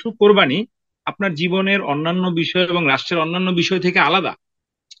ইবাদত পশু কোরবানি আপনার জীবনের অন্যান্য বিষয় এবং রাষ্ট্রের অন্যান্য বিষয় থেকে আলাদা।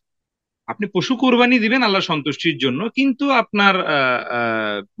 আপনি পশু কোরবানি দিবেন আল্লাহ সন্তুষ্টির জন্য, কিন্তু আপনার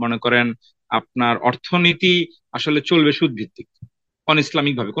মনে করেন আপনার অর্থনীতি আসলে চলবে সুদ ভিত্তিক, অন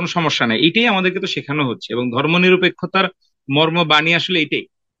ইসলামিক ভাবে, কোনো সমস্যা নাই। এটাই আমাদেরকে তো শেখানো হচ্ছে, এবং ধর্মনিরপেক্ষতার মর্ম বাণী আসলে এটাই।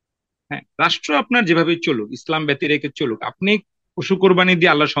 হ্যাঁ, রাষ্ট্র আপনার যেভাবে চলুক, ইসলাম ব্যতি রেখে চলুক, আপনি পশু কোরবানি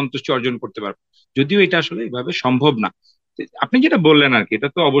দিয়ে আল্লাহর সন্তুষ্টি অর্জন করতে পারবেন। যদিও এটা আসলে এইভাবে সম্ভব না। আপনি যেটা বললেন আর কি, এটা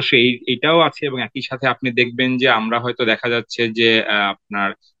তো অবশ্যই এটাও আছে, এবং একই সাথে আপনি দেখবেন যে আমরা হয়তো দেখা যাচ্ছে যে আপনার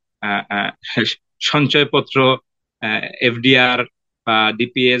আহ, আহ, সঞ্চয়পত্র, এফডিআর বা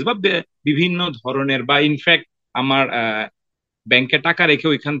ডিপিএস বা বিভিন্ন ধরনের, বা ইনফ্যাক্ট আমার ব্যাংকে টাকা রেখে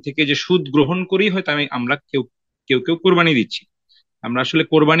ওইখান থেকে যে সুদ গ্রহণ করি, হয়তো আমরা কেউ কেউ কেউ কোরবানি দিচ্ছি। আমরা আসলে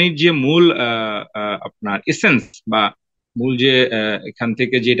কোরবানির যে মূল আপনার এসেন্স, বা মূল যে এখান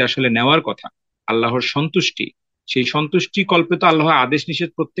থেকে যেটা আসলে নেওয়ার কথা, আল্লাহর সন্তুষ্টি, সেই সন্তুষ্টি কল্পে তো আল্লাহর আদেশ নিষেধ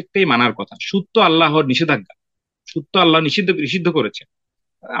প্রত্যেকটাই মানার কথা। সুদ তো আল্লাহর নিষেধাজ্ঞা, সুদ তো আল্লাহ নিষিদ্ধ নিষিদ্ধ করেছে।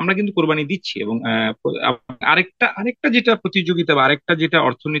 আমরা কিন্তু কোরবানি দিচ্ছি, এবং আরেকটা আরেকটা যেটা প্রতিযোগিতা, বা আরেকটা যেটা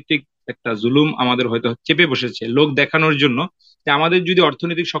অর্থনৈতিক একটা জুলুম আমাদের হয়তো চেপে বসেছে লোক দেখানোর জন্য, যে আমাদের যদি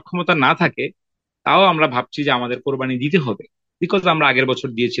অর্থনৈতিক সক্ষমতা না থাকে, তাও আমরা ভাবছি যে আমাদের কোরবানি দিতে হবে, বিকজ আমরা আগের বছর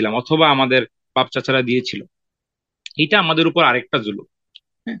দিয়েছিলাম অথবা আমাদের বাপ চাচারা দিয়েছিল। এটা আমাদের উপর আরেকটা জুলুম।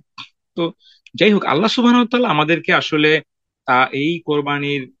 হ্যাঁ। তো যাই হোক, আল্লাহ সুবহানাহু ওয়া তাআলা আমাদেরকে আসলে এই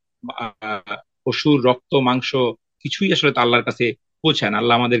কোরবানির পশুর রক্ত মাংস কিছুই আসলে তা আল্লাহর কাছে পৌঁছায় না।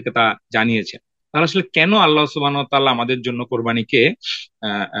 আল্লাহ আমাদেরকে তা জানিয়েছেন। তাহলে আসলে কেন আল্লাহ সুবহানাহু ওয়া তাআলা আমাদের জন্য কোরবানিকে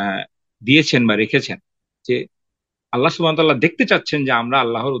আহ আহ দিয়েছেন বা রেখেছেন? যে আল্লাহ সুবহানাহু ওয়া তাআলা দেখতে চাচ্ছেন যে আমরা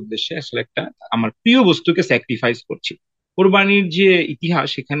আল্লাহর উদ্দেশ্যে আসলে একটা আমার প্রিয় বস্তুকে স্যাক্রিফাইস করছি। কোরবানির যে ইতিহাস,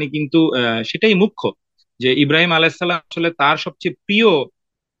 সেখানে কিন্তু সেটাই মুখ্য, যে ইব্রাহিম আলাইহিস সালাম আসলে তার সবচেয়ে প্রিয়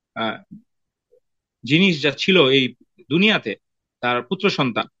আহ, জিনিস যা ছিল এই দুনিয়াতে, তার পুত্র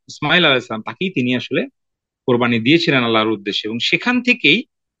সন্তান ইসমাইল আলাইহিস সালাম, তাকেই তিনি আসলে কোরবানি দিয়েছিলেন আল্লাহর উদ্দেশ্যে। এবং সেখান থেকেই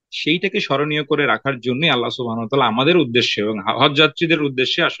সেইটাকে স্মরণীয় করে রাখার জন্যই আল্লাহ সুবহানাহু ওয়া তাআলা আমাদের উদ্দেশ্যে এবং হজ যাত্রীদের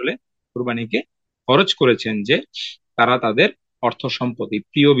উদ্দেশ্যে আসলে কোরবানিকে খরচ করেছেন, যে তারা তাদের অর্থ সম্পদ, এই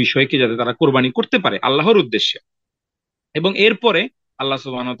প্রিয় বিষয়কে যাতে তারা কোরবানি করতে পারে আল্লাহর উদ্দেশ্যে। এবং এরপরে আল্লাহ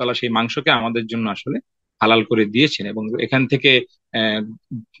সুবহানাহু ওয়া তাআলা সেই মাংসকে আমাদের জন্য আসলে হালাল করে দিয়েছেন, এবং এখান থেকে আহ,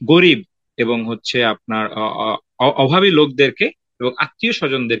 গরিব এবং হচ্ছে আপনার অভাবী লোকদেরকে এবং আত্মীয়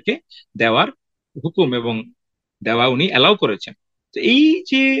স্বজনদেরকে দেওয়ার হুকুম এবং দেওয়া উনি অ্যালাউ করেছেন। তো এই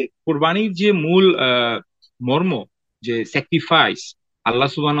যে কোরবানির যে মূল মর্ম, যে স্যাক্রিফাইস, আল্লাহ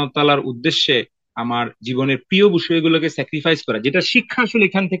সুবহানাহু ওয়া তাআলার উদ্দেশ্যে আমার জীবনের প্রিয় বিষয়গুলোকে স্যাক্রিফাইস করা, যেটা শিক্ষা আসলে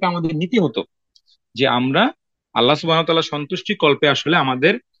এখান থেকে আমাদের নিতে হতো, যে আমরা আল্লাহ সুবহানাহু ওয়া তাআলার সন্তুষ্টি কল্পে আসলে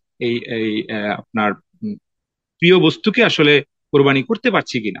আমাদের এই এই আপনার উম, প্রিয় বস্তুকে আসলে কোরবানি করতে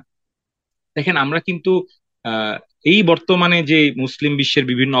পারছি কিনা। দেখেন, আমরা কিন্তু আহ, এই বর্তমানে যে মুসলিম বিশ্বের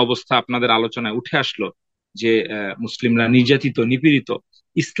বিভিন্ন অবস্থা আপনাদের আলোচনায় উঠে আসলো, যে মুসলিমরা নির্যাতিত নিপীড়িত,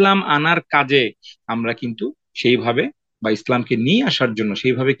 ইসলাম আনার কাজে আমরা কিন্তু সেইভাবে, বা ইসলামকে নিয়ে আসার জন্য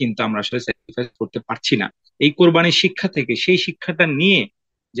সেইভাবে কিন্তু আমরা আসলে স্যাক্রিফাইস করতে পারছি না। এই কোরবানির শিক্ষা থেকে, সেই শিক্ষাটা নিয়ে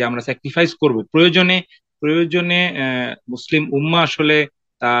যে আমরা স্যাক্রিফাইস করব প্রয়োজনে, প্রয়োজনে মুসলিম উম্মাহ আসলে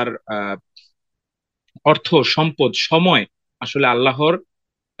তার অর্থ সম্পদ সময় আসলে আল্লাহর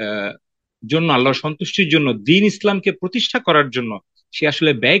আহ, জন্য, আল্লাহর সন্তুষ্টির জন্য, দিন ইসলামকে প্রতিষ্ঠা করার জন্য সে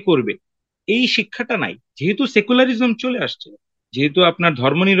আসলে ব্যয় করবে। এই শিক্ষাটা নাই, যেহেতু সেকুলারিজম চলে আসছে, যেহেতু আপনার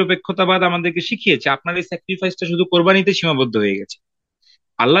ধর্মনিরপেক্ষতাবাদ আমাদেরকে শিখিয়েছে, আপনার এই স্যাক্রিফাইসটা শুধু কোরবানিতে সীমাবদ্ধ হয়ে গেছে।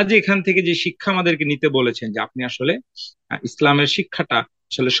 আল্লাহ যে এখান থেকে যে শিক্ষা আমাদেরকে নিতে বলেছেন, যে আপনি আসলে ইসলামের শিক্ষাটা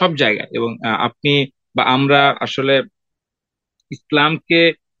আসলে সব জায়গায়, এবং আপনি বা আমরা আসলে ইসলামকে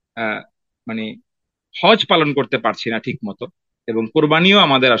আহ মানে হজ পালন করতে পারছি না ঠিক মতো, এবং কোরবানিও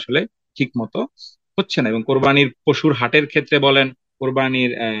আমাদের আসলে ঠিক মতো হচ্ছে না। এবং কোরবানির পশুর হাটের ক্ষেত্রে বলেন,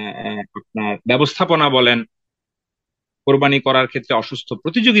 কোরবানির আপনার ব্যবস্থাপনা বলেন, কোরবানি করার ক্ষেত্রে অসুস্থ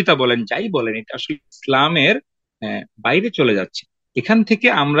প্রতিযোগিতা বলেন, যাই বলেন, এটা আসলে ইসলামের বাইরে চলে যাচ্ছে। এখান থেকে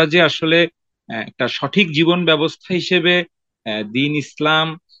আমরা যে আসলে একটা সঠিক জীবন ব্যবস্থা হিসেবে দিন ইসলাম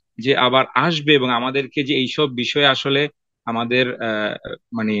যে আবার আসবে এবং আমাদেরকে যে এইসব বিষয়ে আসলে আমাদের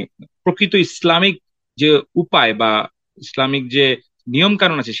মানে প্রকৃত ইসলামিক যে উপায় বা ইসলামিক যে নিয়ম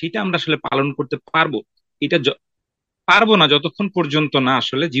কানুন আছে সেটা আমরা আসলে পালন করতে পারবো, এটা পারবো না যতক্ষণ পর্যন্ত না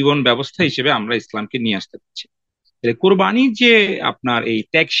আসলে জীবন ব্যবস্থা হিসেবে আমরা ইসলামকে নিয়ে আসতে পারছি। কোরবানি যে আপনার এই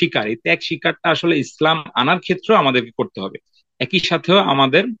ত্যাগ স্বীকার, এই ত্যাগ স্বীকারটা আসলে ইসলাম আনার ক্ষেত্রেও আমাদেরকে করতে হবে। একই সাথেও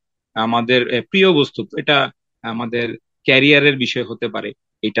আমাদের আমাদের প্রিয় বস্তু, এটা আমাদের ক্যারিয়ারের বিষয় হতে পারে,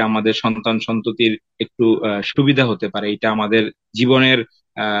 এটা আমাদের সন্তান সন্ততির একটু সুবিধা হতে পারে, এটা আমাদের জীবনের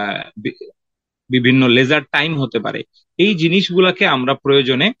আহ বি- বিভিন্ন লেজার টাইম হতে পারে। এই জিনিসগুলাকে আমরা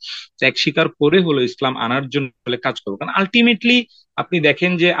প্রয়োজনে ত্যাগ স্বীকার করে হলো ইসলাম আনার জন্য হলে কাজ করবো, কারণ আলটিমেটলি আপনি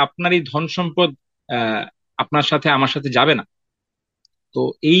দেখেন যে আপনার এই ধন সম্পদ আহ আপনার সাথে আমার সাথে যাবে না। তো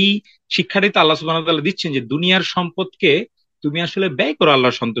এই শিক্ষাটাই তো আল্লাহ সুবহানাহু ওয়া তাআলা দিচ্ছেন যে দুনিয়ার সম্পদকে তুমি আসলে ব্যয় করো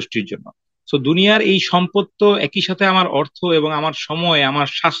আল্লাহর সন্তুষ্টির জন্য। তো দুনিয়ার এই সম্পদ তো একই সাথে আমার অর্থ এবং আমার সময়, আমার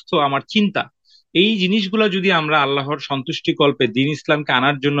স্বাস্থ্য, আমার চিন্তা, এই জিনিসগুলো যদি আমরা আল্লাহর সন্তুষ্টি কল্পে দিন ইসলামকে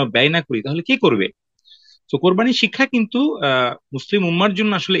আনার জন্য ব্যয় না করি তাহলে কে করবে? তো কোরবানির শিক্ষা কিন্তু মুসলিম উম্মার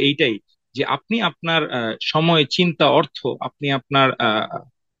জন্য আসলে এইটাই, যে আপনি আপনার সময়, চিন্তা, অর্থ, আপনি আপনার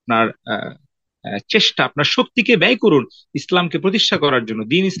আপনার চেষ্টা, আপনার শক্তিকে ব্যয় করুন ইসলামকে প্রতিষ্ঠা করার জন্য,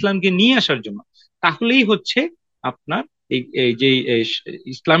 দিন ইসলামকে নিয়ে আসার জন্য। তাহলেই হচ্ছে আপনার এই এই যে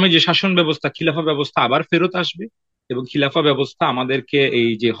ইসলামের যে শাসন ব্যবস্থা, খিলাফা ব্যবস্থা আবার ফেরত আসবে। এবং খিলাফা ব্যবস্থা আমাদেরকে এই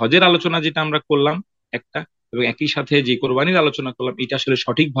যে হজের আলোচনা যেটা আমরা করলাম একটা, এবং একই সাথে যে কোরবানির আলোচনা করলাম, এটা আসলে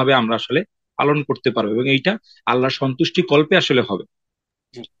সঠিকভাবে আমরা আসলে পালন করতে পারবো এবং এইটা আল্লাহর সন্তুষ্টি কল্পে আসলে হবে।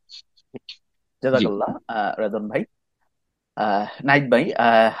 জি, জি। জাজাকাল্লাহ রেদন ভাই। নাইট ভাই,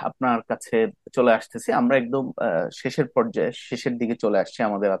 আপনার কাছে চলে আসতেছি আমরা একদম শেষের পর্যায়ে, শেষের দিকে চলে আসছে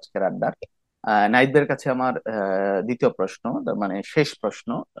আমাদের আজকের আড্ডার। নাইট ভাইয়ের কাছে আমার দ্বিতীয় প্রশ্ন, তার মানে শেষ প্রশ্ন,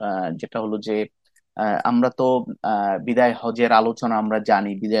 যেটা হলো যে আমরা তো বিদায় হজের আলোচনা আমরা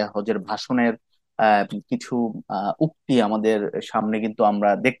জানি, বিদায় হজের ভাষণের কিছু উক্তি আমাদের সামনে কিন্তু আমরা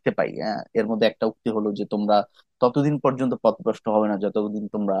দেখতে পাই। এর মধ্যে একটা উক্তি হলো যে তোমরা ততদিন পর্যন্ত পথভ্রষ্ট হবে না যতদিন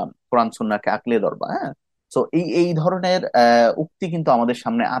তোমরা কোরআন সুন্নাহকে আঁকড়ে ধরবা। হ্যাঁ, তো এই এই ধরনের উক্তি কিন্তু আমাদের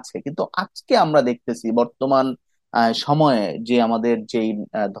সামনে আছে, কিন্তু আজকে আমরা দেখতেছি বর্তমান সময়ে যে আমাদের যেই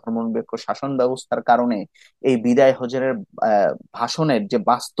ধর্মনিরপেক্ষ শাসন ব্যবস্থার কারণে এই বিদায় হজের ভাষণের যে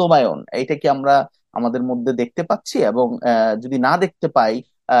বাস্তবায়ন, এটা কি আমরা আমাদের মধ্যে দেখতে পাচ্ছি? এবং যদি না দেখতে পাই,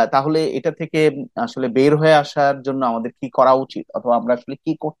 তাহলে এটা থেকে আসলে বের হয়ে আসার জন্য আমাদের কি করা উচিত, অথবা আমরা আসলে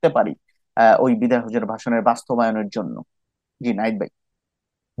কি করতে পারি ওই বিদায় হজের ভাষণের বাস্তবায়নের জন্য? জি নাইট ভাই।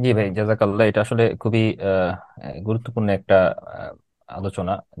 জি ভাই, জাজাকাল্লাহ। এটা আসলে খুবই গুরুত্বপূর্ণ একটা আহ,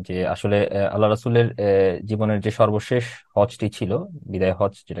 আলোচনা। যে আসলে আল্লাহ রাসূলের জীবনের যে সর্বশেষ হজটি ছিল, বিদায়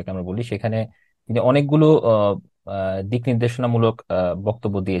হজ যেটাকে আমরা বলি, সেখানে তিনি অনেকগুলো দিক নির্দেশনামূলক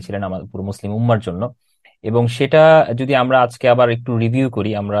বক্তব্য দিয়েছিলেন আমার পুরো মুসলিম উম্মার জন্য। এবং সেটা যদি আমরা আজকে আবার একটু রিভিউ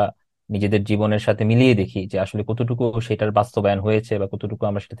করি, আমরা নিজেদের জীবনের সাথে মিলিয়ে দেখি যে আসলে কতটুকু সেটার বাস্তবায়ন হয়েছে বা কতটুকু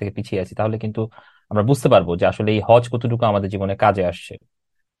আমরা সেটা থেকে পিছিয়ে আছি, তাহলে কিন্তু আমরা বুঝতে পারবো যে আসলে এই হজ কতটুকু আমাদের জীবনে কাজে আসছে।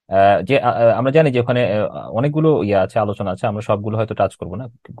 আমরা জানি যে ওখানে অনেকগুলো আছে, আলোচনা আছে, আমরা সবগুলো হয়তো টাচ করবো না।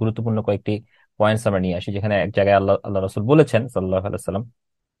 গুরুত্বপূর্ণ কয়েকটি পয়েন্টস আমরা নিয়ে আসি, যেখানে এক জায়গায় আল্লাহ আল্লাহ রাসূল বলেছেন সাল্লাল্লাহু আলাইহি ওয়াসাল্লাম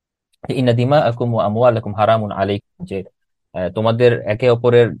যে ইন্না দিমাআকুম ওয়া আমওয়ালাকুম হারামুন আলাইকুম, যে তোমাদের একে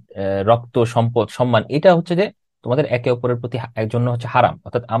অপরের রক্ত, সম্পদ, সম্মান, এটা হচ্ছে যে তোমাদের একে অপরের প্রতি একজন হচ্ছে হারাম।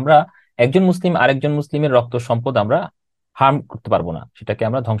 অর্থাৎ আমরা একজন মুসলিম আরেকজন মুসলিমের রক্ত, সম্পদ আমরা হার্ম করতে পারবো না, সেটাকে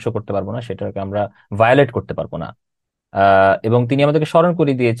আমরা ধ্বংস করতে পারবো না, সেটাকে আমরা ভায়োলেট করতে পারবো না। এবং তিনি আমাদেরকে স্মরণ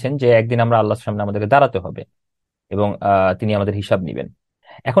করিয়ে দিয়েছেন যে একদিন আমরা আল্লাহর সামনে আমাদেরকে দাঁড়াতে হবে এবং তিনি আমাদের হিসাব নিবেন।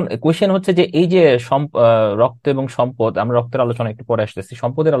 এখন কোয়েশ্চেন হচ্ছে যে এই যে রক্ত এবং সম্পদ, আমরা রক্তের আলোচনা একটু পরে আসতেছি,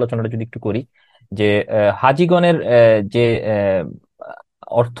 সম্পদের আলোচনাটা যদি একটু করি, যে হাজিগণের যে আহ,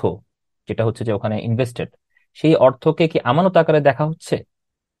 অর্থ, যেটা হচ্ছে যে ওখানে ইনভেস্টেড, সেই অর্থকে কি আমানত আকারে দেখা হচ্ছে,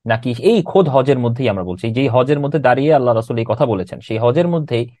 নাকি এই খোদ হজের মধ্যেই, আমরা বলছি যেই হজের মধ্যে দাঁড়িয়ে আল্লাহ রাসূল এই কথা বলেছেন, সেই হজের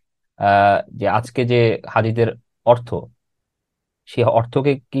মধ্যেই যে আজকে যে হাজিদের অর্থ, সেই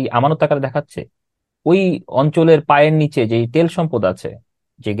অর্থকে কি আমানত আকারে দেখাচ্ছে? ওই অঞ্চলের পায়ের নিচে যেই তেল সম্পদ আছে,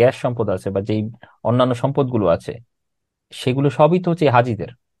 যে গ্যাস সম্পদ আছে, বা যেই অন্যান্য সম্পদগুলো আছে, সেগুলো সবই তো হচ্ছে এই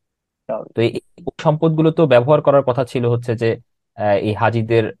হাজিদের। তো এই এই সম্পদগুলো তো ব্যবহার করার কথা ছিল হচ্ছে যে এই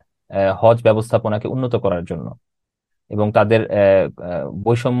হাজিদের হজ ব্যবস্থাপনাকে উন্নত করার জন্য, এবং তাদের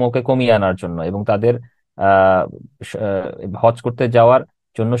বৈষম্যকে কমিয়ে আনার জন্য, এবং তাদের আহ হজ করতে যাওয়ার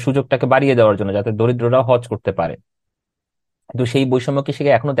জন্য সুযোগটাকে বাড়িয়ে দেওয়ার জন্য, যাতে দরিদ্ররাও হজ করতে পারে। কিন্তু সেই বৈষম্য কি সে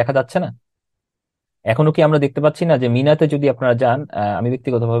এখনো দেখা যাচ্ছে না? এখনো কি আমরা দেখতে পাচ্ছি না যে মিনাতে যদি আপনারা যান, আমি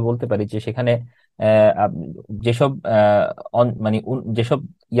ব্যক্তিগতভাবে বলতে পারি যে সেখানে যেসব মানে যেসব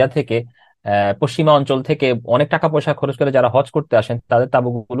ইয়া থেকে পশ্চিমা অঞ্চল থেকে অনেক টাকা পয়সা খরচ করে যারা হজ করতে আসেন, তাদের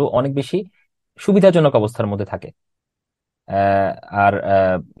তাঁবুগুলো অনেক বেশি সুবিধাজনক অবস্থার মধ্যে থাকে। আহ, আর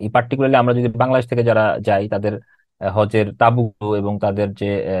এই পার্টিকুলারলি আমরা যদি বাংলাদেশ থেকে যারা যাই, তাদের হজের তাঁবুগুলো এবং তাদের যে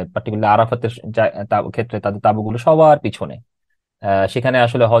পার্টিকুলারলি আরাফাতের ক্ষেত্রে তাদের তাঁবুগুলো সবার পিছনে। সেখানে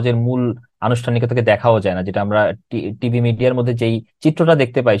আসলে হজের মূল আনুষ্ঠানিকতাকে দেখাও যায় না, যেটা আমরা টিভি মিডিয়ার মধ্যে যেই চিত্রটা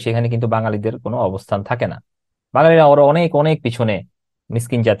দেখতে পাই, সেখানে কিন্তু বাঙালিদের কোনো অবস্থান থাকে না। বাঙালিরা ওরা অনেক অনেক পিছনে,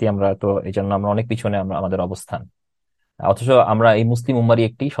 মিসকিন জাতি আমরা তো, এই জন্য আমরা অনেক পিছনে আমরা আমাদের অবস্থান। অথচ আমরা এই মুসলিম উম্মারই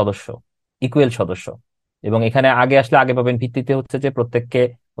একটি সদস্য, ইকুয়েল সদস্য। এবং এখানে আগে আসলে আগে পাবেন ভিত্তিতে হচ্ছে যে প্রত্যেককে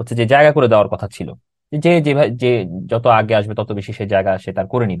হচ্ছে যে জায়গা করে দেওয়ার কথা ছিল, যে যে যে যত আগে আসবে তত বেশি সে জায়গা সে তার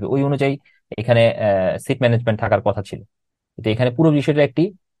করে নিবে, ওই অনুযায়ী এখানে সিট ম্যানেজমেন্ট থাকার কথা ছিল। কিন্তু এখানে পুরো বিষয়টা একটি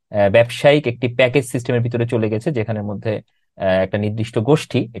ব্যবসায়িক একটি প্যাকেজ সিস্টেমের ভিতরে চলে গেছে, যেখানের মধ্যে একটা নির্দিষ্ট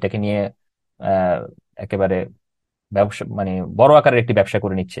গোষ্ঠী এটাকে নিয়ে আহ, একেবারে ব্যবসা মানে বড় আকারের একটি ব্যবসা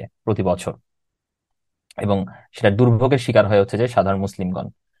করে নিচ্ছে প্রতি বছর। এবং সেটা দুর্ভোগের শিকার হয়ে হচ্ছে যে সাধারণ মুসলিমগণ।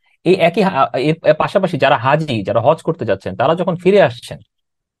 এই একই এর পাশাপাশি যারা হাজি, যারা হজ করতে যাচ্ছেন, তারা যখন ফিরে আসছেন,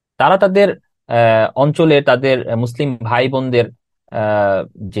 তারা তাদের অঞ্চলে তাদের মুসলিম ভাই বোনদের আহ,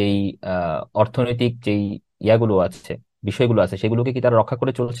 যেই অর্থনৈতিক যেই ইয়াগুলো আছে, বিষয়গুলো আছে, সেগুলোকে কি তারা রক্ষা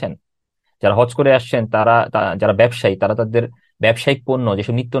করে চলছেন? যারা হজ করে আসছেন তারা যারা ব্যবসায়ী, তারা তাদের ব্যবসায়িক পণ্য,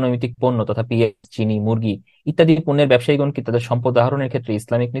 যেসব নিত্য নৈমিত্তিক পণ্য তথা পেঁয়াজ, চিনি, মুরগি ইত্যাদি পণ্যের ব্যবসায়ীগণ কি তাদের সম্পদ আহরণের ক্ষেত্রে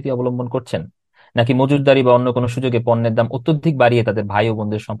ইসলামিক নীতি অবলম্বন করছেন, নাকি মজুতদারি বা অন্য কোনো সুযোগে পণ্যের দাম অত্যধিক বাড়িয়ে তাদের ভাই ও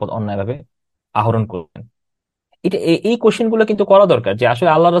বোনদের সম্পদ অন্যায়ভাবে আহরণ করছেন? এটা এই কোশ্চেন গুলো কিন্তু করা দরকার, যে আসলে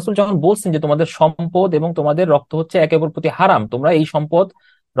আল্লাহ রাসূল যখন বলছেন যে তোমাদের সম্পদ এবং তোমাদের রক্ত হচ্ছে একে অপর প্রতি হারাম, তোমরা এই সম্পদ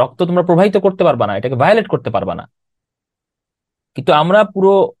রক্ত তোমরা প্রবাহিত করতে পারবা না, এটাকে ভায়োলেট করতে পারবা না। কিন্তু আমরা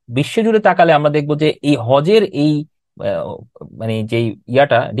পুরো বিশ্ব জুড়ে তাকালে আমরা দেখবো যে এই হজের এই আহ, মানে যেই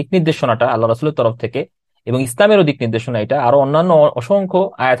ইয়াটা দিক নির্দেশনাটা আল্লাহ রাসূলের তরফ থেকে, এবং ইসলামেরও দিক নির্দেশনা, এটা আরো অন্যান্য অসংখ্য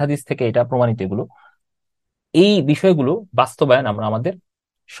আয়াত হাদিস থেকে এটা প্রমাণিত, এগুলো এই বিষয়গুলো বাস্তবায়ন আমরা আমাদের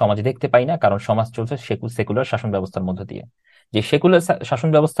সমাজে দেখতে পাই না, কারণ সমাজ চলছে সেকুলার শাসন ব্যবস্থার মধ্য দিয়ে। যে সেকুলার শাসন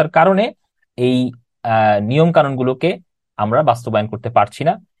ব্যবস্থার কারণে এই নিয়ম কানুনগুলোকে আমরা বাস্তবায়ন করতে পারছি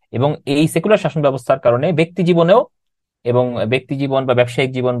না। এবং এই সেকুলার শাসন ব্যবস্থার কারণে ব্যক্তি জীবনেও, এবং ব্যক্তি জীবন বা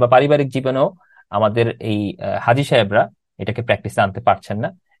ব্যবসায়িক জীবন বা পারিবারিক জীবনেও আমাদের এই হাজি সাহেবরা এটাকে প্র্যাকটিসে আনতে পারছেন না,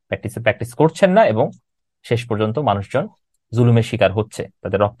 প্র্যাকটিস করছেন না, এবং শেষ পর্যন্ত মানুষজন জুলুমের শিকার হচ্ছে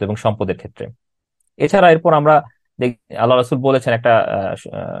তাদের রক্ত এবং সম্পদের ক্ষেত্রে। এছাড়া এরপর আমরা আল্লাহ রাসূল বলেছেন একটা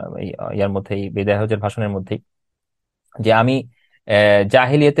ইয়ার মধ্যে, এই বিদায় হজের ভাষণের মধ্যেই, যে আমি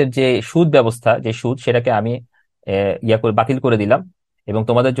জাহিলিয়াতের যে সুদ ব্যবস্থা, যে সুদ, সেটাকে আমি ইয়া করে বাতিল করে দিলাম, এবং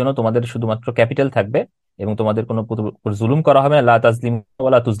তোমাদের জন্য তোমাদের শুধুমাত্র ক্যাপিটাল থাকবে, এবং তোমাদের কোনো উপর জুলুম করা হবে না, লা তাজলিমু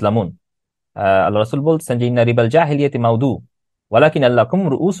ওয়ালা তুজলামুন। আল্লাহ রাসূল বলছেন যে ইন্না রিবাল জাহিলিয়াতি মাউদু ওয়ালাকিন আল্লাকুম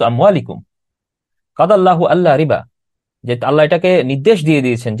রুউস আমওয়ালিকুম কাদাল্লাহু আল্লাহ রিবা। যে আল্লাহ এটাকে নির্দেশ দিয়ে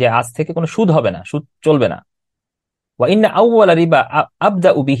দিয়েছেন যে আজ থেকে কোনো সুদ হবে না, সুদ চলবে না। ওয়া ইন্না আউওয়ালা রিবা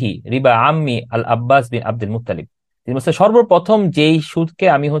আবদাউ বিহি রিবা আম্মি আল আব্বাস বিন আব্দুল মুত্তালিব। তিনি বলছেন সর্বপ্রথম যেই সুদকে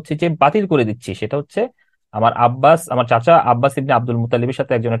আমি হচ্ছে যে বাতিল করে দিচ্ছি, সেটা হচ্ছে আমার আব্বাস, আমার চাচা আব্বাস ইবনে আব্দুল মুত্তালিবের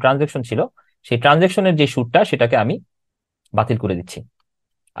সাথে একজনের ট্রানজেকশন ছিল, সেই ট্রানজেকশনের যে সুদটা সেটাকে আমি বাতিল করে দিচ্ছি।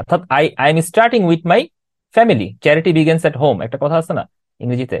 অর্থাৎ I am starting with my family, charity begins at home, একটা কথা আছে না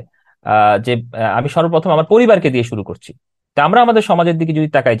ইংরেজিতে, যে আমি সর্বপ্রথম আমার পরিবারকে দিয়ে শুরু করছি। তা আমরা আমাদের সমাজের দিকে যদি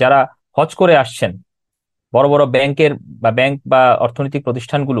তাকাই, যারা হজ করে আসছেন, বড় বড় ব্যাংকের বা ব্যাংক বা অর্থনৈতিক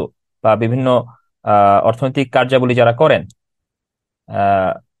প্রতিষ্ঠানগুলো বা বিভিন্ন অর্থনৈতিক কার্যাবলী যারা করেন,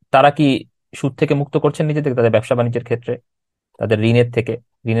 আহ, তারা কি সুদ থেকে মুক্ত করছেন নিজেদেরকে তাদের ব্যবসা বাণিজ্যের ক্ষেত্রে, তাদের ঋণের থেকে,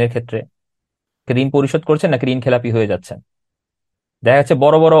 ঋণের ক্ষেত্রে ঋণ পরিশোধ করছেন নাকি ঋণ খেলাপি হয়ে যাচ্ছেন? দেখা যাচ্ছে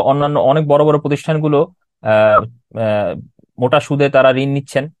বড় বড় অন্যান্য অনেক বড় বড় প্রতিষ্ঠানগুলো আহ আহ, মোটা সুদে তারা ঋণ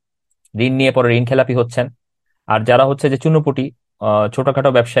নিচ্ছেন, ঋণ নিয়ে পরে ঋণ খেলাপি হচ্ছেন। আর যারা হচ্ছে যে চুনোপুটি ছোটখাটো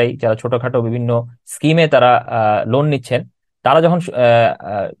ব্যবসায়ী, যারা ছোটখাটো বিভিন্ন স্কিমে তারা লোন নিচ্ছেন, তারা যখন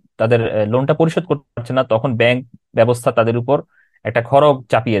তাদের লোনটা পরিশোধ করতে পারছে না, তখন ব্যাংক ব্যবস্থা তাদের উপর একটা খড়গ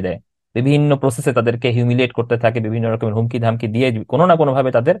চাপিয়ে দেয়, বিভিন্ন প্রসেসে তাদেরকে হিউমিলিয়েট করতে থাকে, বিভিন্ন রকমের হুমকি ধামকি দিয়ে কোনো না কোনো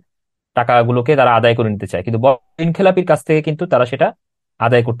ভাবে তাদের টাকাগুলোকে তারা আদায় করে নিতে চায়। কিন্তু বড় ঋণ খেলাপির কাছ থেকে কিন্তু তারা সেটা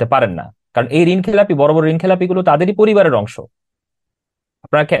আদায় করতে পারেন না, কারণ এই ঋণ খেলাপি, বড় বড় ঋণ খেলাপি গুলো তাদেরই পরিবারের অংশ।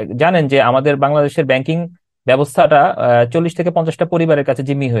 আপনারা জানেন যে আমাদের বাংলাদেশের ব্যাংকিং ব্যবস্থাটা 40 থেকে 50টা পরিবারের কাছে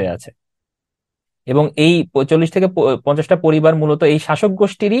জিম্মি হয়ে আছে, এবং এই 40 থেকে 50টা পরিবার মূলত এই শাসক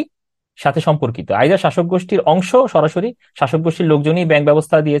গোষ্ঠীরই সাথে সম্পর্কিত। আইদার শাসক গোষ্ঠীর অংশ, সরাসরি শাসক গোষ্ঠীর লোকজনই ব্যাংক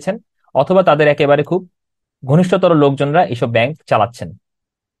ব্যবস্থা দিয়েছেন, অথবা তাদের একেবারে খুব ঘনিষ্ঠতর লোকজনরা এইসব ব্যাংক চালাচ্ছেন,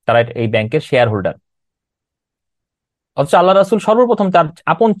 তারা এই ব্যাংকের শেয়ার হোল্ডার। অথচ আল্লাহ রাসূল সর্বপ্রথম তার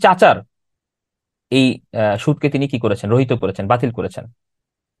আপন চাচার এই সুদকে তিনি কি করেছেন, রহিত করেছেন, বাতিল করেছেন।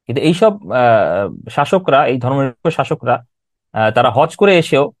 কিন্তু এইসব শাসকরা, এই ধর্মনিরপেক্ষ শাসকরা, তারা হজ করে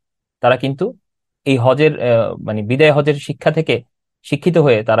এসেও তারা কিন্তু এই হজের মানে বিদায় হজের শিক্ষা থেকে শিক্ষিত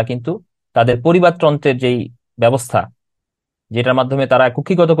হয়ে তারা কিন্তু তাদের পরিবারতন্ত্রের যেই ব্যবস্থা, যেটার মাধ্যমে তারা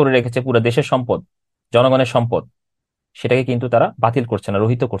কুক্ষিগত করে রেখেছে পুরো দেশের সম্পদ, জনগণের সম্পদ, সেটাকে কিন্তু তারা বাতিল করছে না,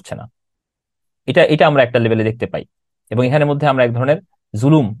 রহিত করছে না। এটা এটা আমরা একটা লেভেলে দেখতে পাই। এবং এখানের মধ্যে আমরা এক ধরনের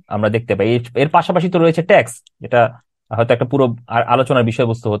জুলুম আমরা দেখতে পাই। এর এর পাশাপাশি তো রয়েছে ট্যাক্স, যেটা হয়তো একটা পুরো আলোচনার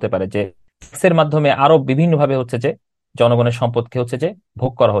বিষয়বস্তু হতে পারে, যে ট্যাক্সের মাধ্যমে আরো বিভিন্ন ভাবে হচ্ছে যে জনগণের সম্পদকে হচ্ছে যে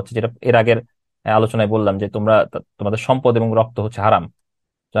ভোগ করা হচ্ছে, যেটা এর আগের আলোচনায় বললাম যে তোমাদের সম্পদ এবং রক্ত হচ্ছে হারাম।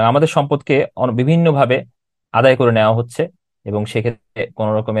 সুতরাং আমাদের সম্পদকে বিভিন্ন ভাবে আদায় করে নেওয়া হচ্ছে এবং সেক্ষেত্রে কোন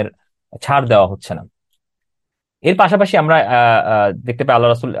রকমের ছাড় দেওয়া হচ্ছে না। এর পাশাপাশি আমরা দেখতে পাই আল্লাহ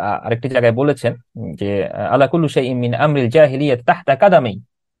রাসূল আরেকটি জায়গায় বলেছেন যে আলা কুল্লু শাইইন মিন আমরিল জাহিলিয়াত তাহতা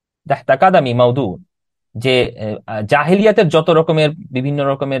কাদামি মাউদু, যে জাহিলিয়াতের যত রকমের বিভিন্ন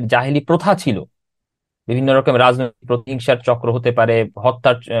রকমের জাহিলি প্রথা ছিল, বিভিন্ন রকমের রাজনৈতিক প্রতিহিংসার চক্র হতে পারে,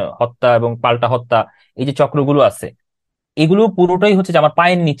 হত্যা এবং পাল্টা হত্যা, এই যে চক্রগুলো আছে, এগুলো পুরোটাই হচ্ছে যে আমার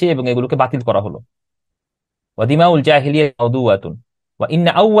পায়ের নিচে, এবং এগুলোকে বাতিল করা হলো। ওয়াদিমাউল জাহিলিয়া মাউদুয়াতুন ওয়া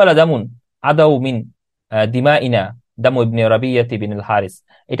ইন্না আউওয়ালা দামুন আদাউ মিন দিমাইনা দামু ইবনে রাবিয়াতি বিনুল হারিস।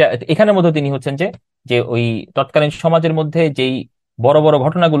 এটা এখানের মধ্যে তিনি হচ্ছেন যে যে ওই তৎকালীন সমাজের মধ্যে যেই বড় বড়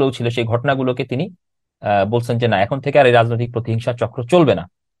ঘটনাগুলো ছিল, সেই ঘটনাগুলোকে তিনি বলছেন যে না, এখন থেকে আর এই রাজনৈতিক প্রতিহিংসা চক্র চলবে না।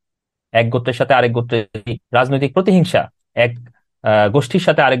 এক গোত্রের সাথে আরেক গোত্রের যে রাজনৈতিক প্রতিহিংসা, এক গোষ্ঠীর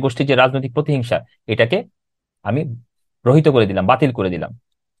সাথে আরেক গোষ্ঠীর যে রাজনৈতিক প্রতিহিংসা, এটাকে আমি রহিত করে দিলাম, বাতিল করে দিলাম।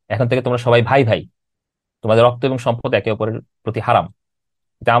 এখন থেকে তোমরা সবাই ভাই ভাই, তোমাদের রক্ত এবং সম্পদ একে অপরের প্রতি হারাম।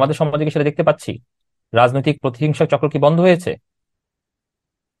 এটা আমাদের সমাজে কি সেটা দেখতে পাচ্ছি? রাজনৈতিক প্রতিহিংসা চক্র কি বন্ধ হয়েছে?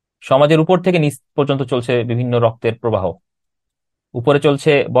 সমাজের উপর থেকে নিচ পর্যন্ত চলছে বিভিন্ন রক্তের প্রবাহ। উপরে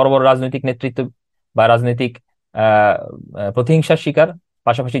চলছে বড় বড় রাজনৈতিক নেতৃত্ব বা রাজনৈতিক আহ প্রতিহিংসার শিকার।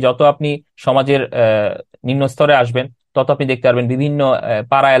 পাশাপাশি যত আপনি সমাজের নিম্ন স্তরে আসবেন, তত আপনি দেখতে পারবেন বিভিন্ন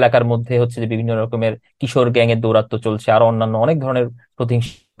পাড়া এলাকার মধ্যে হচ্ছে যে বিভিন্ন রকমের কিশোর গ্যাংয়ের দৌরাত্ম্য চলছে, আরো অন্যান্য অনেক ধরনের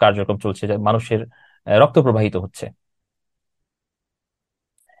প্রতিহিংসা কার্যক্রম চলছে, যা মানুষের রক্ত প্রবাহিত হচ্ছে।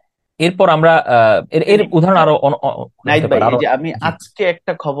 এরপর আমরা এর এর উদাহরণ আরো নাইদ হতে ভাই, পারে এই আরো। যে আমি জি। আজকে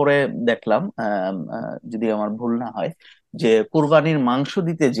একটা খবরে দেখলাম, যদি আমার ভুল না হয়, যে কুরবানির মাংস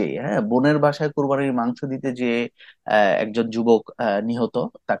দিতে যে, হ্যাঁ, বোনের বাসায় কুরবানির মাংস দিতে যে একজন যুবক নিহত,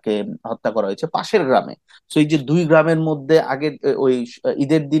 তাকে হত্যা করা হয়েছে পাশের গ্রামে। তো এই যে দুই গ্রামের মধ্যে আগে ওই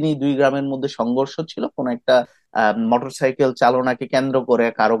ঈদের দিনই দুই গ্রামের মধ্যে সংঘর্ষ ছিল, কোন একটা মোটরসাইকেল চালনাকে কেন্দ্র করে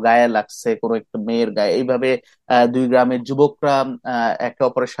কারো গায়ে লাগছে, কোনো একটা মেয়ের গায়ে, এইভাবে দুই গ্রামের যুবকরা একে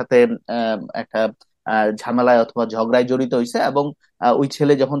অপরের সাথে একটা ঝামেলায় অথবা ঝগড়ায় জড়িত হয়েছে। এবং ওই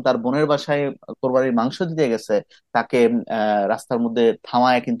ছেলে যখন তার বোনের বাসায় কোরবানির মাংস দিতে গেছে, তাকে রাস্তার মধ্যে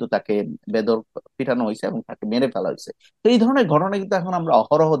থামায় কিন্তু তাকে বেদর পিটানো হয়েছে এবং তাকে মেরে ফেলা হয়েছে। তো এই ধরনের ঘটনা কিন্তু এখন আমরা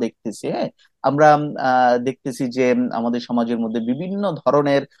অহরহ দেখতেছি। হ্যাঁ, আমরা দেখতেছি যে আমাদের সমাজের মধ্যে বিভিন্ন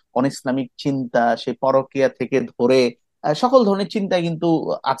ধরনের অনইসলামিক চিন্তা, সে পরকীয়া থেকে ধরে সকল ধরনের চিন্তা কিন্তু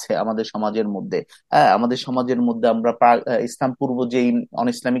আছে আমাদের সমাজের মধ্যে। আমাদের সমাজের মধ্যে আমরা ইসলাম পূর্ব যেই অন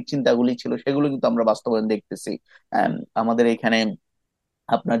ইসলামিক চিন্তাগুলি ছিল, সেগুলো কিন্তু আমরা বাস্তবায়ন দেখতেছি। আম, আমাদের এখানে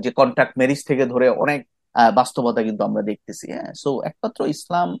আপনার যে কন্ট্রাক্ট ম্যারেজ থেকে ধরে অনেক বাস্তবতা কিন্তু আমরা দেখতেছি। হ্যাঁ, সো একমাত্র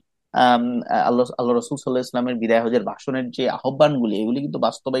ইসলাম, আল্লাহ আল্লাহ রসুল সাল্লাহ ইসলামের বিদায় হজের ভাষণের যে আহ্বানগুলি, এগুলি কিন্তু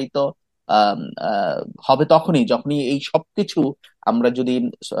বাস্তবায়িত আম, আহ, হবে তখনই যখনই এই সবকিছু আমরা যদি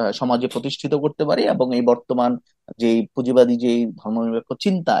সমাজে প্রতিষ্ঠিত করতে পারি, এবং এই বর্তমান যে পুঁজিবাদী যে ধর্মনিরপেক্ষ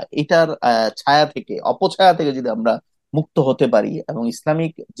চিন্তা, এটার ছায়া থেকে, অপছায়া থেকে যদি আমরা মুক্ত হতে পারি, এবং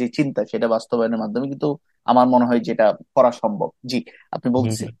ইসলামিক যে চিন্তা সেটা বাস্তবায়নের মাধ্যমে কিন্তু আমার মনে হয় যেটা করা সম্ভব। জি, আপনি জি জি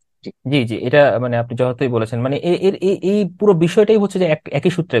বলতেছিলেন। জি। জি জি, এটা মানে আপনি যতই বলেছেন, মানে এর এই পুরো বিষয়টাই হচ্ছে যে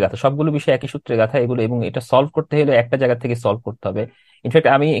একই সূত্রে গাঁথা, সবগুলো বিষয় একই সূত্রে গাঁথা এগুলো, এবং এটা সলভ করতে হলে একটা জায়গা থেকে সলভ করতে হবে। ইনফ্যাক্ট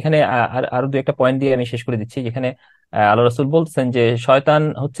আমি এখানে আর আরো দু একটা পয়েন্ট দিয়ে আমি শেষ করে দিচ্ছি, যেখানে আল্লাহ রাসূল বলছেন যে শয়তান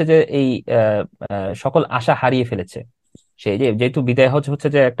হচ্ছে যে এই সকল আশা হারিয়ে ফেলেছে। সেই যে যেহেতু বিদায় হজ হচ্ছে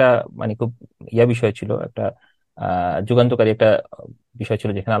যে একটা মানে খুব বিষয় ছিল, একটা যুগান্তকারী একটা বিষয় ছিল,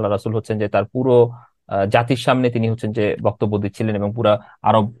 যেখানে আল্লাহ রাসূল হচ্ছেন যে তার পুরো জাতির সামনে তিনি হচ্ছেন যে বক্তব্য দিচ্ছিলেন, এবং পুরা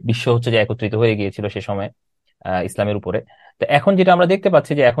আরব বিশ্ব হচ্ছে যে একত্রিত হয়ে গিয়েছিল সে সময় ইসলামের উপরে। তো এখন যেটা আমরা দেখতে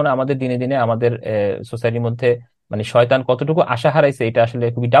পাচ্ছি যে এখন আমাদের দিনে দিনে আমাদের সোসাইটির মধ্যে মানে শয়তান কতটুকু আশা হারাইছে, এটা আসলে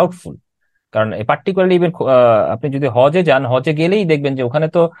খুবই ডাউটফুল। কারণ পার্টিকুলারলি ইভেন আপনি যদি হজে যান, হজে গেলেই দেখবেন যে ওখানে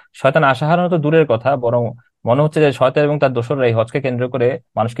তো শয়তান আশা হারানো তো দূরের কথা, বরং মনে হচ্ছে যে শয়তান এবং তার দোসররা এই হজকে কেন্দ্র করে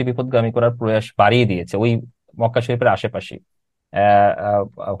মানুষকে বিপথগামী করার প্রয়াস বাড়িয়ে দিয়েছে ওই মক্কা শরীফের আশেপাশে। আহ আহ,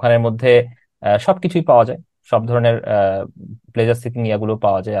 ওখানের মধ্যে সবকিছুই পাওয়া যায়, সব ধরনের প্লেজার সিকিং ইয়াগুলো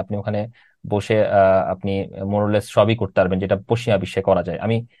পাওয়া যায়। আপনি ওখানে বসে আপনি মোরলেস সবই করতে পারবেন, যেটা পশ্চিমা বিশ্বে করা যায়।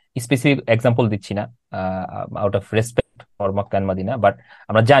 আমি স্পেসিফিক এক্সাম্পল দিচ্ছি না out of respect for Mecca and Medina, but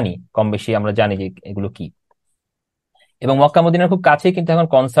আমরা জানি, কম বেশি আমরা জানি যে এগুলো কি। এবং মক্কা মদিনার খুব কাছেই কিন্তু এখন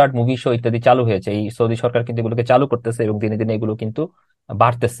কনসার্ট, মুভি শো ইত্যাদি চালু হয়েছে। এই সৌদি সরকার কিন্তু এগুলোকে চালু করতেছে এবং দিনে দিনে এগুলো কিন্তু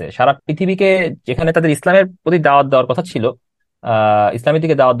বাড়তেছে সারা পৃথিবীকে। যেখানে তাদের ইসলামের প্রতি দাওয়াত দেওয়ার কথা ছিল, ইসলামের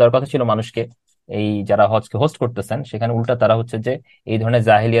দিকে দাওয়াত দেওয়ার কথা ছিল মানুষকে, এই যারা হজকে হোস্ট করতেছেন, সেখানে উল্টা তারা হচ্ছে যে এই ধরনের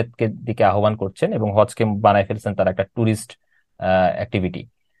জাহিলিয়াতকে দিকে আহ্বান করছেন এবং হজকে বানায় ফেলছেন তারা একটা ট্যুরিস্ট অ্যাক্টিভিটি।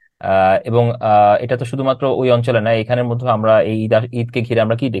 এবং এটা তো শুধুমাত্র ওই অঞ্চলে না, এখানের মধ্যে আমরা এই ঈদকে ঘিরে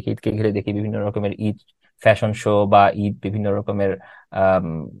আমরা কি দেখি, ঈদকে ঘিরে দেখি বিভিন্ন রকমের ঈদ ফ্যাশন শো বা ঈদ বিভিন্ন রকমের আম,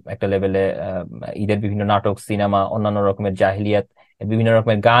 একটা লেভেলে ঈদের বিভিন্ন নাটক, সিনেমা, অন্যান্য রকমের জাহিলিয়াত, বিভিন্ন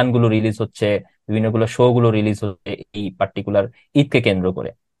রকমের গানগুলো রিলিজ হচ্ছে, বিভিন্ন গুলো শো গুলো রিলিজ হচ্ছে এই পার্টিকুলার ঈদকে কেন্দ্র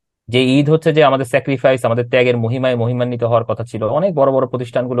করে। যে ঈদ হচ্ছে যে আমাদের স্যাক্রিফাইস, আমাদের ত্যাগের মহিমায় মহিমান্বিত হওয়ার কথা ছিল। অনেক বড় বড়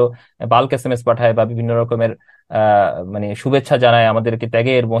প্রতিষ্ঠানগুলো বাল্ক এসএমএস পাঠায় বা বিভিন্ন রকমের মানে শুভেচ্ছা জানায় আমাদেরকে,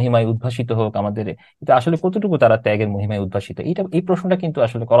 ত্যাগের মহিমায় উদ্ভাসিত হোক আমাদের। কিন্তু আসলে কতটুকু তারা ত্যাগের মহিমায় উদ্ভাসিত, এই প্রশ্নটা কিন্তু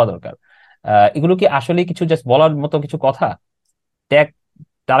আসলে করা দরকার। এগুলো কি আসলে কিছু জাস্ট বলার মতো কিছু কথা? ত্যাগ,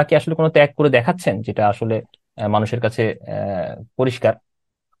 তারা কি আসলে কোনো ত্যাগ করে দেখাচ্ছেন যেটা আসলে মানুষের কাছে পরিষ্কার?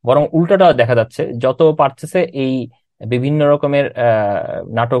 বরং উল্টাটা দেখা যাচ্ছে, যত পারতেছে এই বিভিন্ন রকমের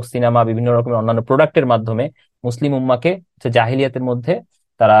নাটক, সিনেমা, বিভিন্ন রকমের অন্যান্য প্রোডাক্টের মাধ্যমে মুসলিম উম্মাকে হচ্ছে জাহিলিয়াতের মধ্যে,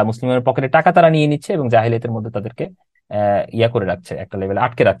 তারা মুসলিমের পকেটে টাকা তারা নিয়ে নিচ্ছে এবং জাহিলিয়াতের মধ্যে তাদেরকে ইয়া করে রাখছে, একটা লেভেলে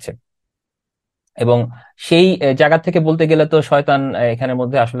আটকে রাখছে। এবং সেই জায়গা থেকে বলতে গেলে তো শয়তান এখানের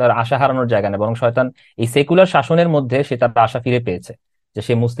মধ্যে আসলে আর আশা হারানোর জায়গা নেই, বরং শয়তান এই সেকুলার শাসনের মধ্যে সে তার আশা ফিরে পেয়েছে, যে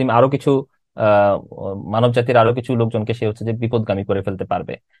সে মুসলিম আরো কিছু আহ মানব জাতির আরো কিছু লোকজনকে সে হচ্ছে যে বিপদগামী করে ফেলতে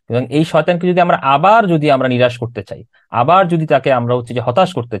পারবে। এবং এই শয়তানকে যদি আমরা আবার যদি আমরা নিরাশ করতে চাই, আবার যদি তাকে আমরা হচ্ছে যে হতাশ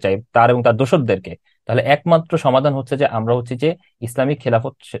করতে চাই তার এবং তার দোসরদেরকে, তাহলে একমাত্র সমাধান হচ্ছে যে আমরা হচ্ছে যে ইসলামিক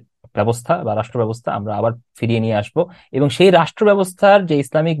খেলাফত ব্যবস্থা বা রাষ্ট্র ব্যবস্থা আমরা আবার ফিরিয়ে নিয়ে আসবো। এবং সেই রাষ্ট্র ব্যবস্থার যে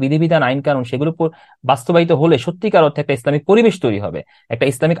ইসলামিক বিধিবিধান, আইন কানুন, সেগুলো বাস্তবায়িত হলে সত্যিকার অর্থে একটা ইসলামিক পরিবেশ তৈরি হবে, একটা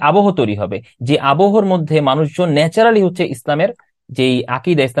ইসলামিক আবহ তৈরি হবে, যে আবহর মধ্যে মানুষজন ন্যাচারালি হচ্ছে ইসলামের যেই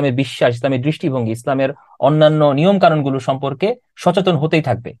আকীদা, ইসলামের বিশ্বাস, ইসলামের দৃষ্টিভঙ্গি, ইসলামের অন্যান্য নিয়ম কানুনগুলো সম্পর্কে সচেতন হতেই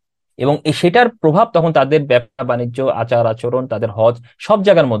থাকবে। এবং সেটার প্রভাব তখন তাদের ব্যবসা বাণিজ্য, আচার আচরণ, তাদের হজ, সব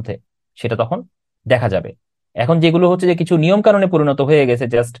জায়গার মধ্যে সেটা তখন দেখা যাবে। এখন যেগুলো হচ্ছে যে কিছু নিয়ম কানুনে পরিণত হয়ে গেছে,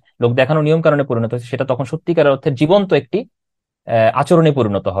 জাস্ট লোক দেখানো নিয়ম কানুনে পরিণত হয়েছে, সেটা তখন সত্যিকার অর্থে জীবন্ত একটি আচরণে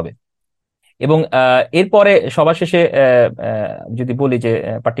পরিণত হবে। এবং এরপরে সবার শেষে যদি বলি যে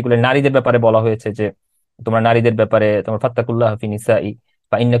পার্টিকুলার নারীদের ব্যাপারে বলা হয়েছে যে তোমরা নারীদের ব্যাপারে তোমার ফাত্তাকুল্লাহ ফি নিসাই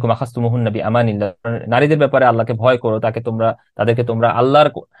বা ইন্নাকুম আখাযতুমুহুন্না বিআমানিল্লাহ, নারীদের ব্যাপারে আল্লাহকে ভয় করো, তাদেরকে তোমরা আল্লাহর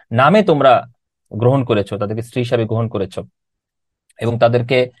নামে তোমরা গ্রহণ করেছো, তাদেরকে স্ত্রী হিসাবে গ্রহণ করেছো। এবং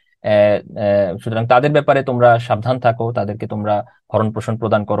তাদেরকে সুতরাং তাদের ব্যাপারে তোমরা সাবধান থাকো, তাদেরকে তোমরা ভরণ পোষণ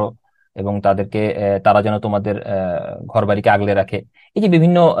প্রদান করো এবং তাদেরকে তারা যেন তোমাদের ঘর বাড়িকে আগলে রাখে। এই যে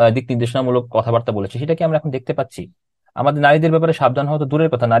বিভিন্ন দিক নির্দেশনামূলক কথাবার্তা বলেছে, সেটা কি আমরা এখন দেখতে পাচ্ছি? আমাদের নারীদের ব্যাপারে সাবধান হওয়া তো দূরের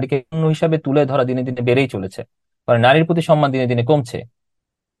কথা, নারীকে পণ্য হিসাবে তুলে ধরা দিনে দিনে বেড়েই চলেছে। কারণ নারীর প্রতি সম্মান দিনে দিনে কমছে,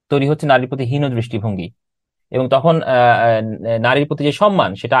 তৈরি হচ্ছে নারীর প্রতি হীন দৃষ্টিভঙ্গি। এবং তখন নারীর প্রতি যে সম্মান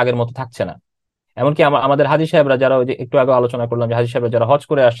সেটা আগের মতো থাকছে না। এমনকি আমাদের হাজী সাহেবরা, যারা ওই যে একটু আগে আলোচনা করলাম যে হাজী সাহেবরা যারা হজ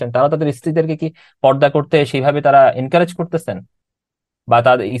করে আসছেন, তারা তাদের স্ত্রীদেরকে কি পর্দা করতে সেইভাবে তারা এনকারেজ করতেছেন? বা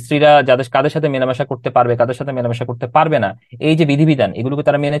তাদের স্ত্রীরা যাদের কাদের সাথে মেলামেশা করতে পারবে, কাদের সাথে মেলামেশা করতে পারবে না, এই যে বিধিবিধান, এগুলোকে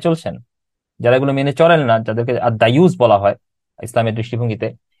তারা মেনে চলছেন? যারা এগুলো মেনে চলেন না, যাদেরকে আদ-দায়ুস বলা হয় ইসলামের দৃষ্টিভঙ্গিতে,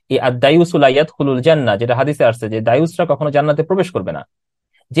 এই আদ-দায়ুসু লা ইয়াদখুলুল জান্নাহ, যেটা হাদিসে আসছে যে দায়ুসরা কখনো জান্নাতে প্রবেশ করবে না।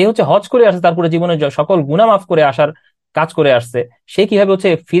 যে হচ্ছে হজ করে আসছে, তারপরে জীবনে সকল গুনাহ মাফ করে আসার কাজ করে আসছে, সে কিভাবে হচ্ছে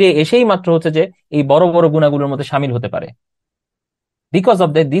ফিরে এসেই মাত্র হচ্ছে যে এই বড় বড় গুনাহগুলোর মধ্যে শামিল হতে পারে? Because of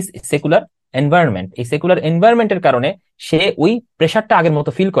this secular environment. এই সেকুলার এনভায়রনমেন্টের কারণে সে ওই প্রেশারটা আগের মতো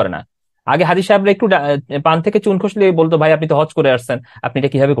ফিল করে না। আগে হাদিস সাহেবরা একটু পান থেকে চুন খসলে বলতো, ভাই আপনি তো হজ করে আসছেন, আপনি এটা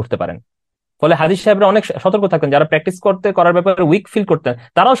কিভাবে করতে পারেন? ফলে হাদিস সাহেবরা অনেক সতর্ক থাকতেন, যারা প্র্যাকটিস করার ব্যাপারে উইক ফিল করতেন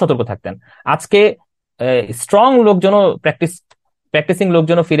তারাও সতর্ক থাকতেন। আজকে স্ট্রং লোকজনও প্র্যাকটিসিং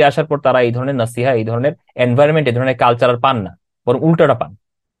লোকজনও ফিরে আসার পর তারা এই ধরনের নাসিহা, এই ধরনের এনভায়রনমেন্ট, এই ধরনের কালচার পান না, বরং উল্টাটা পান।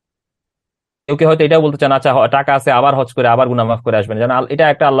 কেউ কেউ হয়তো এটাও বলতে চান, আচ্ছা টাকা আছে আবার হজ করে আবার গুনাহ মাফ করে আসবেন, যেন এটা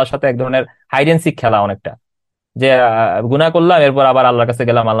একটা আল্লাহর সাথে এক ধরনের হাইড এন্ড সিক খেলা অনেকটা। যে গুনাহ করলাম, এরপর আবার আল্লাহর কাছে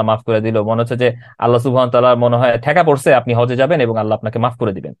গেলাম, আল্লাহ মাফ করে দিল, মনে হচ্ছে যে আল্লাহ সুবহানাহু ওয়া তাআলা মনে হয় ঠেকা পড়ছে, আপনি হজে যাবেন এবং আল্লাহ আপনাকে মাফ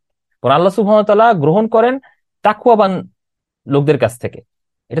করে দিবেন। কারণ আল্লাহ সুবহানাহু ওয়া তাআলা গ্রহণ করেন তাকওয়াবান লোকদের কাছ থেকে।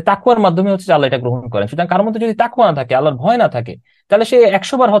 এটা তাকওয়ার মাধ্যমে হচ্ছে যে আল্লাহ এটা গ্রহণ করেন। সুতরাং কারোর মধ্যে যদি তাকওয়া না থাকে, আল্লাহর ভয় না থাকে, তাহলে সে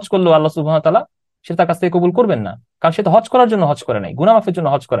 100 বার হজ করলো, আল্লাহ সুবহানাহু ওয়া তাআলা সেটা তার কাছ থেকে কবুল করবেন না। কারণ সে তো হজ করার জন্য হজ করে নাই, গুনাহ মাফের জন্য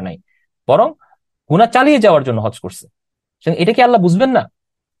হজ করে নাই, বরং গুনাহ চালিয়ে যাওয়ার জন্য হজ করছে। সুতরাং এটা কি আল্লাহ বুঝবেন না?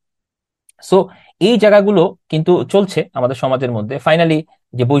 সো এই জায়গাগুলো কিন্তু চলছে আমাদের সমাজের মধ্যে। ফাইনালি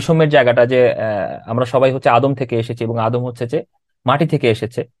যে বৈষম্যের জায়গাটা, যে আমরা সবাই হচ্ছে আদম থেকে এসেছি এবং আদম হচ্ছে যে মাটি থেকে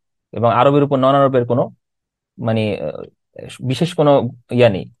এসেছে, এবং আরবের উপর নন আরবের কোনো মানে বিশেষ কোনো ইয়া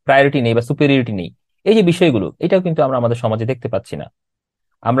নেই, প্রায়োরিটি নেই বা সুপেরিয়রিটি নেই। এই যে বিষয়গুলো, এটাও কিন্তু আমরা আমাদের সমাজে দেখতে পাচ্ছি না।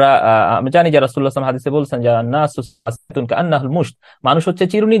 আমরা জানি যে রাসূলুল্লাহ সাল্লাল্লাহু আলাইহি ওয়াসাল্লাম হাদিসে বলছেন যে নাসু আসিয়াতুন কান্নাহুল মুশত, মানুষ হচ্ছে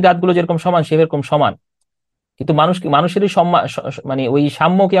চিরুনি দাঁতগুলো যেরকম সমান সেরকম সমান। কিন্তু মানুষেরই সম্মান, মানে ওই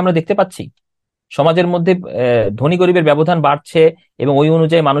সাম্য কি আমরা দেখতে পাচ্ছি? সমাজের মধ্যে ধনী গরিবের ব্যবধান বাড়ছে, এবং ওই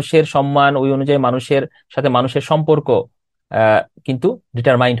অনুযায়ী মানুষের সম্মান, ওই অনুযায়ী মানুষের সাথে মানুষের সম্পর্ক কিন্তু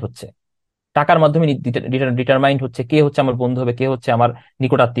ডিটারমাইন্ড হচ্ছে টাকার মাধ্যমে। ডিটারমাইন্ড হচ্ছে কে হচ্ছে আমার বন্ধু হবে, কে হচ্ছে আমার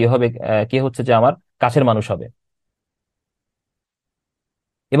নিকটাত্মীয় হবে, কে হচ্ছে যে আমার কাছের মানুষ হবে।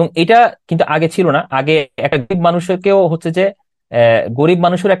 এবং এটা কিন্তু আগে ছিল না। আগে একটা গরিব মানুষকেও হচ্ছে যে গরিব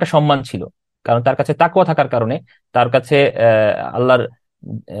মানুষের একটা সম্মান ছিল, কারণ তার কাছে তাকওয়া থাকার কারণে, তার কাছে আল্লাহর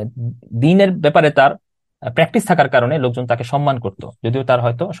আহ, দ্বীনের ব্যাপারে তার প্র্যাকটিস থাকার কারণে লোকজন তাকে সম্মান করত, যদিও তার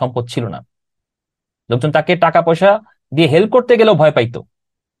হয়তো সম্পদ ছিল না। লোকজন তাকে টাকা পয়সা দিয়ে হেল্প করতে গেলেও ভয় পাইতো,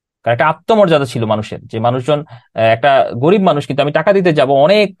 কারণ একটা আত্মমর্যাদা ছিল মানুষের, যে মানুষজন একটা গরিব মানুষ কিন্তু আমি টাকা দিতে যাব,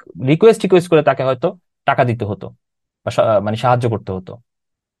 অনেক রিকোয়েস্ট করে তাকে হয়তো টাকা দিতে হতো বা মানে সাহায্য করতে হতো,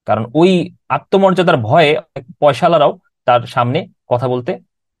 কারণ ওই আত্মমর্যাদার ভয়ে পয়সাওয়ালারাও তার সামনে কথা বলতে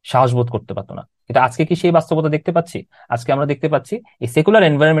সাহস বোধ করতে পারতো না। কিন্তু আজকে কি সেই বাস্তবতা দেখতে পাচ্ছি? আজকে আমরা দেখতে পাচ্ছি এই সেকুলার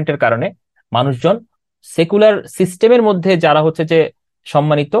এনভায়রনমেন্টের কারণে মানুষজন সেকুলার সিস্টেমের মধ্যে যারা হচ্ছে যে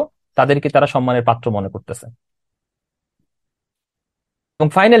সম্মানিত, তাদেরকে তারা সম্মানের পাত্র মনে করতেছে। এবং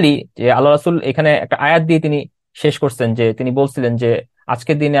ফাইনালি যে আল্লাহ রাসূল এখানে একটা আয়াত দিয়ে তিনি শেষ করছেন, যে তিনি বলছিলেন যে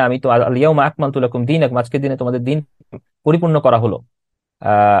আজকের দিনে আমি তো আল ইয়াউমা আকমালতু লাকুম দীনাকুম, আজকের দিনে তোমাদের দিন পরিপূর্ণ করা হলো।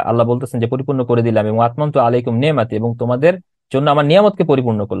 আল্লাহ বলতেছেন যে পরিপূর্ণ করে দিলাম, এবং আতমামতু আলাইকুম নিয়ামাতি, এবং তোমাদের জন্য আমার নিয়ামতকে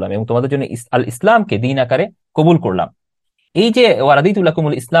পরিপূর্ণ করলাম, এবং তোমাদের জন্য আল ইসলামকে দিন আকারে কবুল করলাম। এই যে ওয়ারাদিতু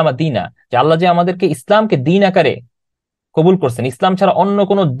লাকুমুল ইসলাম দীনা, যে আল্লাহ যে আমাদেরকে ইসলামকে দিন আকারে কবুল করছেন, ইসলাম ছাড়া অন্য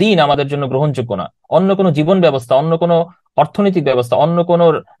কোনো দিন আমাদের জন্য গ্রহণযোগ্য না। অন্য কোনো জীবন ব্যবস্থা, অন্য কোনো অর্থনৈতিক ব্যবস্থা, অন্য কোনো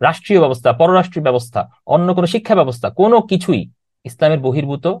রাষ্ট্রীয় ব্যবস্থা, পররাষ্ট্রীয় ব্যবস্থা, অন্য কোনো শিক্ষা ব্যবস্থা, কোনো কিছুই ইসলামের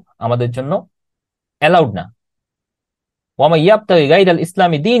বহির্ভূত আমাদের জন্য অ্যালাউড না। ওয়ামা ইয়াবতাগি গায়রাল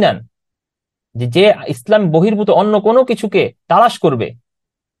ইসলামি দীনান, যে যে ইসলাম বহির্ভূত অন্য কোনো কিছুকে তালাশ করবে,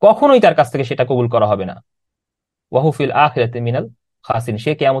 কখনোই তার কাছ থেকে সেটা কবুল করা হবে না। ওয়াহুফিল আখিরাতি মিনাল খাসিন,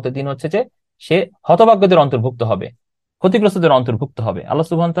 সে কিয়ামতের দিন হচ্ছে যে সে হতভাগ্যদের অন্তর্ভুক্ত হবে, ক্ষতিগ্রস্তদের অন্তর্ভুক্ত হবে। আল্লাহ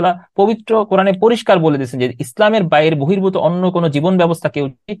সুবহানাহু ওয়া তাআলা পবিত্র কোরআনে পরিষ্কার বলে দিয়েছেন যে ইসলামের বাইরে বহির্ভূত অন্য কোনো জীবন ব্যবস্থা কেউ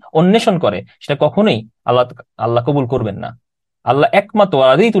যদি অন্বেষণ করে, সেটা কখনোই আল্লাহ আল্লাহ কবুল করবেন না। আল্লাহ একমাত্র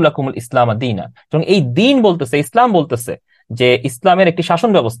রাদিতু লাকুমুল ইসলাম দীনা, এবং এই দিন বলতেছে, ইসলাম বলতেছে যে ইসলামের একটি শাসন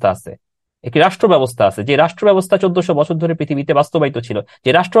ব্যবস্থা আছে, একটি রাষ্ট্র ব্যবস্থা আছে, যে রাষ্ট্র ব্যবস্থা 1400 বছর ধরে পৃথিবীতে বাস্তবায়িত ছিল। যে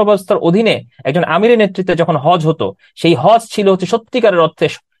রাষ্ট্র ব্যবস্থার অধীনে একজন আমিরের নেতৃত্বে যখন হজ হতো, সেই হজ ছিল হচ্ছে সত্যিকারের অর্থে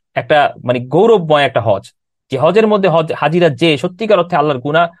একটা মানে গৌরবময় একটা হজ, যে হজের মধ্যে হাজিরা যে সত্যিকার অর্থে আল্লাহর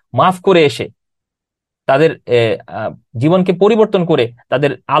গুনাহ মাফ করে এসে তাদের আহ, জীবনকে পরিবর্তন করে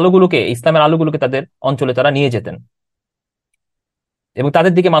তাদের আলোগুলোকে, ইসলামের আলোগুলোকে তাদের অঞ্চলে তারা নিয়ে যেতেন, এবং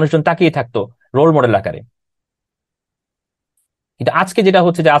তাদের দিকে মানুষজন তাকিয়ে থাকতো রোল মডেল আকারে। কিন্তু আজকে যেটা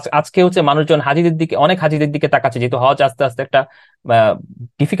হচ্ছে যে আজকে হচ্ছে মানুষজন হাজিদের দিকে, অনেক হাজিদের দিকে তাকাচ্ছে, যেহেতু হজ আস্তে আস্তে একটা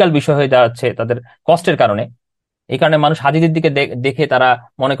ডিফিকাল্ট বিষয় হয়ে দাঁড়াচ্ছে তাদের কষ্টের কারণে। এই কারণে মানুষ হাজিদের দিকে দেখে তারা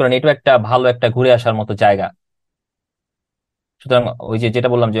মনে করেন এটা একটা ভালো একটা ঘুরে আসার মতো জায়গা। সুতরাং ওই যে যেটা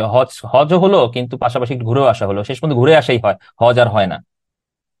বললাম, যে হজও হলো কিন্তু পাশাপাশি একটু ঘুরেও আসা হলো, শেষ পর্যন্ত ঘুরে আসাই হয়, হজ আর হয় না।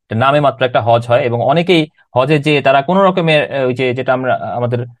 এটা নামে মাত্র একটা হজ হয়। এবং অনেকেই হজে যে তারা কোন রকমের ওই যে যেটা আমরা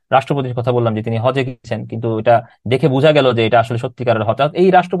আমাদের রাষ্ট্রপতির কথা বললাম, যে তিনি হজে গেছেন, কিন্তু এটা দেখে বোঝা গেল যে এটা আসলে সত্যিকারের হজ। এই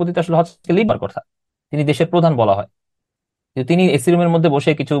রাষ্ট্রপতি তো আসলে হজকে লিডার কথা, তিনি দেশের প্রধান বলা হয়, কিন্তু তিনি এসি রুমের মধ্যে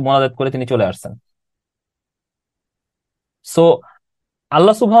বসে কিছু মোনাজাত করে তিনি চলে আসছেন। সো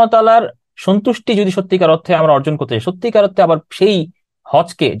আল্লাহ সুবহানাহু ওয়া তাআলার সন্তুষ্টি যদি সত্যিকার অর্থে আমরা অর্জন করতে চাই, সত্যিকার অর্থে আবার সেই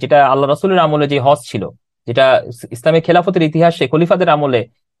হজকে, যেটা আল্লাহ রাসূলের আমলে যে হজ ছিল, যেটা ইসলামের খেলাফতের ইতিহাসে খলিফাদের আমলে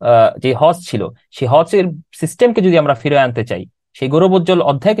যে হজ ছিল, সেই হজের সিস্টেমকে যদি আমরা ফিরে আনতে চাই, সেই গৌরবোজ্জ্বল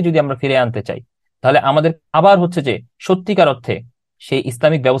অধ্যায়কে যদি আমরা ফিরে আনতে চাই, তাহলে আমাদের আবার হচ্ছে যে সত্যিকার অর্থে সেই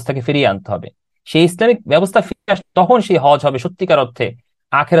ইসলামিক ব্যবস্থাকে ফিরিয়ে আনতে হবে। সেই ইসলামিক ব্যবস্থা ফিরে তখন সেই হজ হবে সত্যিকার অর্থে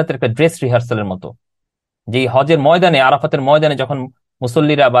আখেরাতের একটা ড্রেস রিহার্সালের মতো। যে হজের ময়দানে, আরাফাতের ময়দানে যখন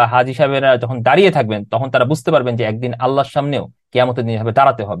মুসল্লিরা বা হাজী সাহেবেরা যখন দাঁড়িয়ে থাকবেন, তখন তারা বুঝতে পারবেন যে একদিন আল্লাহর সামনেও কিয়ামতের দিন এভাবে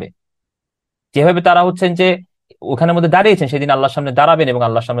দাঁড়াতে হবে। যেভাবে তারা হচ্ছেন যে ওখানের মধ্যে দাঁড়িয়েছেন, সেদিন আল্লাহর সামনে দাঁড়াবেন এবং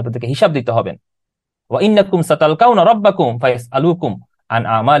আল্লাহর সামনে তাদেরকে হিসাব দিতে হবেন। ওয়া ইন্নাকুম সাতালকাউনা রাব্বাকুম ফায়াসআলুকুম আন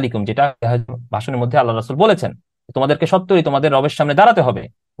আমালিকুম, যেটা ভাষণের মধ্যে আল্লাহ রাসূল বলেছেন, তোমাদেরকে সত্যই তোমাদের রবের সামনে দাঁড়াতে হবে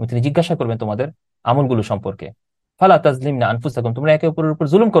এবং তিনি জিজ্ঞাসা করবেন তোমাদের আমলগুলো সম্পর্কে। ফালা তাজলিমনা আনফুসাকুম, তোমরা একে অপরের উপর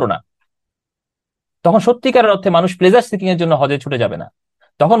জুলুম করো না। তখন সত্যিকারের অর্থে মানুষ প্লেজার সিকিং এর জন্য হজে ছুটে যাবে না,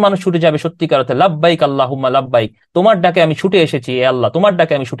 তখন মানুষ ছুটে যাবে সত্যিকার অর্থে, লাব্বাইক আল্লাহুম্মা লাব্বাইক, তোমার ডাকে আমি ছুটে এসেছি, এ আল্লাহ তোমার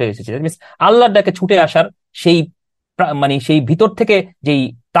ডাকে আমি ছুটে এসেছি। That means আল্লাহর ডাকে ছুটে আসার সেই মানে সেই ভিতর থেকে যেই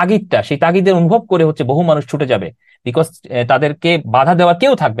তাগিদটা, সেই তাগিদের অনুভব করে হচ্ছে বহু মানুষ ছুটে যাবে। বিকজ তাদেরকে বাধা দেওয়ার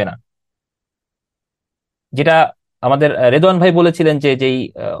কেউ থাকবে না। যেটা আমাদের রেদওয়ান ভাই বলেছিলেন যে যেই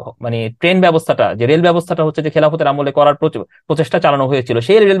মানে ট্রেন ব্যবস্থাটা, যে রেল ব্যবস্থাটা হচ্ছে যে খেলাফতের আমলে করার প্রচেষ্টা চালানো হয়েছিল,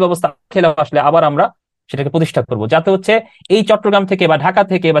 সেই রেল ব্যবস্থা খেলা আসলে আবার আমরা সেটাকে প্রতিষ্ঠা করব, যাতে হচ্ছে এই চট্টগ্রাম থেকে বা ঢাকা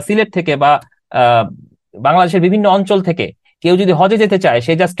থেকে বা সিলেট থেকে বা আহ, বাংলাদেশের বিভিন্ন অঞ্চল থেকে কেউ যদি হজে যেতে চায়,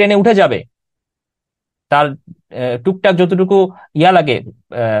 সে জাস্ট ট্রেনে উঠে যাবে, তার টুকটাক যতটুকু ইয়া লাগে,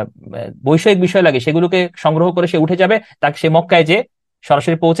 আহ, বৈষয়িক বিষয় লাগে, সেগুলোকে সংগ্রহ করে সে উঠে যাবে, তাকে সে মক্কায় যে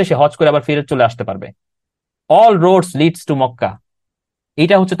সরাসরি পৌঁছে সে হজ করে আবার ফিরে চলে আসতে পারবে। All Rhodes leads to Mecca.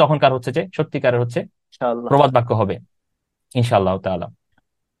 এইটা হচ্ছে তখনকার হচ্ছে যে সত্যিকারের হচ্ছে ইনশাআল্লাহ। প্রবাদ বাক্য হবে ইনশাআল্লাহ তাআলা।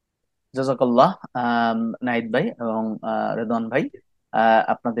 জাজাকাল্লাহ নাহিদ ভাই এবং রেদওয়ান ভাই,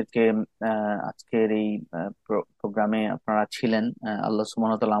 আপনাদেরকে আজকের এই প্রোগ্রামে আপনারা ছিলেন। আল্লাহ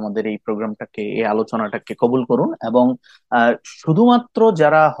সুবহানাহু ওয়া তাআলা আমাদের এই প্রোগ্রামটাকে, এই আলোচনাটাকে কবুল করুন, এবং আহ, শুধুমাত্র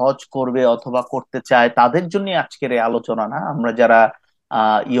যারা হজ করবে অথবা করতে চায় তাদের জন্য আজকের এই আলোচনা না, আমরা যারা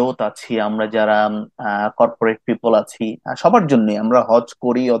ইয়ত আছি, আমরা যারা কর্পোরেট পিপল আছি, সবার জন্য, আমরা হজ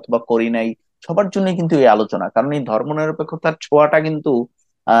করি অথবা করি নাই, সবার জন্য কিন্তু এই আলোচনা। কারণ এই ধর্মনিরপেক্ষতার ছোঁয়াটা কিন্তু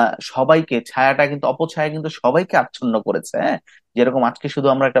সবাইকে, ছায়াটা কিন্তু, অপছায়া কিন্তু সবাইকে আচ্ছন্ন করেছে। হ্যাঁ, যেরকম আজকে শুধু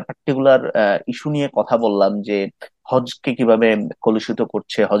আমরা একটা পার্টিকুলার ইস্যু নিয়ে কথা বললাম যে হজকে কিভাবে কলুষিত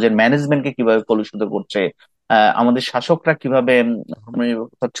করছে, হজের ম্যানেজমেন্টকে কিভাবে কলুষিত করছে, আমাদের শাসকরা কিভাবে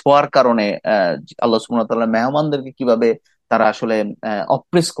ধর্মনিরপেক্ষতার ছোঁয়ার কারণে আল্লাহ সুবহানাহু ওয়া তাআলার মেহমানদেরকে কিভাবে তারা আসলে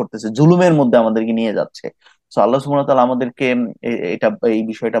অপ্রেস করতেছে, জুলুমের মধ্যে আমাদেরকে নিয়ে যাচ্ছে। তো আল্লাহ সুবহানাহু ওয়া তাআলা আমাদেরকে এটা, এই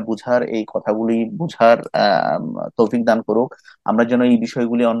বিষয়টা বুঝার, এই কথাগুলি বুঝার তৌফিক দান করুক। আমরা যেন এই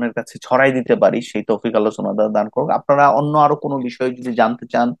বিষয়গুলি অন্যের কাছে ছড়াই দিতে পারি, সেই তৌফিক আল্লাহ সুবহানাহু ওয়া তাআলা দান করুক। আপনারা অন্য আরো কোনো বিষয় যদি জানতে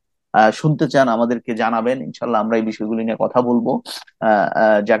চান, শুনতে চান, আমাদেরকে জানাবেন, ইনশাল্লাহ আমরা এই বিষয়গুলি নিয়ে কথা বলবো।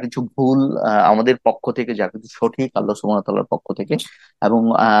 যা কিছু ভুল আমাদের পক্ষ থেকে, যা কিছু সঠিক আল্লাহ সুবহানাহু ওয়া তাআলার পক্ষ থেকে। এবং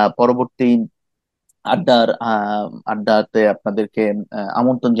পরবর্তী আড্ডাতে আপনাদেরকে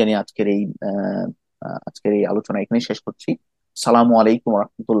আমন্ত্রণ জানিয়ে আজকের এই আলোচনা এখানে শেষ করছি। আসসালামু আলাইকুম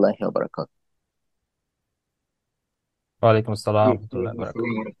রহমতুল্লাহি ওয়া বারাকাতুহু। ওয়ালাইকুম আসসালাম জি, ওয়া রাহমাতুল্লাহি ওয়া বারাকাতুহু।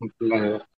 আসসালামু আলাইকুম।